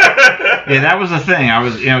 Yeah, that was the thing. I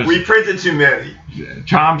was, we printed too many.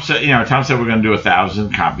 Tom said, we're going to do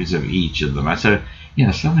 1,000 copies of each of them. I said,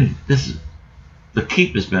 the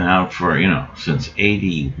Keep has been out for, since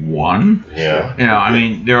 81. Yeah. I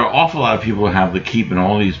mean, there are an awful lot of people who have the Keep and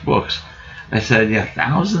all these books. I said,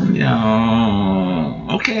 1,000,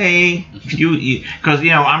 okay. Because,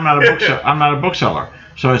 I'm not a bookseller.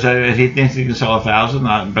 So I said, if he thinks he can sell 1,000,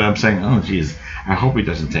 but I'm saying, oh, geez, I hope he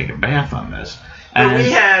doesn't take a bath on this. But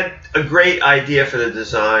we had a great idea for the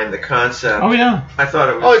design, the concept. Oh, yeah. I thought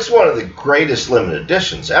it was... Oh, it's one of the greatest limited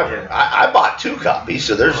editions ever. Yeah. I bought 2 copies,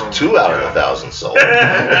 so there's 2 out of 1,000 sold. But,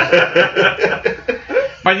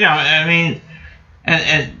 I mean,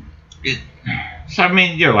 so, I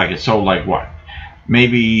mean, it's sold like what?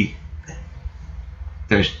 Maybe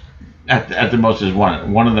there's, at the most, is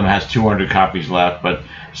one of them has 200 copies left, but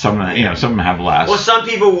some of them have less. Well, some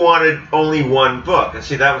people wanted only one book, and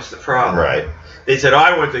see, that was the problem. Right. They said,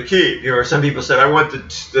 I want the Keep. Or some people said, I want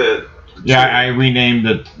the yeah, I renamed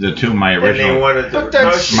the 2 my original. And they wanted But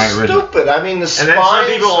that's stupid. I mean, the spines. And then some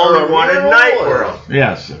people only wanted Night World.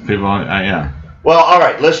 Yes, people, yeah. Well, all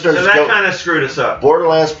right, listeners. So that kind of screwed us up.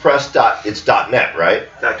 Borderlandspress. It's .net, right?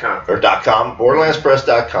 .com. Or .com.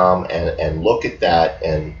 Borderlandspress.com, and look at that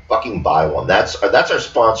and fucking buy one. That's our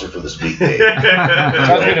sponsor for this week, Dave.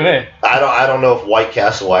 Sounds good to me. I don't know if White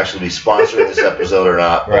Castle will actually be sponsoring this episode or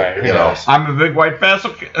not. But, Right. I'm a big White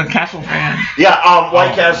Castle fan. Yeah,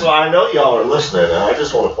 White Castle. I know y'all are listening, and I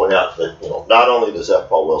just want to point out that not only does F.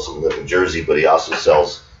 Paul Wilson live in Jersey, but he also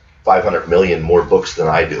sells 500 million more books than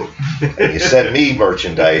I do. And you send me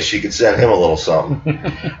merchandise, you could send him a little something.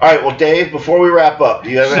 All right, well, Dave, before we wrap up,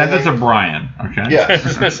 do you have Send anything? it to Brian, okay? Yeah.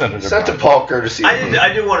 Send it to Paul courtesy.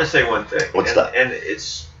 I do want to say one thing. What's that? And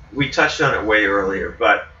we touched on it way earlier,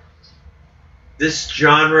 but this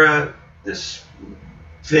genre, this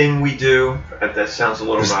thing we do, that sounds a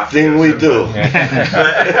little This mafioso. thing we do.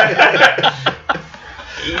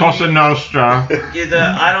 Cosa Nostra.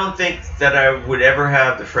 I don't think that I would ever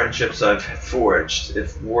have the friendships I've forged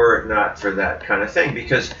were it not for that kind of thing.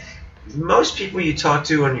 Because most people you talk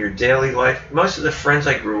to in your daily life, most of the friends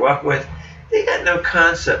I grew up with, they got no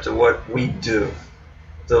concept of what we do.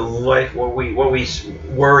 The life, what we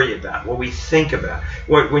worry about, what we think about.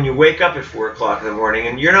 When you wake up at 4 o'clock in the morning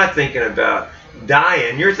and you're not thinking about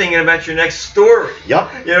dying, you're thinking about your next story.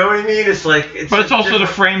 Yep. You know what I mean? But it's also the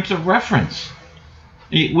frames of reference.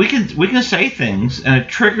 We can say things and it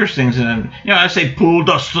triggers things, and I say pull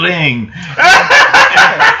the string,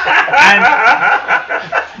 and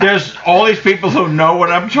there's all these people who know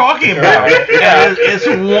what I'm talking about. And it's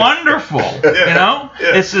wonderful,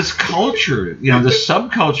 It's this culture, the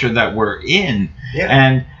subculture that we're in,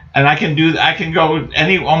 and I can go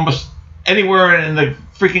almost anywhere in the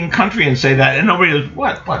freaking country and say that, and nobody goes,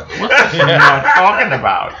 what's this talking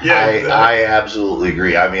about? I absolutely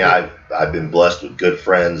agree. I mean, I've been blessed with good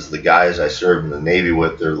friends. The guys I served in the Navy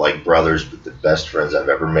with, they're like brothers, but the best friends I've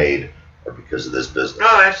ever made are because of this business.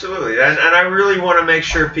 Oh, absolutely. And I really want to make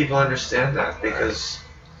sure people understand that, because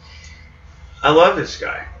I love this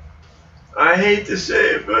guy. I hate to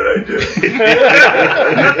say it, but I do.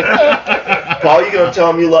 Paul, you gonna tell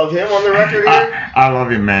him you love him on the record here? I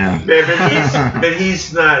love you, man. But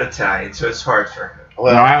he's not Italian, so it's hard for him.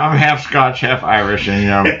 Well, no, I'm half Scotch, half Irish,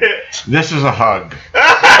 and this is a hug.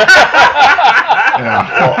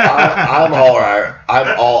 Well,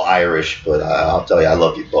 I'm all Irish, but I'll tell you, I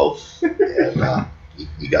love you both, and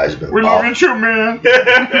you guys have been. We love you too, man.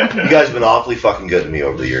 You guys have been awfully fucking good to me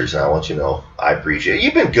over the years, and I want you to know I appreciate it.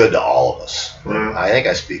 You've been good to all of us. I think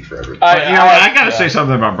I speak for everybody. I got to say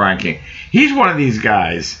something about Brian Keene. He's one of these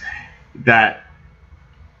guys that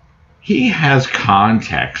he has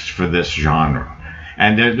context for this genre,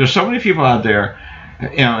 and there's so many people out there,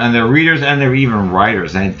 and they're readers and they're even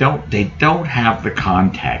writers, and they don't have the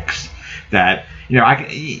context that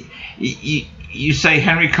you say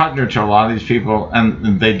Henry Kuttner to a lot of these people,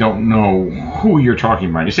 and they don't know who you're talking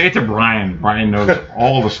about. You say it to Brian. Brian knows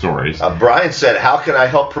all the stories. Brian said, "How can I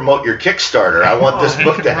help promote your Kickstarter? I want this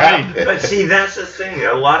book to happen." But see, that's the thing.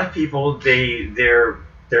 A lot of people, their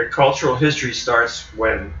cultural history starts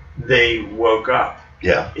when they woke up.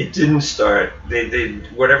 Yeah. It didn't start. They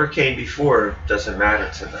whatever came before doesn't matter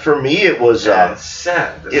to them. For me, it was it's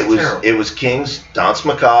sad. It was King's Danse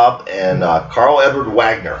Macabre, and Carl Edward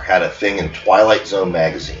Wagner had a thing in Twilight Zone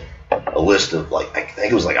magazine, a list of I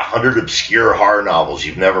think it was 100 obscure horror novels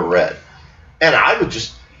you've never read, and I would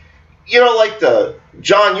just,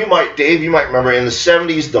 John, Dave, you might remember in the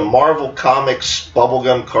 70s the Marvel Comics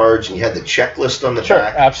bubblegum cards, and you had the checklist on the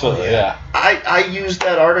back. Absolutely, yeah. I used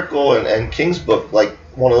that article and King's book like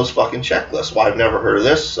one of those fucking checklists. Well, I've never heard of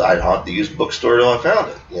this. I'd haunt the used bookstore till I found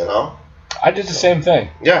it, I did the same thing.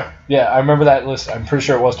 Yeah. Yeah, I remember that list. I'm pretty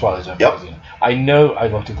sure it was Twilight Zone magazine. I know I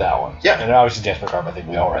looked at that one. Yeah. And obviously Dance Macabre, I think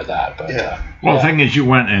we all read that. But Well, the thing is, you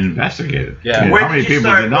went and investigated. Yeah. How many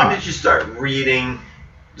people did not? When did you start reading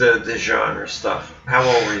the genre stuff? How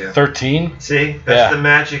old were you? 13. See? That's the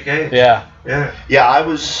magic age. Yeah. Yeah. Yeah,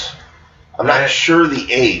 I'm not sure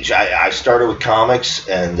the age. I started with comics,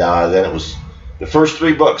 and then it was the first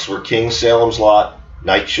 3 books were King, Salem's Lot,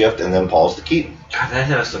 Night Shift, and then Paul's the Keaton. God, that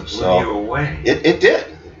has to blow you away. It did,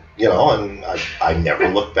 and I never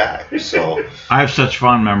looked back. So I have such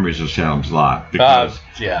fond memories of Salem's Lot because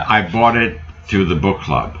I bought it through the book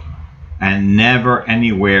club, and never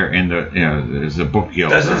anywhere in there's a book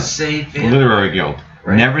guild, doesn't say vampire. Literary guild,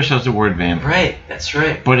 never says the word vampire. Right, that's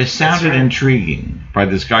right. But it sounded intriguing by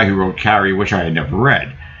this guy who wrote Carrie, which I had never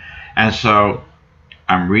read, and so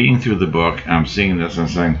I'm reading through the book and I'm seeing this and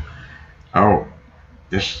saying, "Oh,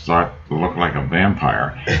 this starts to look like a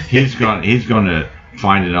vampire." He's going to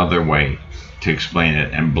find another way to explain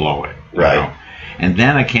it and blow it, right? And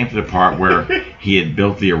then I came to the part where he had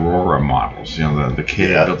built the Aurora models. The kid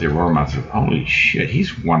had built the Aurora models. I said, "Holy shit,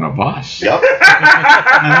 he's one of us." Yep.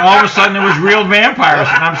 And all of a sudden, it was real vampires,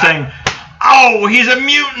 and I'm saying, "Oh, he's a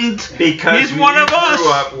mutant. Because he's one of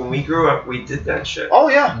us." When we grew up, we did that shit. Oh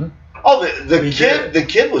yeah. Mm-hmm. Oh, the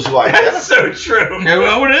kid was who I did. That's so true. Yeah,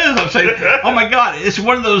 well, it is. I'm saying, oh my God, it's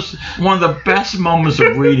one of the best moments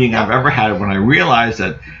of reading I've ever had when I realized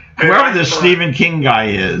that whoever this Stephen King guy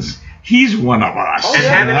is, he's one of us.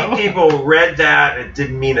 And how many people read that and it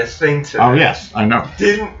didn't mean a thing to them? Oh yes, I know.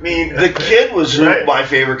 Didn't mean the kid was my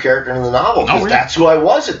favorite character in the novel because that's who I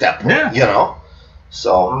was at that point. Yeah.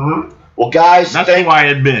 So. Well, guys, that's who I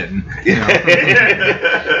had been.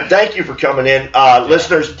 Thank you for coming in.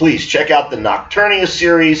 Listeners, please check out the Nocturnia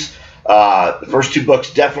series. The first 2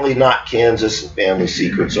 books, Definitely Not Kansas and Family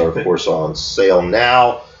Secrets, are, of course, on sale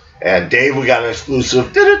now. And, Dave, we got an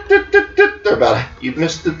exclusive. You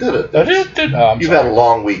missed the You've had a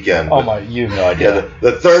long weekend. Oh, my, you have no idea. Yeah,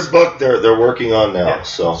 the 3rd book they're working on now. Yeah,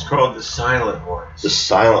 so it's called The Silent Ones. The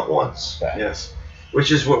Silent Ones. Okay. Yes. Which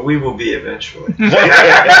is what we will be eventually. Guys,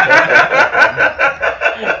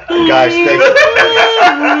 thank you.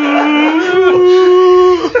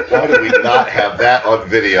 Why do we not have that on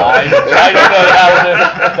video? I don't know.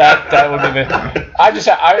 That would be me. I just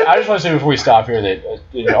want to say before we stop here that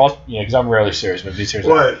because I'm rarely serious, but be serious.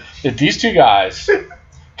 What? That these 2 guys,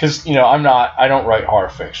 because I don't write horror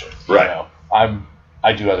fiction. Right.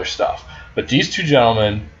 I do other stuff, but these 2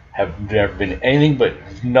 gentlemen have never been anything but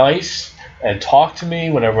nice. And talk to me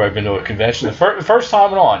whenever I've been to a convention. The first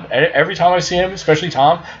time on, every time I see him, especially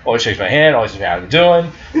Tom, always shakes my hand, always asks me how I'm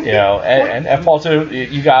doing. And F. Paul too.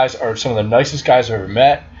 You guys are some of the nicest guys I've ever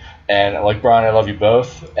met. And like Brian, I love you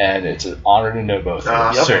both, and it's an honor to know both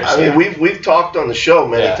of you. Seriously. I mean, we've talked on the show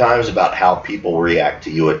many times about how people react to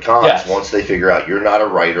you at cons once they figure out you're not a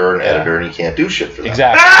writer or an editor and you can't do shit for them.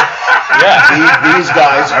 Exactly. These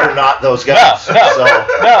guys are not those guys.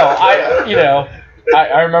 No.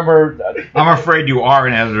 I remember. I'm afraid you are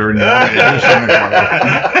an editor and you want me to do something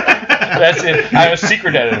for you. That's it. I'm a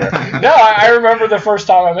secret editor. No, I remember the first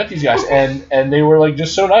time I met these guys, and they were like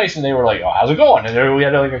just so nice, and they were like, "Oh, how's it going?" And we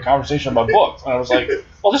had like a conversation about books, and I was like,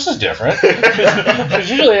 "Well, this is different." Because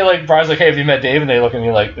usually, like, Brian's like, "Hey, have you met Dave?" And they look at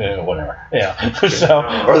me like, whatever. Yeah. So.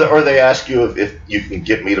 Or they ask you if you can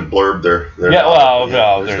get me to blurb their yeah. Well,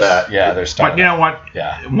 no, there's that. Yeah, there's stuff. But you know what?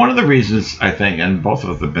 Yeah. One of the reasons I think, and both of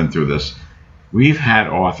us have been through this, we've had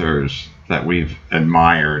authors that we've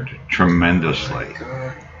admired tremendously.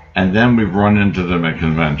 And then we've run into them at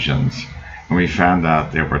conventions, and we found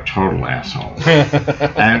out they were total assholes.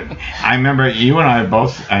 And I remember you and I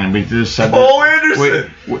both, and we just said, Paul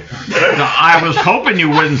Anderson. No, I was hoping you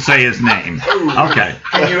wouldn't say his name. Okay.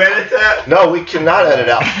 Can you edit that? No, we cannot edit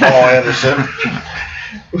out Paul Anderson.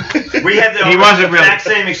 We had the He wasn't really. exact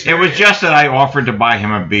same experience. It was just that I offered to buy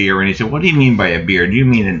him a beer, and he said, "What do you mean by a beer? Do you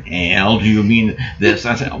mean an ale? Do you mean this?"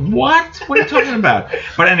 I said, "What? What are you talking about?"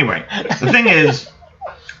 But anyway, the thing is,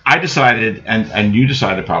 I decided, and you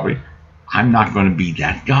decided probably, I'm not going to be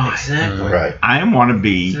that guy. Exactly. Right. I want to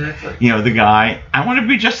be, the guy. I want to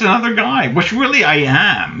be just another guy, which really I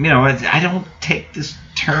am. I don't take this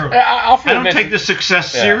term. I don't take this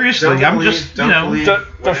success seriously. I'm just,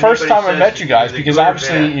 the first time I met you guys, because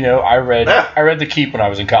obviously, I read The Keep when I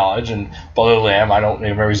was in college, and Blood of the Lamb. I don't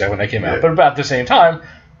even remember exactly when they came out, but about the same time,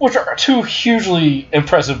 which are two hugely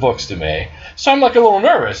impressive books to me. So I'm like a little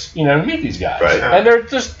nervous, to meet these guys. Right. And they're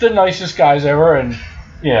just the nicest guys ever, and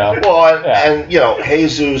Well, and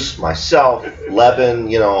Jesus, myself, Levin,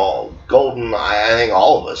 Golden, I think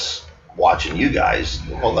all of us watching you guys,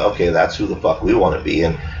 well, okay, that's who the fuck we want to be.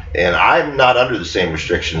 And I'm not under the same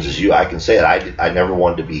restrictions as you. I can say it. I never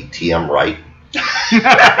wanted to be T.M. Wright. Or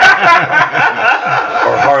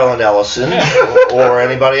Harlan Ellison, or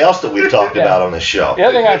anybody else that we've talked about on this show. The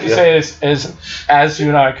other thing I have to say is, as you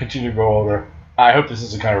and I continue to grow older, I hope this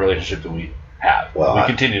is the kind of relationship that we have. Well, we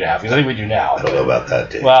continue to have, because I think we do now. I don't know about that,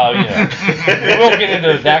 Dave. Well, we won't get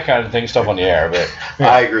into that kind of stuff on the air, but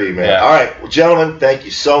I agree, man. Yeah. All right, well, gentlemen, thank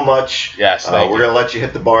you so much. Yes, we're going to let you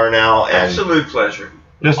hit the bar now. And Absolute pleasure.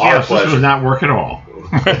 This was not work at all.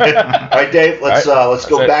 all right, Dave, let's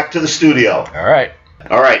go back to the studio. All right.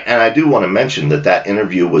 All right, and I do want to mention that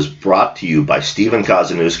interview was brought to you by Stephen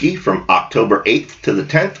Kazanowski from October 8th to the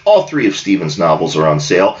 10th. All three of Stephen's novels are on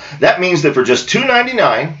sale. That means that for just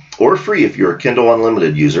 $2.99, or free if you're a Kindle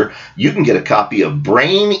Unlimited user, you can get a copy of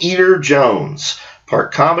Brain Eater Jones.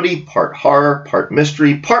 Part comedy, part horror, part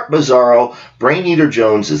mystery, part bizarro, Brain Eater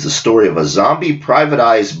Jones is the story of a zombie private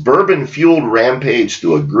eye's bourbon-fueled rampage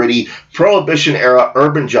through a gritty, Prohibition-era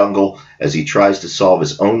urban jungle as he tries to solve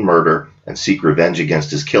his own murder and seek revenge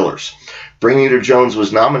against his killers. Brain Eater Jones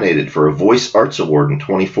was nominated for a Voice Arts Award in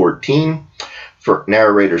 2014 for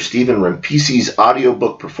narrator Stephen Rampisi's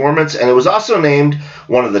audiobook performance, and it was also named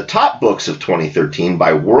one of the top books of 2013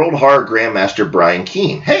 by World Horror Grandmaster Brian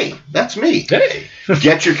Keene. Hey, that's me. Hey.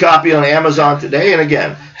 Get your copy on Amazon today, and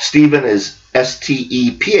again, Stephen is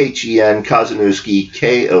Stephen Kazanowski,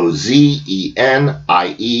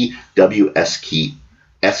 KOZENIEWSKI.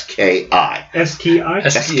 SKI.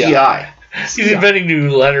 He's inventing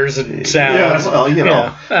new letters and sounds. Yeah,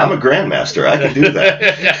 well, I'm a grandmaster. I can do that.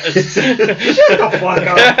 Shut the fuck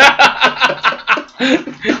up.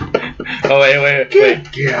 Oh, wait.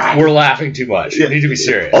 We're laughing too much. We need to be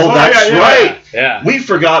serious. Oh, that's right. Yeah. We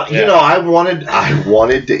forgot. Yeah. I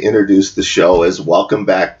wanted to introduce the show as Welcome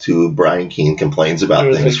Back to Brian Keene Complains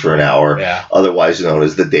About Things for an Hour, otherwise known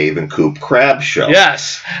as the Dave and Coop Crab Show.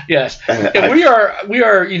 Yes. And we are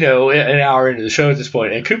an hour into the show at this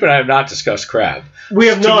point, and Coop and I have not discussed crab. We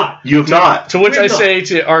have not. You have not. To which I say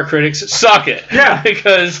to our critics, suck it. Yeah.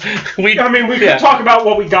 Because we could talk about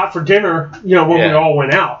what we got for dinner, when we all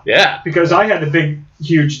went out. Yeah. Because I had a big,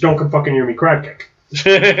 huge, don't come fucking near me crab cake. So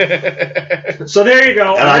there you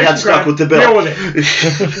go. And I got stuck with the bill. Deal with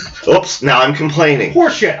it. Oops, now I'm complaining.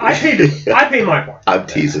 Horseshit. I paid my part. I'm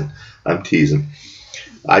teasing.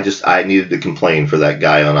 I needed to complain for that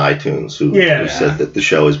guy on iTunes who said that the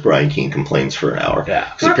show is Brian Keene Complains for an Hour.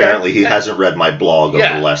 Yeah. Because apparently he hasn't read my blog over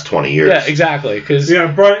the last 20 years. Yeah, exactly. Because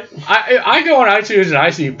Brian, I go on iTunes and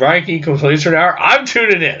I see Brian Keene Complains for an Hour. I'm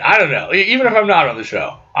tuning in. I don't know. Even if I'm not on the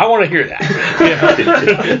show, I want to hear that.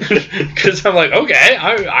 Because I'm like, okay,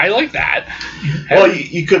 I like that. Well,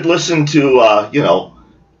 you could listen to,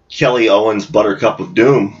 Kelly Owens' Buttercup of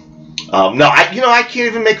Doom. I can't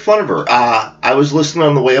even make fun of her. I was listening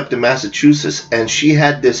on the way up to Massachusetts, and she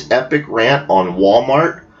had this epic rant on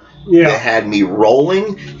Walmart that had me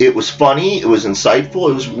rolling. It was funny. It was insightful.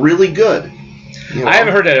 It was really good. You know? I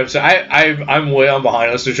haven't heard that episode. I'm way on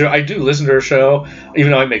behind listening to her. I do listen to her show,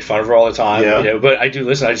 even though I make fun of her all the time. Yeah. You know, but I do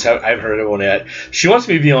listen. I haven't heard it one yet. She wants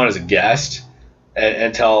me to be on as a guest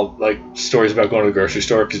and tell like stories about going to the grocery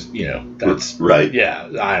store because that's right.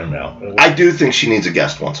 Yeah, I don't know. I do think she needs a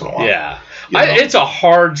guest once in a while. Yeah, You know? it's a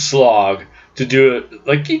hard slog to do it.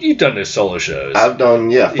 Like you've done this solo shows. I've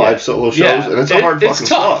done 5 solo shows, and it's a hard fucking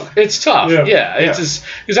slog. It's tough. Yeah. It's just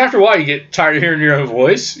because after a while you get tired of hearing your own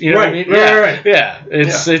voice. You know what I mean? Right. Yeah.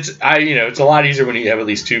 It's it's a lot easier when you have at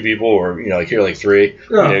least 2 people, or like here like 3.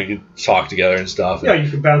 Yeah. You can talk together and stuff. Yeah, you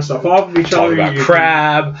can bounce stuff off of each Talk other. about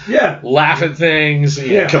crab. Laugh at things.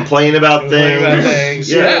 Complain about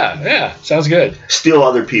things. Yeah. Sounds good. Steal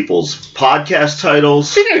other people's podcast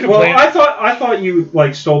titles. Well, I thought you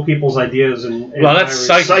like stole people's ideas and well, that's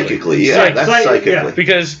psychically. That's psychically. Yeah,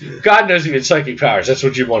 because God knows you get psychic powers. That's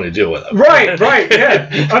what you want to do with them. Right.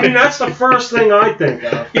 Yeah. I mean, that's the first thing I think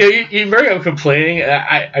of. You bring up complaining. And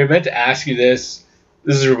I meant to ask you this.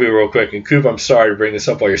 This is going to be real quick. And Coop, I'm sorry to bring this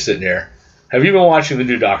up while you're sitting here. Have you been watching the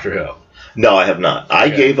new Doctor Who? No, I have not. I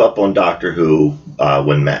gave up on Doctor Who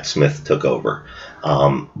when Matt Smith took over.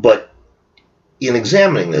 But in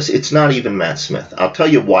examining this, it's not even Matt Smith. I'll tell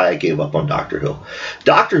you why I gave up on Doctor Who.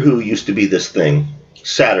 Doctor Who used to be this thing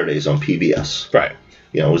Saturdays on PBS. Right.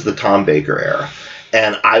 It was the Tom Baker era.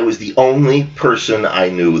 And I was the only person I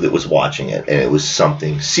knew that was watching it. And it was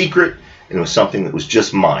something secret, and it was something that was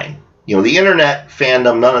just mine. The internet,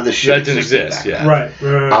 fandom, none of this shit that didn't exist. Yeah. Right.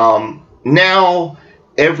 Now,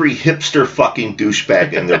 every hipster fucking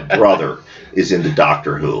douchebag and their brother is into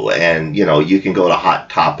Doctor Who. And, you can go to Hot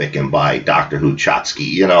Topic and buy Doctor Who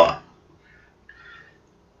Chotsky.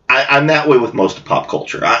 I'm that way with most of pop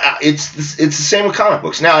culture. It's the same with comic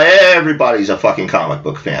books. Now, everybody's a fucking comic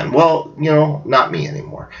book fan. Well, not me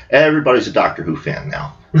anymore. Everybody's a Doctor Who fan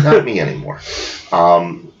now. Not me anymore.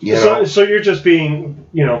 So you're just being,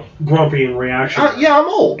 grumpy and reactionary. I'm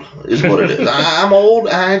old, is what it is. I'm old,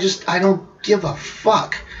 and I don't give a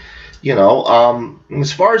fuck.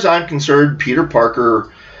 As far as I'm concerned, Peter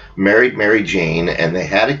Parker married Mary Jane, and they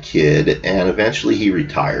had a kid, and eventually he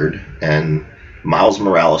retired, and Miles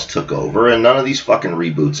Morales took over, and none of these fucking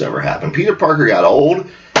reboots ever happened. Peter Parker got old,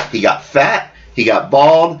 he got fat, he got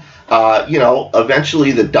bald.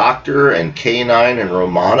 Eventually the Doctor and K9 and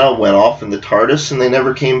Romana went off in the TARDIS, and they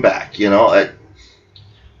never came back.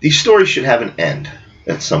 These stories should have an end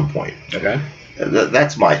at some point. Okay.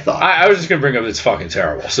 That's my thought. I was just gonna bring up it's fucking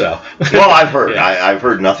terrible. So. Well, I've heard. I've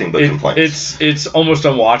heard nothing but complaints. It's almost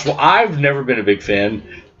unwatchable. I've never been a big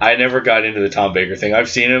fan. I never got into the Tom Baker thing. I've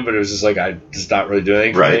seen him, but it was just like I just not really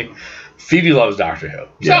doing anything for me. Phoebe loves Doctor Who,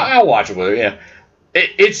 so I'll watch it with her. Yeah,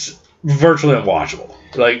 it's virtually unwatchable.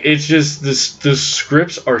 Like it's just the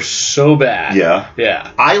scripts are so bad.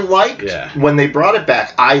 Yeah. I liked when they brought it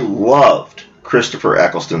back. I loved Christopher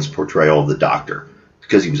Eccleston's portrayal of the Doctor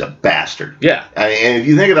because he was a bastard. Yeah. And if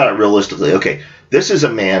you think about it realistically, okay, this is a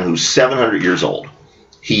man who's 700 years old.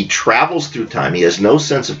 He travels through time. He has no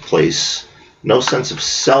sense of place, no sense of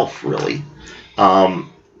self, really.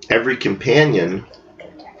 Every companion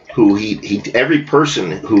every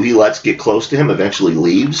person who he lets get close to him eventually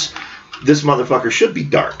leaves. This motherfucker should be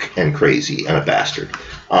dark and crazy and a bastard.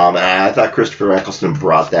 And I thought Christopher Eccleston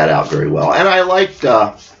brought that out very well. And I liked,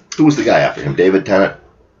 who was the guy after him? David Tennant?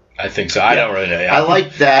 I think so. I don't really know. Yeah. I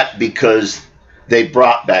liked that because they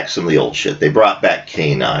brought back some of the old shit. They brought back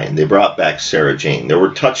K9. They brought back Sarah Jane. There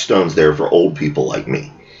were touchstones there for old people like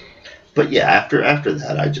me. But yeah, after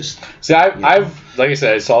that, I just... See, I've like I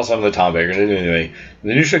said, I saw some of the Tom Baker. Anyway,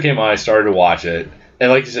 the new show came on, I started to watch it.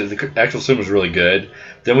 And like you said, the actual film was really good.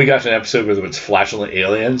 Then we got to an episode with it's flatulent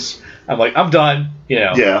aliens. I'm like, I'm done,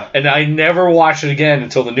 Yeah. And I never watched it again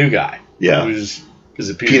until the new guy. Yeah. Is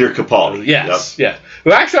it Peter Capaldi? Yes.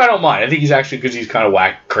 Well, actually, I don't mind. I think he's actually because he's kind of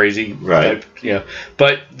whack, crazy, right? Type,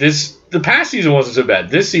 But the past season wasn't so bad.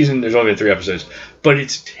 This season, there's only been 3 episodes, but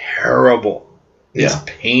it's terrible. It's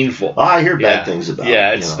painful. Oh, I hear bad things about it.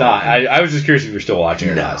 Yeah, it's not. I was just curious if you're still watching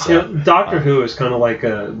or not. So. Doctor Who is kind of like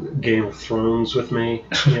a Game of Thrones with me.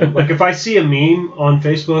 Like if I see a meme on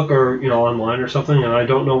Facebook or online or something, and I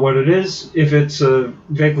don't know what it is, if it's a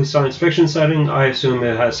vaguely science fiction setting, I assume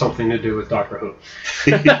it has something to do with Doctor Who.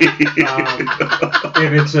 If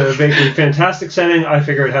it's a vaguely fantastic setting, I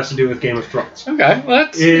figure it has to do with Game of Thrones. Okay, well,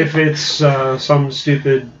 if it's some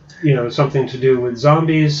stupid, something to do with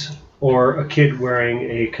zombies. Or a kid wearing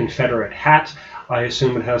a Confederate hat, I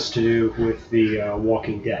assume it has to do with the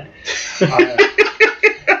Walking Dead.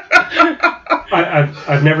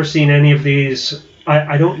 I've never seen any of these.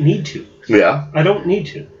 I don't need to. Yeah. I don't need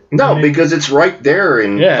to. No, because it's right there,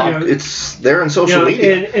 and it's there in social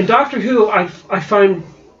media. And Doctor Who, I find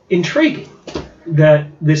intriguing that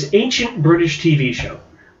this ancient British TV show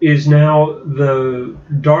is now the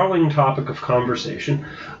darling topic of conversation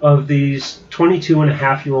of these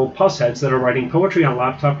 22-and-a-half-year-old pussheads that are writing poetry on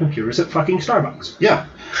laptop computers at fucking Starbucks. Yeah.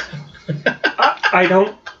 I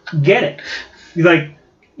don't get it. Like,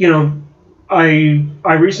 you know, I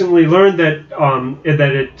recently learned that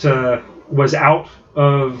it was out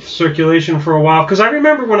of circulation for a while, because I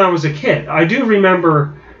remember when I was a kid. I do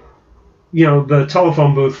remember, you know, the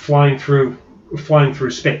telephone booth flying through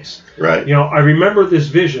space. Right. You know, I remember this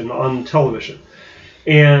vision on television,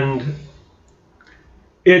 and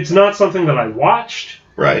it's not something that I watched.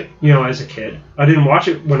 Right. You know, as a kid, I didn't watch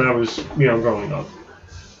it when I was, you know, growing up,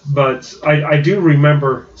 but I do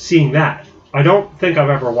remember seeing that. I don't think I've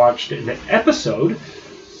ever watched an episode,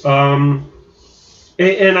 and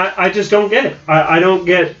I just don't get it. I don't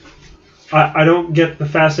get the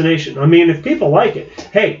fascination. I mean, if people like it,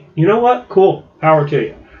 hey, you know what? Cool, power to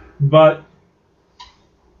you. But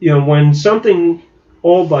you know, when something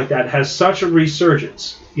old like that has such a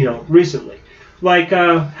resurgence, you know, recently, like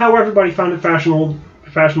how everybody found it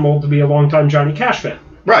fashionable to be a longtime Johnny Cash fan.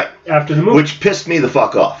 Right. After the movie. Which pissed me the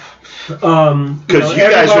fuck off. Because you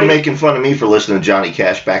guys were making fun of me for listening to Johnny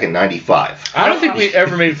Cash back in '95. I don't think we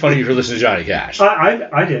ever made fun of you for listening to Johnny Cash.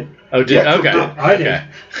 I did. Oh, did? Yeah, okay. I did. Okay.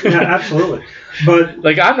 Yeah, absolutely. But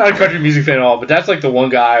like, I'm not a country music fan at all, but that's like the one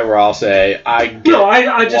guy where I'll say I get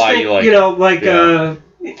I just why think, you like you know, like yeah.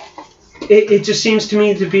 it just seems to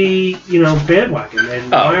me to be, you know, bandwagon,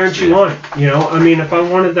 and why aren't you on it? You know, I mean, if I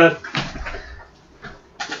wanted that.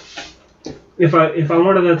 If I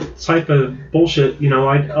wanted that type of bullshit, you know,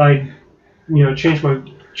 I'd you know, change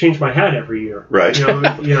my hat every year. Right.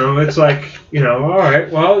 You know, it's like, you know, all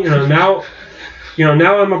right, well, you know, now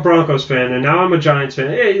I'm a Broncos fan, and now I'm a Giants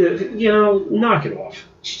fan. Hey, you know, knock it off.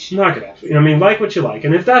 Knock it off. You know, I mean, like what you like,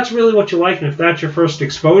 and if that's really what you like, and if that's your first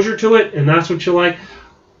exposure to it, and that's what you like,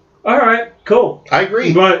 all right, cool. I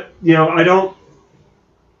agree. But you know, I don't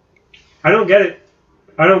get it.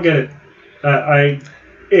 I don't get it.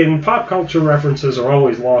 In pop culture, references are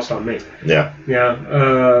always lost on me. Yeah.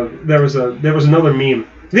 Yeah. There was another meme.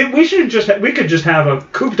 We could just have a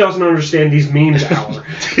Coop doesn't understand these memes hour.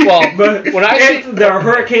 Well, but when I see the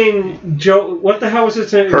Hurricane what the hell was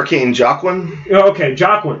its name? Hurricane Joaquin. Oh, okay,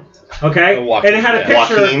 Joaquin. Okay. Joaquin, and it had a yeah.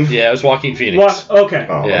 picture. Joaquin. Yeah, it was Joaquin Phoenix. Okay.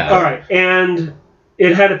 Oh, yeah. All right, and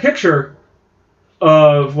it had a picture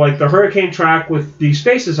of like the hurricane track with these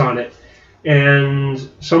faces on it. And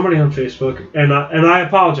somebody on Facebook, and I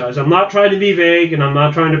apologize. I'm not trying to be vague, and I'm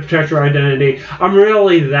not trying to protect your identity. I'm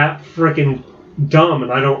really that freaking dumb,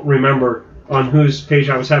 and I don't remember on whose page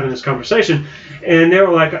I was having this conversation. And they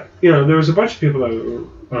were like, you know, there was a bunch of people that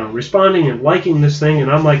were responding and liking this thing,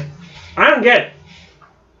 and I'm like, I don't get it.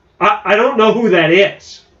 I don't know who that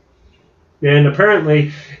is. And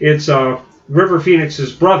apparently, it's River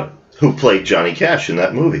Phoenix's brother, Who played Johnny Cash in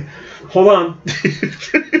that movie. Hold on.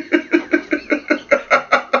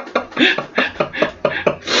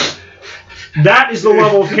 That is the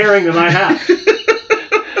level of caring that I have.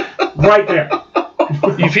 Right there.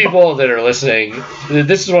 You people that are listening,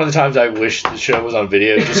 this is one of the times I wish the show was on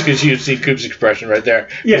video, just because you'd see Coop's expression right there.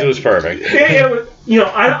 Yeah. It was perfect. You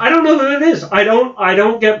know, I don't know who it is. I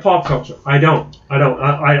don't get pop culture. I don't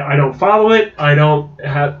follow it. I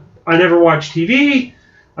never watch TV.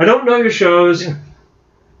 I don't know your shows.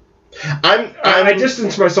 I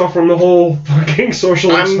distance myself from the whole fucking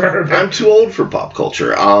social experiment. I'm too old for pop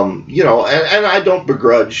culture. You know, and I don't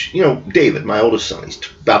begrudge, you know, David, my oldest son, he's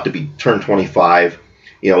about to turn 25.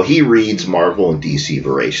 You know, he reads Marvel and DC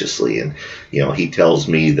voraciously, and, you know, he tells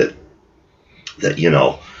me that you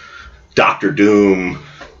know, Doctor Doom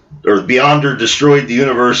or Beyonder destroyed the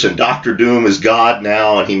universe, and Doctor Doom is God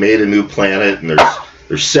now, and he made a new planet, and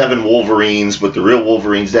there's 7 Wolverines, but the real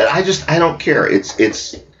Wolverine's dead. I don't care.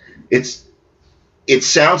 It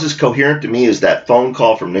sounds as coherent to me as that phone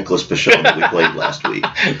call from Nicholas Pichon that we played last week.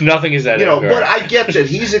 Nothing is that. You know, but I get that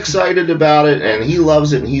he's excited about it and he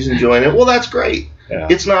loves it and he's enjoying it. Well, that's great. Yeah.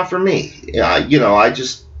 It's not for me. You know, I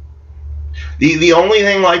just the only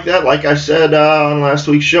thing like that, like I said on last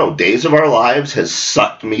week's show, Days of Our Lives has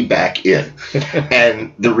sucked me back in,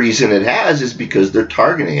 and the reason it has is because they're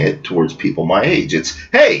targeting it towards people my age. It's,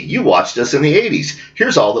 hey, you watched us in the '80s.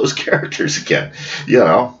 Here's all those characters again. You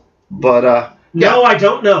know. But, No, I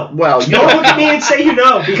don't know. Well, don't look at me and say you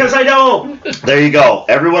know, because I don't. There you go.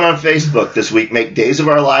 Everyone on Facebook this week, make Days of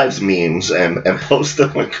Our Lives memes and post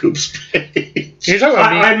them on Coop's page. You're talking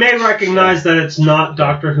about I may recognize that it's not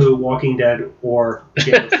Doctor Who, Walking Dead, or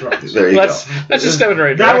Game of Thrones. There you go. Let's just step in the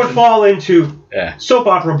right That direction. would fall into soap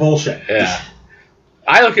opera bullshit. Yeah.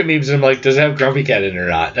 I look at memes and I'm like, does it have Grumpy Cat in it or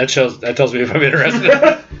not? That tells me if I'm interested.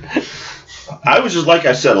 I was just, like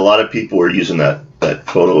I said, a lot of people were using that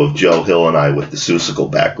photo of Joe Hill and I with the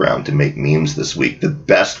Seussical background to make memes this week. The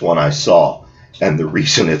best one I saw, and the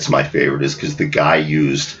reason it's my favorite, is because the guy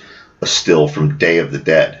used a still from Day of the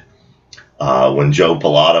Dead when Joe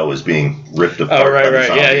Pilato was being ripped apart. Oh, right.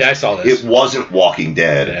 Zombies. Yeah, I saw this. It wasn't Walking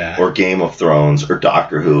Dead or Game of Thrones or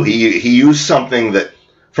Doctor Who. He used something that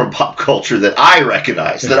from pop culture that I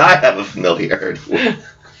recognize, that I have a familiarity with.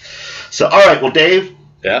 So, all right, well, Dave,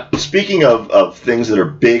 speaking of things that are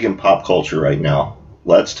big in pop culture right now,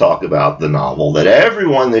 let's talk about the novel that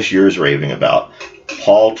everyone this year is raving about,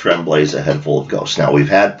 Paul Tremblay's A Head Full of Ghosts. Now, we've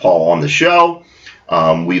had Paul on the show.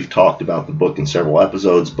 We've talked about the book in several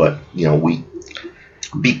episodes, but,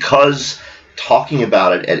 because talking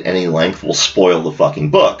about it at any length will spoil the fucking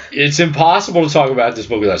book. It's impossible to talk about this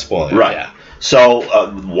book without spoiling it. Right. Yeah. So,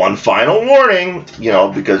 one final warning,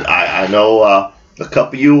 because I know a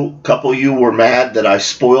couple of you were mad that I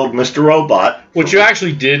spoiled Mr. Robot. Which you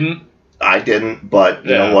actually didn't. I didn't, but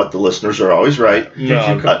you know what? The listeners are always right. Did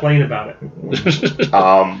you complain about it?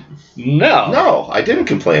 No, I didn't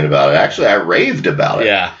complain about it. Actually, I raved about it.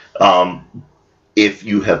 Yeah. If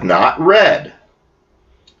you have not read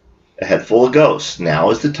A Head Full of Ghosts,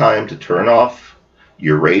 now is the time to turn off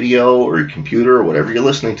your radio or your computer or whatever you're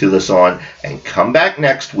listening to this on, and come back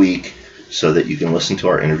next week so that you can listen to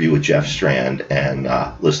our interview with Jeff Strand and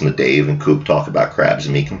listen to Dave and Coop talk about crabs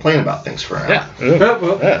and me complain about things for an hour.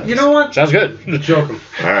 Well, you know what? Sounds good. Joking.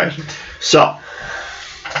 All right. So,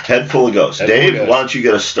 Head Full of Ghosts. Dave, why don't you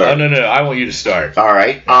get us started? No. I want you to start. All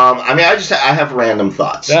right. I have random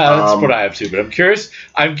thoughts. Yeah, that's what I have too. But I'm curious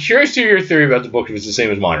to hear your theory about the book, if it's the same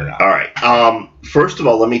as mine or not. All right. First of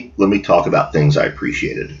all, let me talk about things I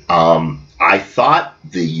appreciated. I thought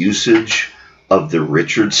the usage of the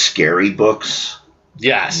Richard Scarry books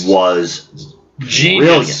was genius.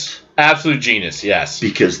 Brilliant. Absolute genius, yes.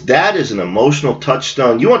 Because that is an emotional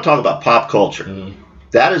touchstone. You want to talk about pop culture. Mm-hmm.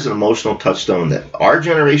 That is an emotional touchstone that our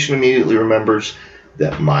generation immediately remembers,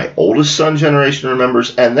 that my oldest son generation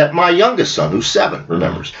remembers, and that my youngest son, who's 7,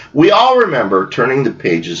 remembers. Mm-hmm. We all remember turning the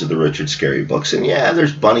pages of the Richard Scarry books, and yeah,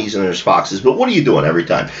 there's bunnies and there's foxes, but what are you doing every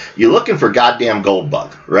time? You're looking for goddamn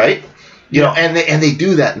Goldbug, right? And they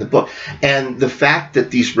do that in the book. And the fact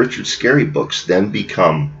that these Richard Scarry books then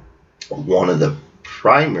become one of the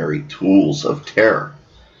primary tools of terror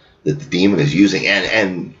that the demon is using,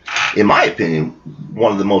 and in my opinion,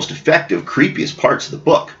 one of the most effective, creepiest parts of the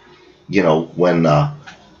book. When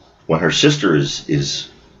her sister is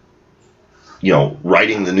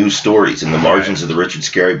writing the new stories in the margins of the Richard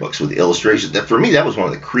Scarry books with the illustrations. That, for me, that was one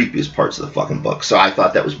of the creepiest parts of the fucking book. So I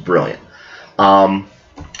thought that was brilliant.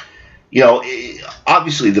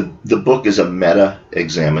 Obviously the book is a meta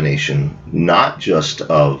examination, not just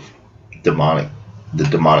of the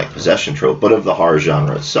demonic possession trope, but of the horror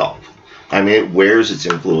genre itself. I mean, it wears its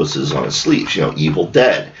influences on its sleeves. Evil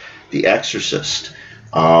Dead, The Exorcist,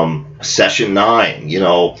 Session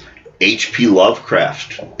 9, H.P.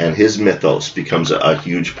 Lovecraft and his mythos becomes a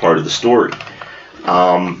huge part of the story.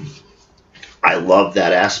 I love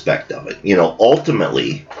that aspect of it.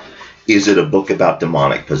 Ultimately, is it a book about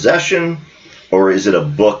demonic possession, or is it a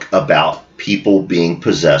book about people being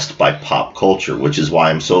possessed by pop culture, which is why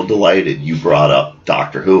I'm so delighted you brought up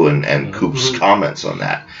Doctor Who and Coop's comments on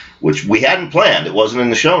that, which we hadn't planned. It wasn't in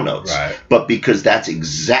the show notes. Right. But because that's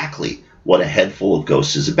exactly what A Head Full of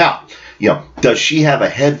Ghosts is about. Does she have a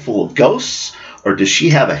head full of ghosts, or does she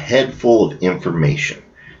have a head full of information?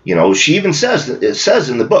 She even says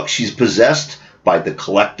in the book, she's possessed by the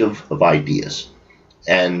collective of ideas.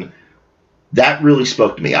 And that really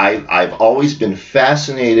spoke to me. I've always been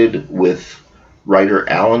fascinated with writer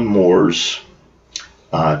Alan Moore's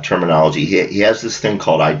terminology. He has this thing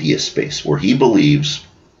called idea space, where he believes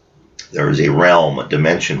there is a realm, a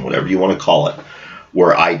dimension, whatever you want to call it,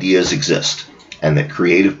 where ideas exist, and that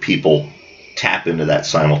creative people tap into that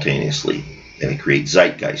simultaneously, and it creates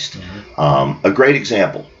zeitgeist. Mm-hmm. A great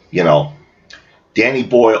example, Danny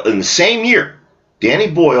Boyle, in the same year,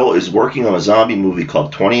 Danny Boyle is working on a zombie movie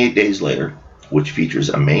called 28 Days Later, which features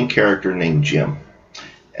a main character named Jim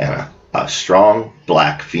and a strong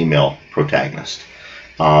black female protagonist.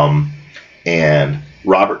 And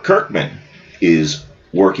Robert Kirkman is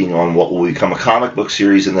working on what will become a comic book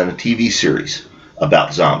series and then a TV series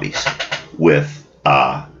about zombies with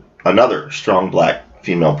another strong black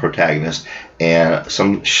female protagonist. And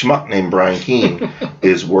some schmuck named Brian Keene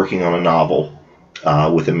is working on a novel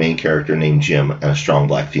with a main character named Jim and a strong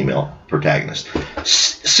black female protagonist,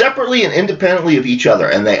 separately and independently of each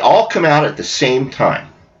other, and they all come out at the same time.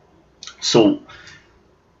 So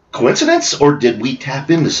coincidence, or did we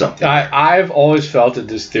tap into something? I've always felt that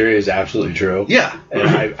this theory is absolutely true. Yeah. And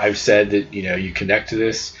I've said that, you connect to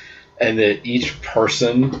this, and that each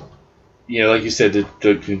person, like you said, that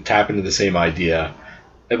can tap into the same idea.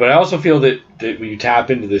 But I also feel that when you tap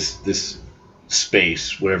into this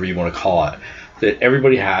space, whatever you want to call it, that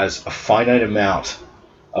everybody has a finite amount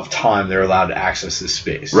of time they're allowed to access this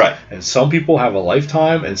space. Right. And some people have a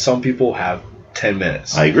lifetime, and some people have 10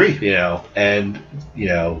 minutes. I agree. Yeah,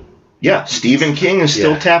 Stephen King is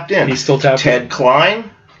still tapped in. He's still tapped in. Ted Klein,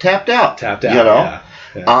 tapped out. Tapped out,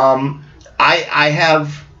 Yeah. I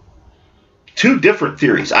have two different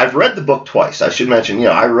theories. I've read the book twice. I should mention,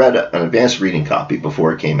 I read an advanced reading copy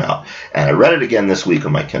before it came out, and I read it again this week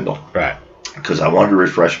on my Kindle. Right. Because I wanted to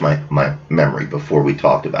refresh my memory before we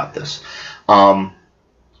talked about this.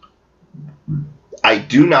 I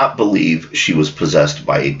do not believe she was possessed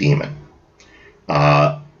by a demon.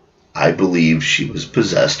 I believe she was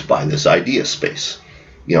possessed by this idea space.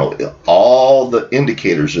 All the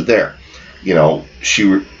indicators are there.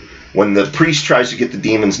 When the priest tries to get the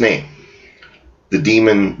demon's name,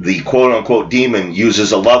 the quote-unquote demon,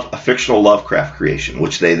 uses a fictional Lovecraft creation,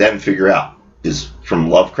 which they then figure out is from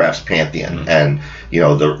Lovecraft's pantheon. And,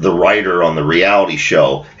 the writer on the reality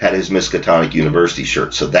show had his Miskatonic University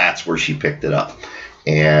shirt, so that's where she picked it up.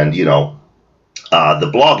 And, the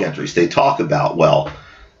blog entries, they talk about,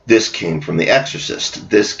 this came from The Exorcist.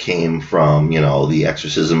 This came from, The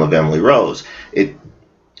Exorcism of Emily Rose.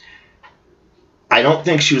 I don't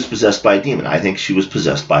think she was possessed by a demon. I think she was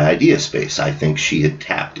possessed by idea space. I think she had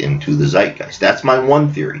tapped into the zeitgeist. That's my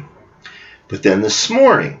one theory. But then this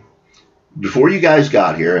morning, before you guys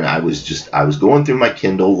got here, and I was going through my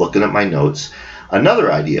Kindle, looking at my notes,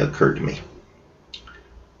 another idea occurred to me.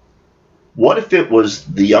 What if it was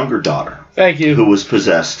the younger daughter? Thank you. Who was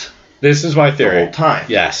possessed? This is my theory. The whole time.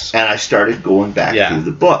 Yes. And I started going back through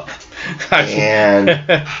the book. And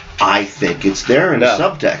I think it's there in the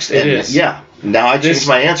subtext. It is. Yeah. Now I changed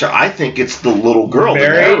my answer. I think it's the little girl, the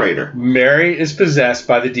narrator. Mary is possessed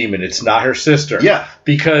by the demon. It's not her sister. Yeah.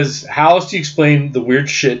 Because how else do you explain the weird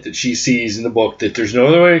shit that she sees in the book that there's no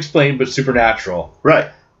other way to explain but supernatural?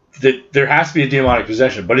 Right. That there has to be a demonic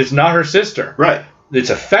possession, but it's not her sister. Right.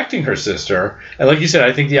 It's affecting her sister. And like you said,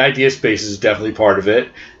 I think the idea space is definitely part of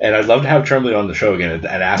it. And I'd love to have Tremblay on the show again and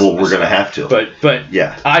ask him. Well, we're going to have to. But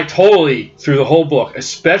yeah. I totally, through the whole book,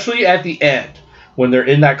 especially at the end, when they're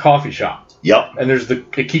in that coffee shop. Yep. And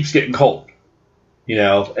it keeps getting cold.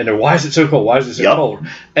 And why is it so cold? Why is it so cold?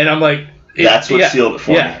 And I'm like... That's what sealed it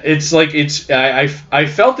for me. Yeah, it's like, I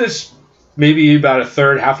felt this maybe about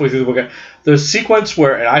halfway through the book. The sequence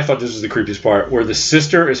where, and I thought this was the creepiest part, where the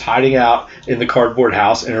sister is hiding out in the cardboard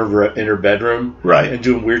house in her bedroom, right, and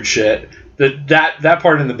doing weird shit. That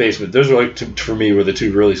part in the basement, those are for me were the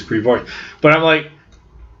two really creepy parts. But I'm like,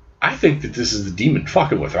 I think that this is the demon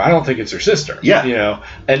fucking with her. I don't think it's her sister. Yeah,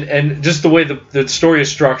 and just the way the story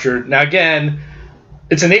is structured. Now again,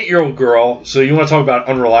 it's an 8-year-old girl, so you want to talk about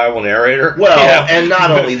unreliable narrator? Well, and not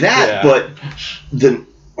only that, but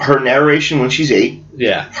her narration when she's 8.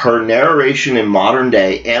 Yeah. Her narration in modern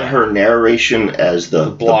day and her narration as the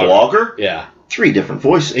blogger. Yeah. 3 different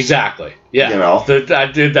voices. Exactly. Yeah.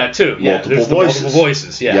 I did that too. Multiple voices. Multiple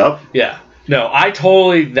voices. Yeah. Yep. Yeah. No,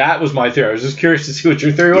 that was my theory. I was just curious to see what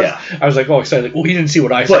your theory was. Yeah. I was like, excited. Well, he didn't see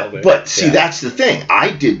what I saw. But see, that's the thing.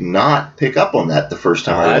 I did not pick up on that the first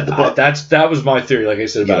time I read the book. That was my theory, like I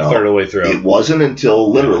said, about a third of the way through. It wasn't until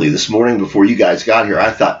literally this morning before you guys got here,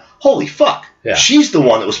 I thought, holy fuck, she's the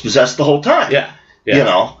one that was possessed the whole time. Yeah.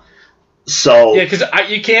 So... Yeah, because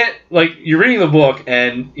you can't, you're reading the book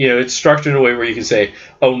and, it's structured in a way where you can say,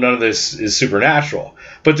 oh, none of this is supernatural.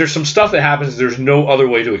 But there's some stuff that happens, there's no other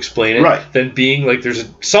way to explain it than being there's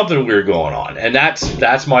something weird going on. And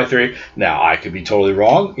that's my theory. Now, I could be totally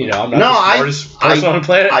wrong. I'm not the smartest person on the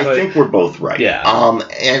planet. I think we're both right. Yeah.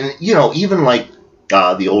 And, even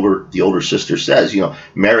the older sister says,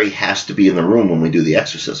 Mary has to be in the room when we do the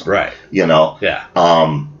exorcism. Right. Yeah.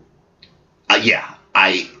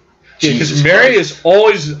 Because Mary is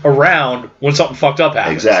always around when something fucked up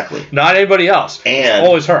happens. Exactly. Not anybody else. It's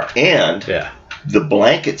always her. And the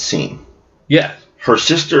blanket scene. Yeah. Her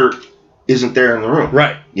sister isn't there in the room.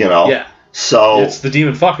 Right. Yeah. So it's the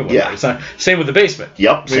demon fucking with her. It's not same with the basement.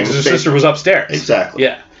 Yep. Because her sister was upstairs. Exactly.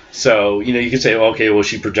 Yeah. So you could say,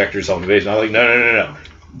 she projected herself in the basement. I'm like, no.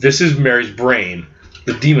 This is Mary's brain.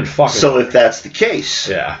 The demon fucking. So if that's the case.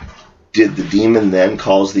 Yeah. Did the demon then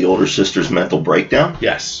cause the older sister's mental breakdown?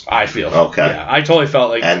 Yes, I feel. Okay. Yeah, I totally felt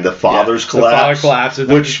like. And the father's collapse. The father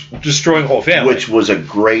collapsed, which destroying the whole family. Which was a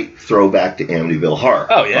great throwback to Amityville Horror.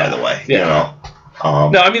 Oh yeah. By the way, No,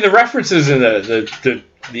 I mean the references in the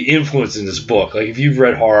the influence in this book. Like if you've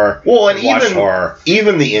read horror, well, and watched horror,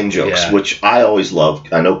 even the in jokes, which I always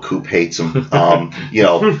love. I know Coop hates them.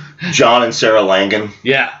 John and Sarah Langan.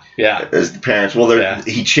 Yeah. As the parents. Well,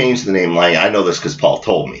 he changed the name Langan. I know this because Paul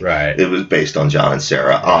told me. Right. It was based on John and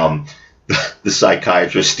Sarah. The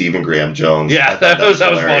psychiatrist Stephen Graham Jones. Yeah, that was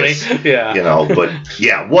funny. Yeah. But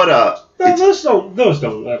yeah, what a. Those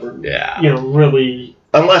don't ever. Yeah. Really.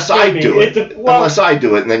 Unless I do it. Unless I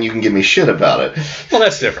do it, and then you can give me shit about it. Well,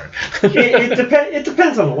 that's different. It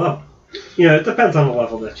depends on the level. It depends on the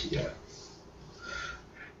level that you get.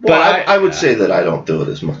 Well, I would say that I don't do it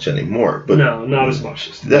as much anymore. But no, not as much.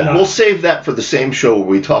 We'll save that for the same show where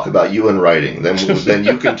we talk about you and writing. Then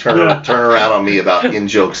you can turn around on me about in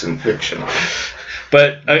jokes and fiction.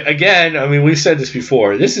 But again, I mean, we've said this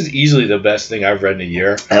before. This is easily the best thing I've read in a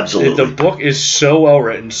year. Absolutely. The book is so well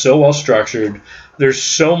written, so well structured. There's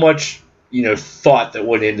so much, thought that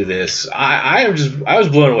went into this. I was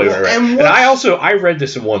blown away by it. And I read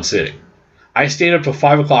this in one sitting. I stayed up till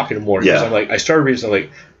 5 o'clock in the morning because I started reading. So I'm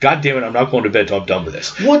like, God damn it, I'm not going to bed till I'm done with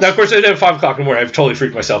this. Now, of course, at 5 o'clock in the morning, I've totally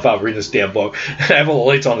freaked myself out reading this damn book. I have all the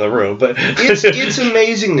lights on in the room, but it's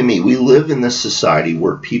amazing to me. We live in this society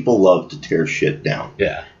where people love to tear shit down.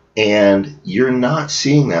 Yeah, and you're not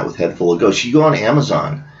seeing that with Head Full of Ghosts. You go on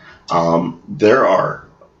Amazon, there are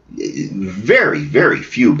very, very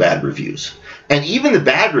few bad reviews, and even the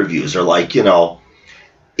bad reviews are like,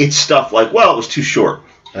 it's stuff like, well, it was too short.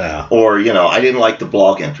 Or, I didn't like the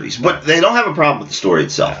blog entries. But they don't have a problem with the story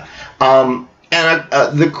itself. And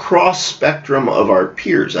the cross-spectrum of our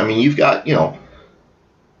peers. I mean, you've got,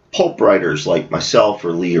 pulp writers like myself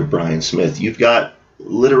or Lee or Brian Smith. You've got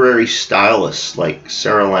literary stylists like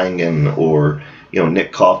Sarah Langan or,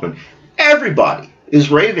 Nick Kaufman. Everybody is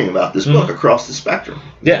raving about this book across the spectrum.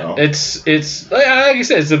 Yeah, it's like I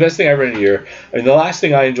said, it's the best thing I've read in a year. I mean, the last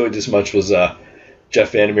thing I enjoyed this much was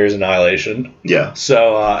Jeff Vandermeer's Annihilation. Yeah.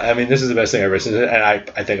 So, this is the best thing I've read, and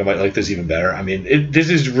I think I might like this even better. I mean, this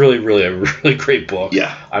is really, really a really great book.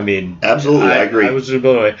 Yeah. I mean, absolutely, I agree. I was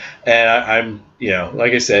blown away, and I'm,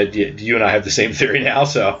 like I said, you and I have the same theory now,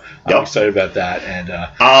 so I'm excited about that. And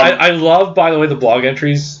I love, by the way, the blog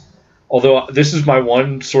entries. Although this is my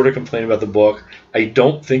one sort of complaint about the book, I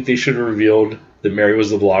don't think they should have revealed that Mary was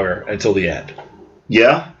the blogger until the end.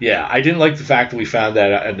 Yeah? Yeah, I didn't like the fact that we found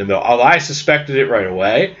that in the middle. Although I suspected it right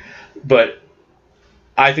away, but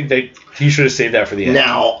I think he should have saved that for the end.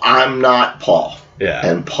 Now, I'm not Paul. Yeah.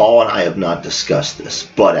 And Paul and I have not discussed this,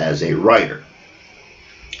 but as a writer,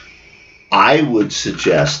 I would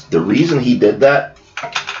suggest the reason he did that,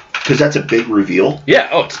 because that's a big reveal. Yeah,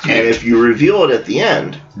 it's huge. And if you reveal it at the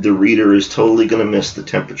end, the reader is totally going to miss the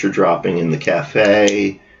temperature dropping in the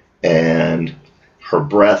cafe and her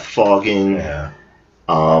breath fogging. Yeah.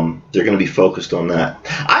 They're going to be focused on that.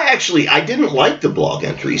 I didn't like the blog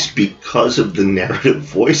entries because of the narrative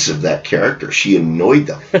voice of that character. She annoyed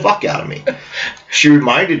the fuck out of me. She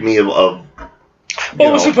reminded me of Well,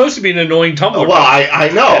 it was supposed to be an annoying Tumblr. Well, I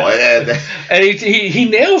know. Yeah. And he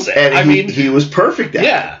nails it. And he was perfect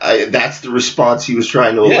at it. That's the response he was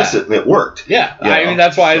trying to elicit, and it worked. Yeah. I mean,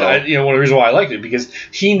 that's why, one of the reasons why I liked it, because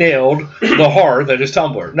he nailed the horror that is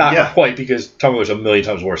Tumblr. Not quite, because Tumblr is a million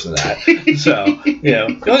times worse than that. So,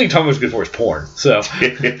 the only thing Tumblr is good for is porn. So.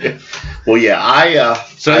 Well, yeah,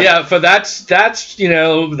 but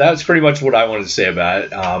that's pretty much what I wanted to say about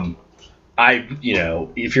it.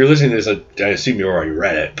 If you're listening to this, I assume you already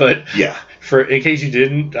read it, but in case you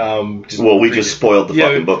didn't, we just spoiled the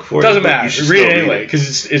fucking book for you. Doesn't matter. Read it anyway,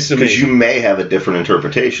 because it's amazing. Because you may have a different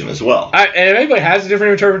interpretation as well. And if anybody has a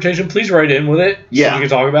different interpretation, please write in with it. Yeah, so we can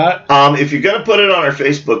talk about it. If you're gonna put it on our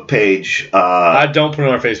Facebook page, I don't put it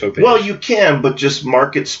on our Facebook page. Well, you can, but just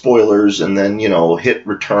mark it spoilers and then hit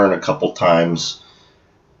return a couple times.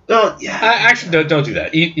 Actually, don't do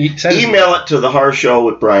that. Email it to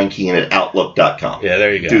thehorrorshow@briankeene@outlook.com. Yeah,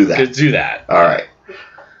 there you go. Do that. Do that. All right.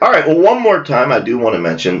 Well, one more time, I do want to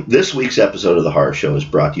mention this week's episode of The Horror Show is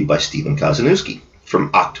brought to you by Stephen Kazanowski.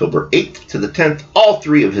 From October 8th to the 10th, all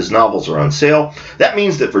 3 of his novels are on sale. That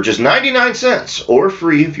means that for just 99 cents, or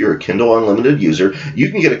free if you're a Kindle Unlimited user, you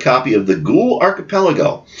can get a copy of The Ghoul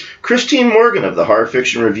Archipelago. Christine Morgan of the Horror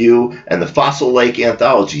Fiction Review and the Fossil Lake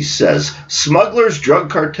Anthology says, smugglers, drug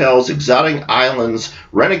cartels, exotic islands,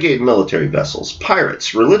 renegade military vessels,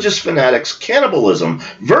 pirates, religious fanatics, cannibalism,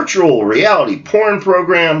 virtual reality porn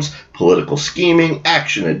programs, political scheming,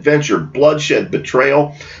 action, adventure, bloodshed,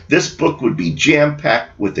 betrayal. This book would be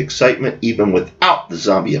jam-packed with excitement even without the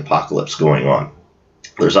zombie apocalypse going on.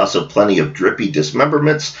 There's also plenty of drippy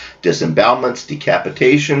dismemberments, disembowelments,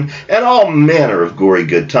 decapitation, and all manner of gory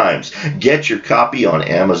good times. Get your copy on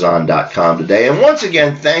Amazon.com today. And once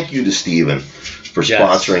again, thank you to Stephen for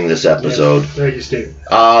sponsoring this episode. Yes. Thank you, Stephen.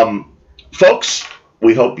 Folks,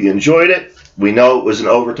 we hope you enjoyed it. We know it was an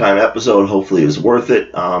overtime episode. Hopefully it was worth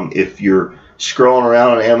it. If you're scrolling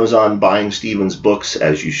around on Amazon buying Stephen's books,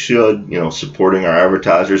 as you should, supporting our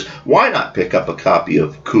advertisers, why not pick up a copy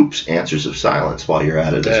of Coop's Answers of Silence while you're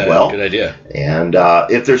at it as well? Good idea. And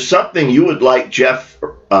if there's something you would like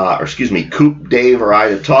Coop, Dave, or I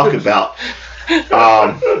to talk about,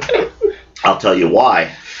 I'll tell you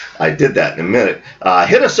why. I did that in a minute.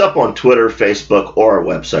 Hit us up on Twitter, Facebook, or our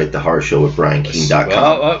website, thehorseshow@briankeene.com.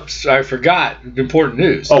 Well, I forgot. Important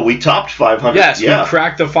news. Oh, we topped 500. Yes, we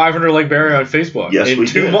cracked the 500 barrier on Facebook in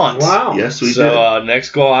 2 months. Wow. Yes, we did. So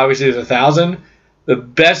next goal, obviously, is 1,000. The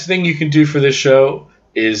best thing you can do for this show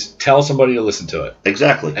is tell somebody to listen to it.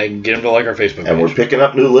 Exactly. And get them to like our Facebook page. And we're picking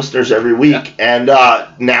up new listeners every week. Yeah. And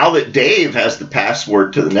now that Dave has the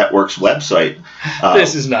password to the network's website...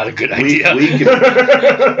 this is not a good idea. We can,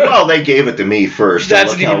 well, they gave it to me first.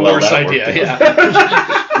 That's an even worse idea,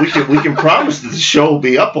 yeah. we can promise that the show will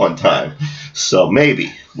be up on time. So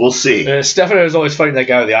maybe. We'll see. Stefano is always fighting that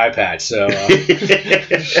guy with the eye patch. So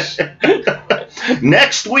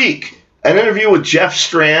next week... an interview with Jeff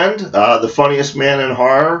Strand, the funniest man in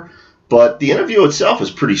horror, but the interview itself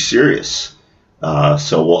is pretty serious.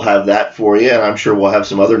 So we'll have that for you, and I'm sure we'll have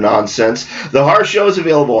some other nonsense. The Horror Show is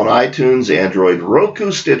available on iTunes, Android,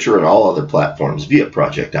 Roku, Stitcher, and all other platforms via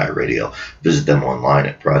Project iRadio. Visit them online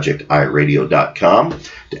at projectiradio.com.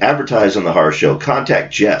 To advertise on The Horror Show,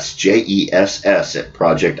 contact Jess, Jess, at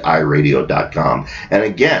projectiradio.com. And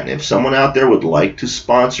again, if someone out there would like to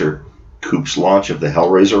sponsor Coop's launch of the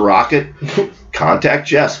Hellraiser rocket, contact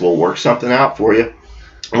Jess. We'll work something out for you.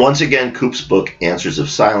 Once again, Coop's book, Answers of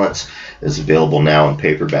Silence, is available now in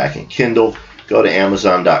paperback and Kindle. Go to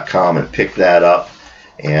Amazon.com and pick that up.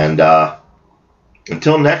 And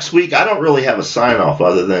until next week, I don't really have a sign-off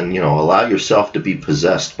other than, allow yourself to be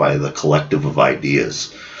possessed by the collective of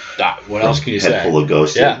ideas. What else can you say? Head full of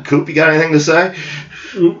ghosts. Yeah. Coop, you got anything to say?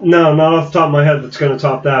 No, not off the top of my head that's going to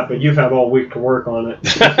top that, but you've had all week to work on it.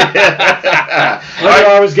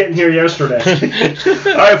 I was getting here yesterday.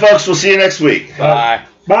 All right, folks, we'll see you next week. Bye.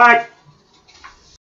 Bye.